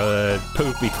 crud.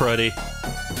 Poopy cruddy.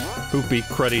 Poopy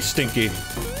cruddy stinky.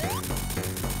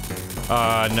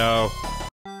 Ah, no.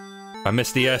 I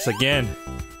missed the S again.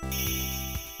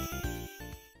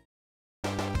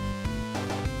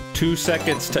 2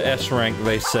 seconds to S rank,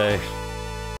 they say.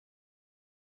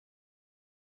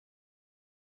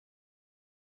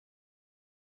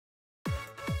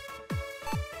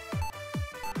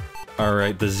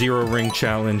 Alright, the Zero Ring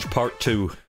Challenge, Part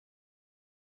 2.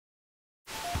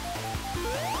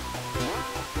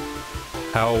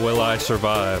 How will I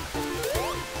survive?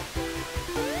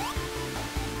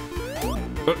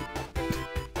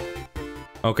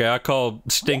 Okay, I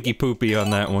called Stinky Poopy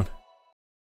on that one.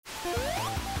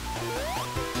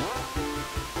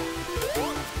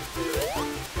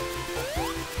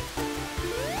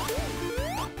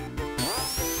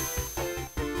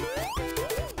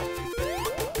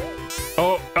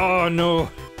 Oh no.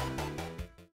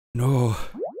 No.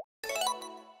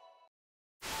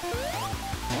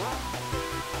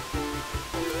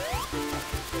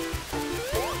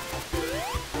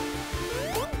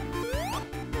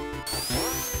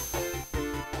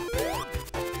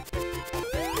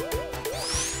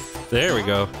 There we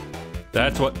go.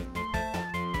 That's what...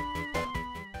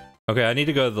 Okay, I need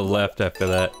to go to the left after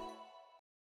that.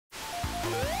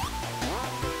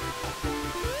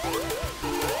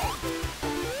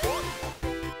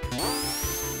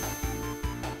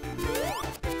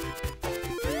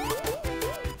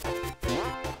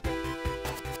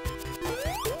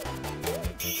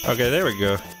 Okay, there we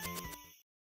go.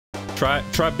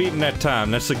 Try beating that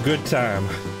time. That's a good time.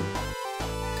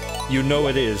 You know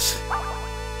it is.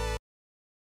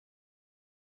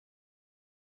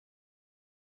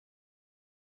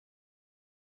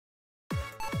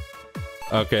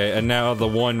 Okay, and now the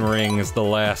one ring is the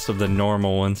last of the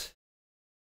normal ones.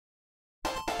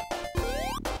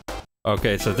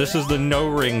 Okay, so this is the no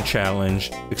ring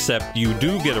challenge, except you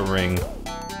do get a ring.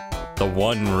 The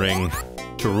one ring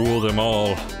to rule them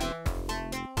all.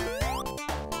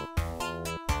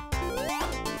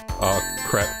 Oh,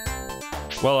 crap.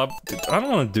 Well, I don't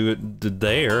want to do it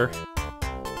there.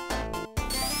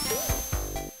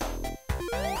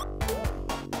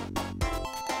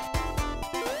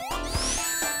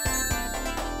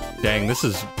 Dang, this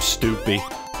is stupid.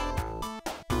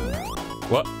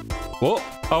 What? Whoa!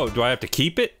 Oh, do I have to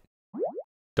keep it? Do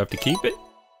I have to keep it?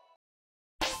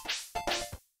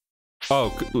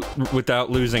 Oh,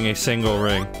 without losing a single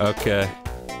ring. Okay.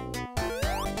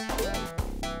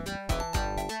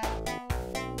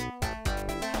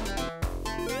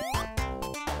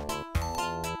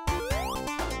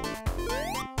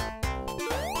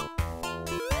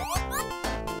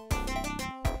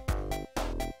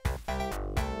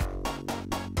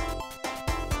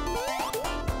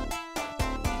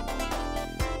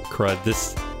 Crud,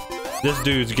 this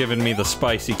dude's giving me the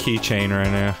spicy keychain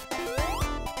right now.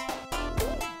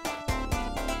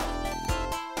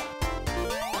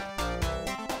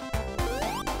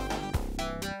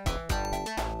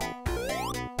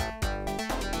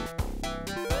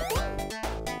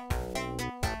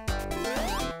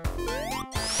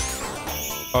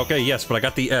 Okay, yes, but I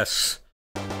got the S.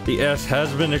 The S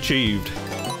has been achieved.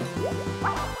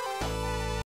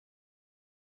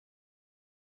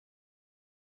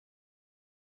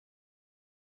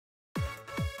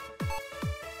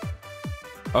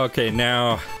 Okay,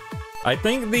 now, I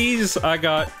think these I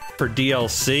got for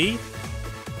DLC.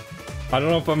 I don't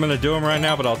know if I'm gonna do them right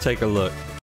now, but I'll take a look.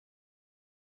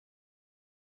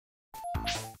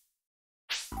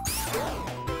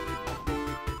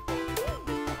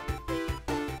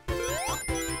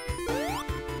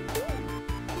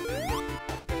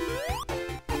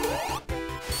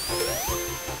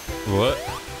 What?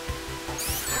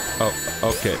 Oh,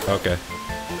 okay, okay.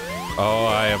 Oh,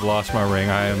 I have lost my ring.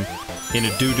 I am in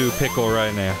a doo-doo pickle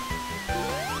right now.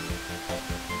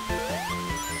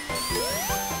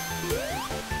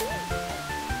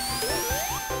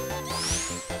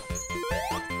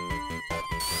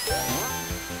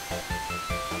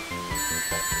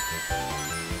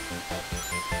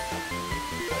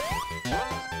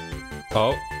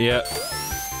 Oh, yeah.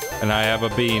 And I have a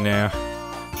B now.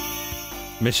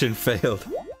 Mission failed.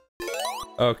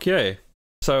 Okay.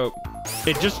 So,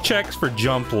 it just checks for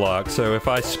jump lock, so if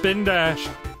I spin dash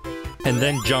and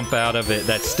then jump out of it,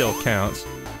 that still counts.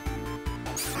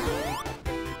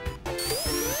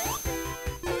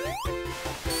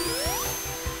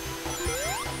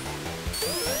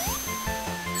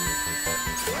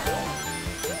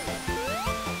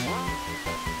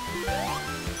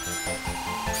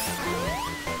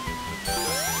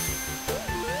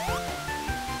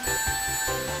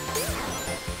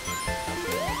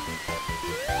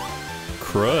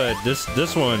 crud.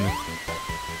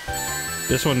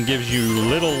 This one gives you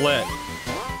little let.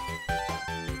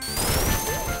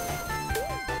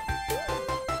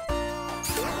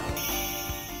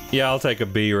 Yeah, I'll take a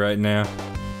B right now.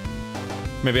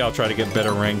 Maybe I'll try to get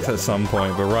better ranks at some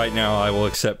point, but right now I will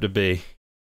accept a B.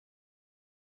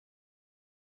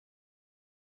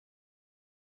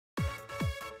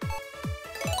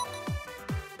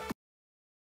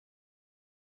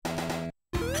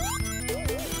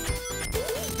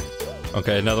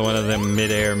 Okay, another one of them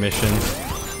mid-air missions.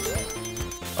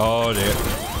 Oh dear.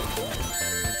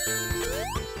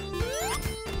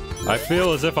 I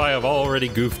feel as if I have already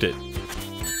goofed it.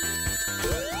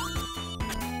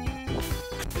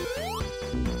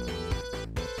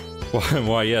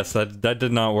 Why, yes, that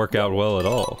did not work out well at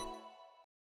all.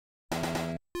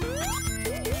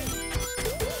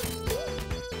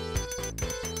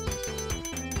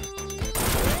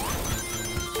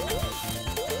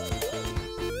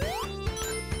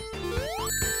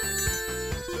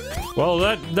 Well,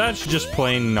 that's just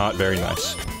plain not very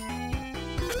nice.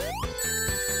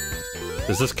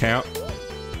 Does this count?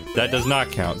 That does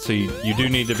not count, so you do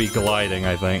need to be gliding,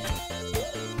 I think.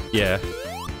 Yeah.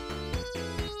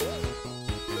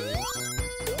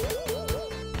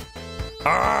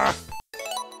 Ah!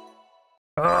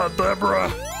 Ah,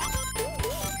 Deborah!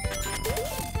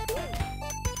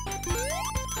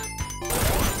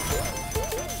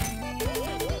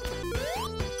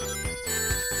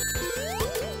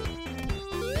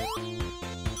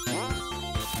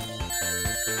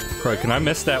 Bro, can I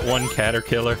miss that one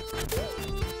caterpillar?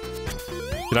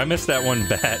 Can I miss that one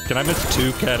bat? Can I miss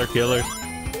two caterpillars?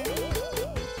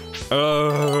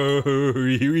 Oh,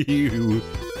 hee-hoo.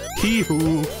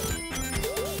 Hee-hoo.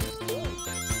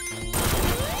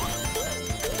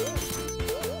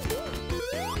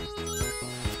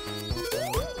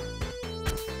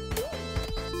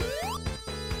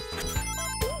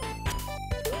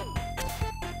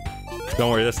 Don't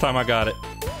worry, this time I got it.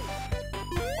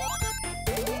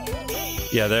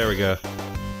 Yeah, there we go.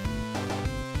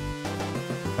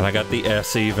 And I got the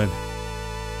S even.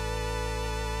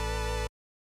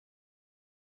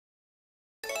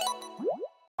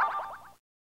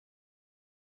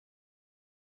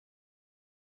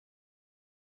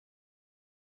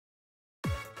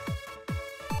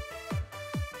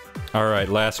 Alright,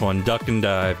 last one. Duck and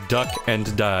dive. Duck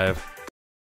and dive.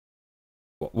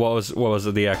 What was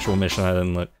the actual mission? I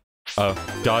didn't look.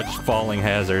 Oh, dodge falling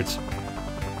hazards.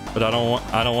 But I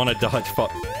don't want to dodge fall.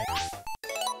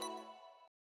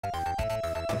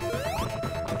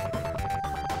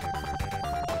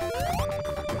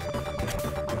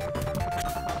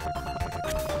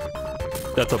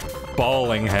 That's a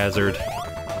falling hazard.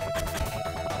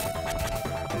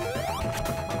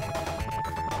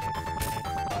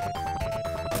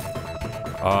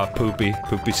 Ah, poopy.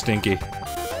 Poopy stinky.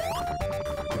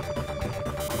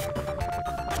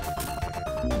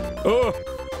 Oh!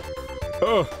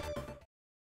 Oh!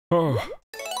 Oh!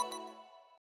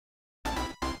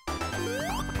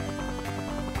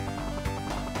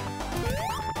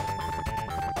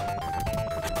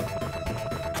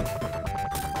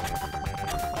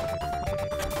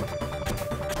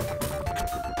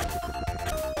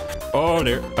 Oh,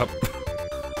 there. Up.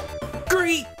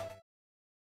 Great!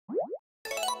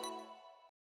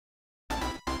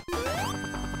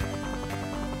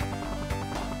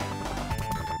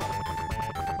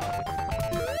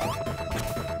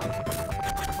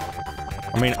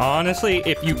 I mean, honestly,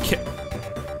 if you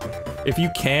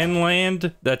can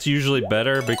land, that's usually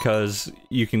better because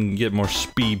you can get more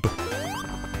speed.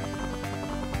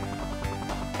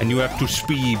 And you have to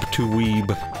speed to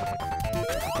weeb.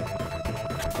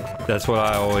 That's what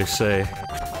I always say.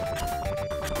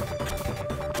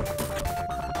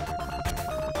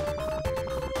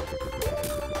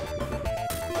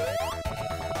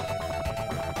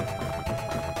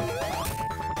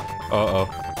 Uh-oh.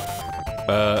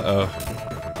 Uh-oh.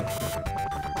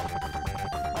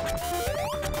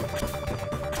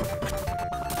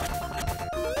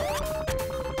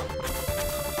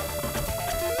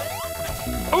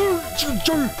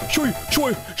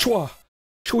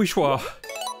 Shwa.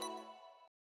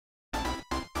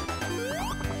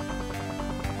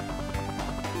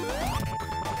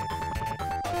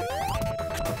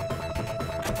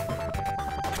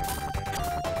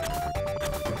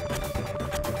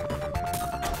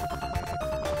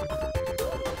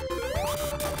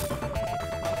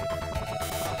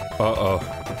 Uh-oh.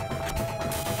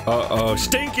 Uh-oh.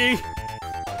 Stinky!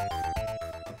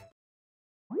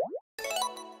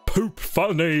 Poop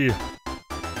funny!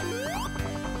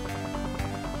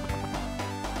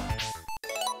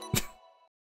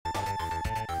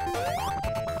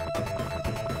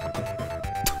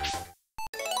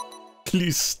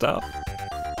 Please stop.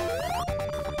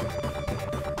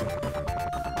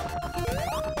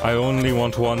 I only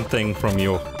want one thing from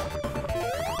you.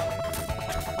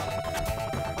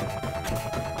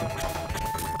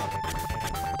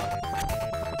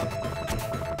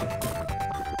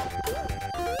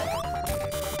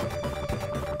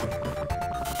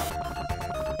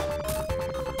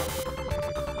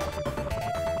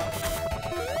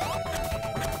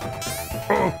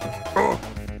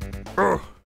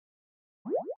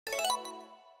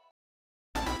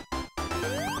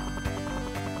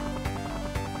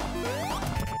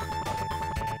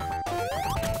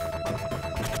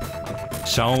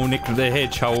 Sonic the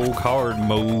Hedgehog hard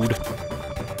mode.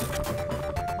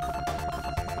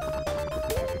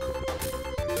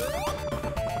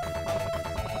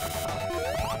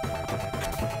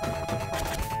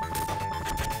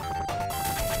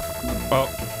 Oh,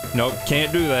 nope,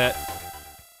 can't do that.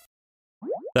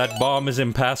 That bomb is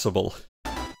impassable.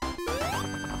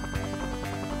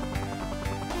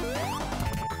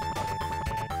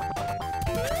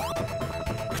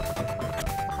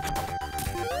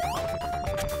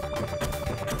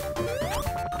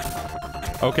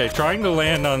 Okay, trying to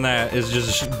land on that is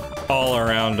just all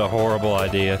around a horrible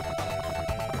idea.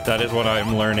 That is what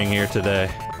I'm learning here today.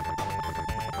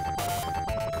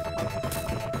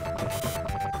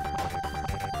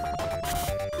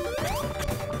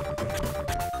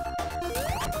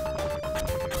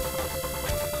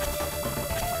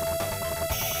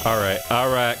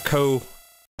 Alright, cool.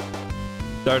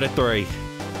 33.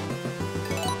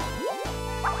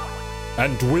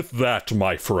 And with that,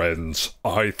 my friends,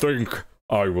 I think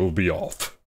I will be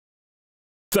off.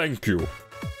 Thank you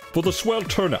for the swell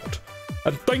turnout.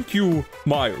 And thank you,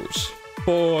 Miles,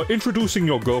 for introducing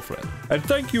your girlfriend. And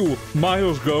thank you,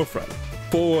 Miles' girlfriend,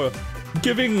 for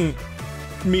giving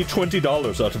me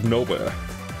 $20 out of nowhere.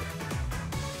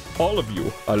 All of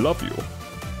you, I love you.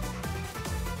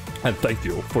 And thank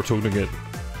you for tuning in.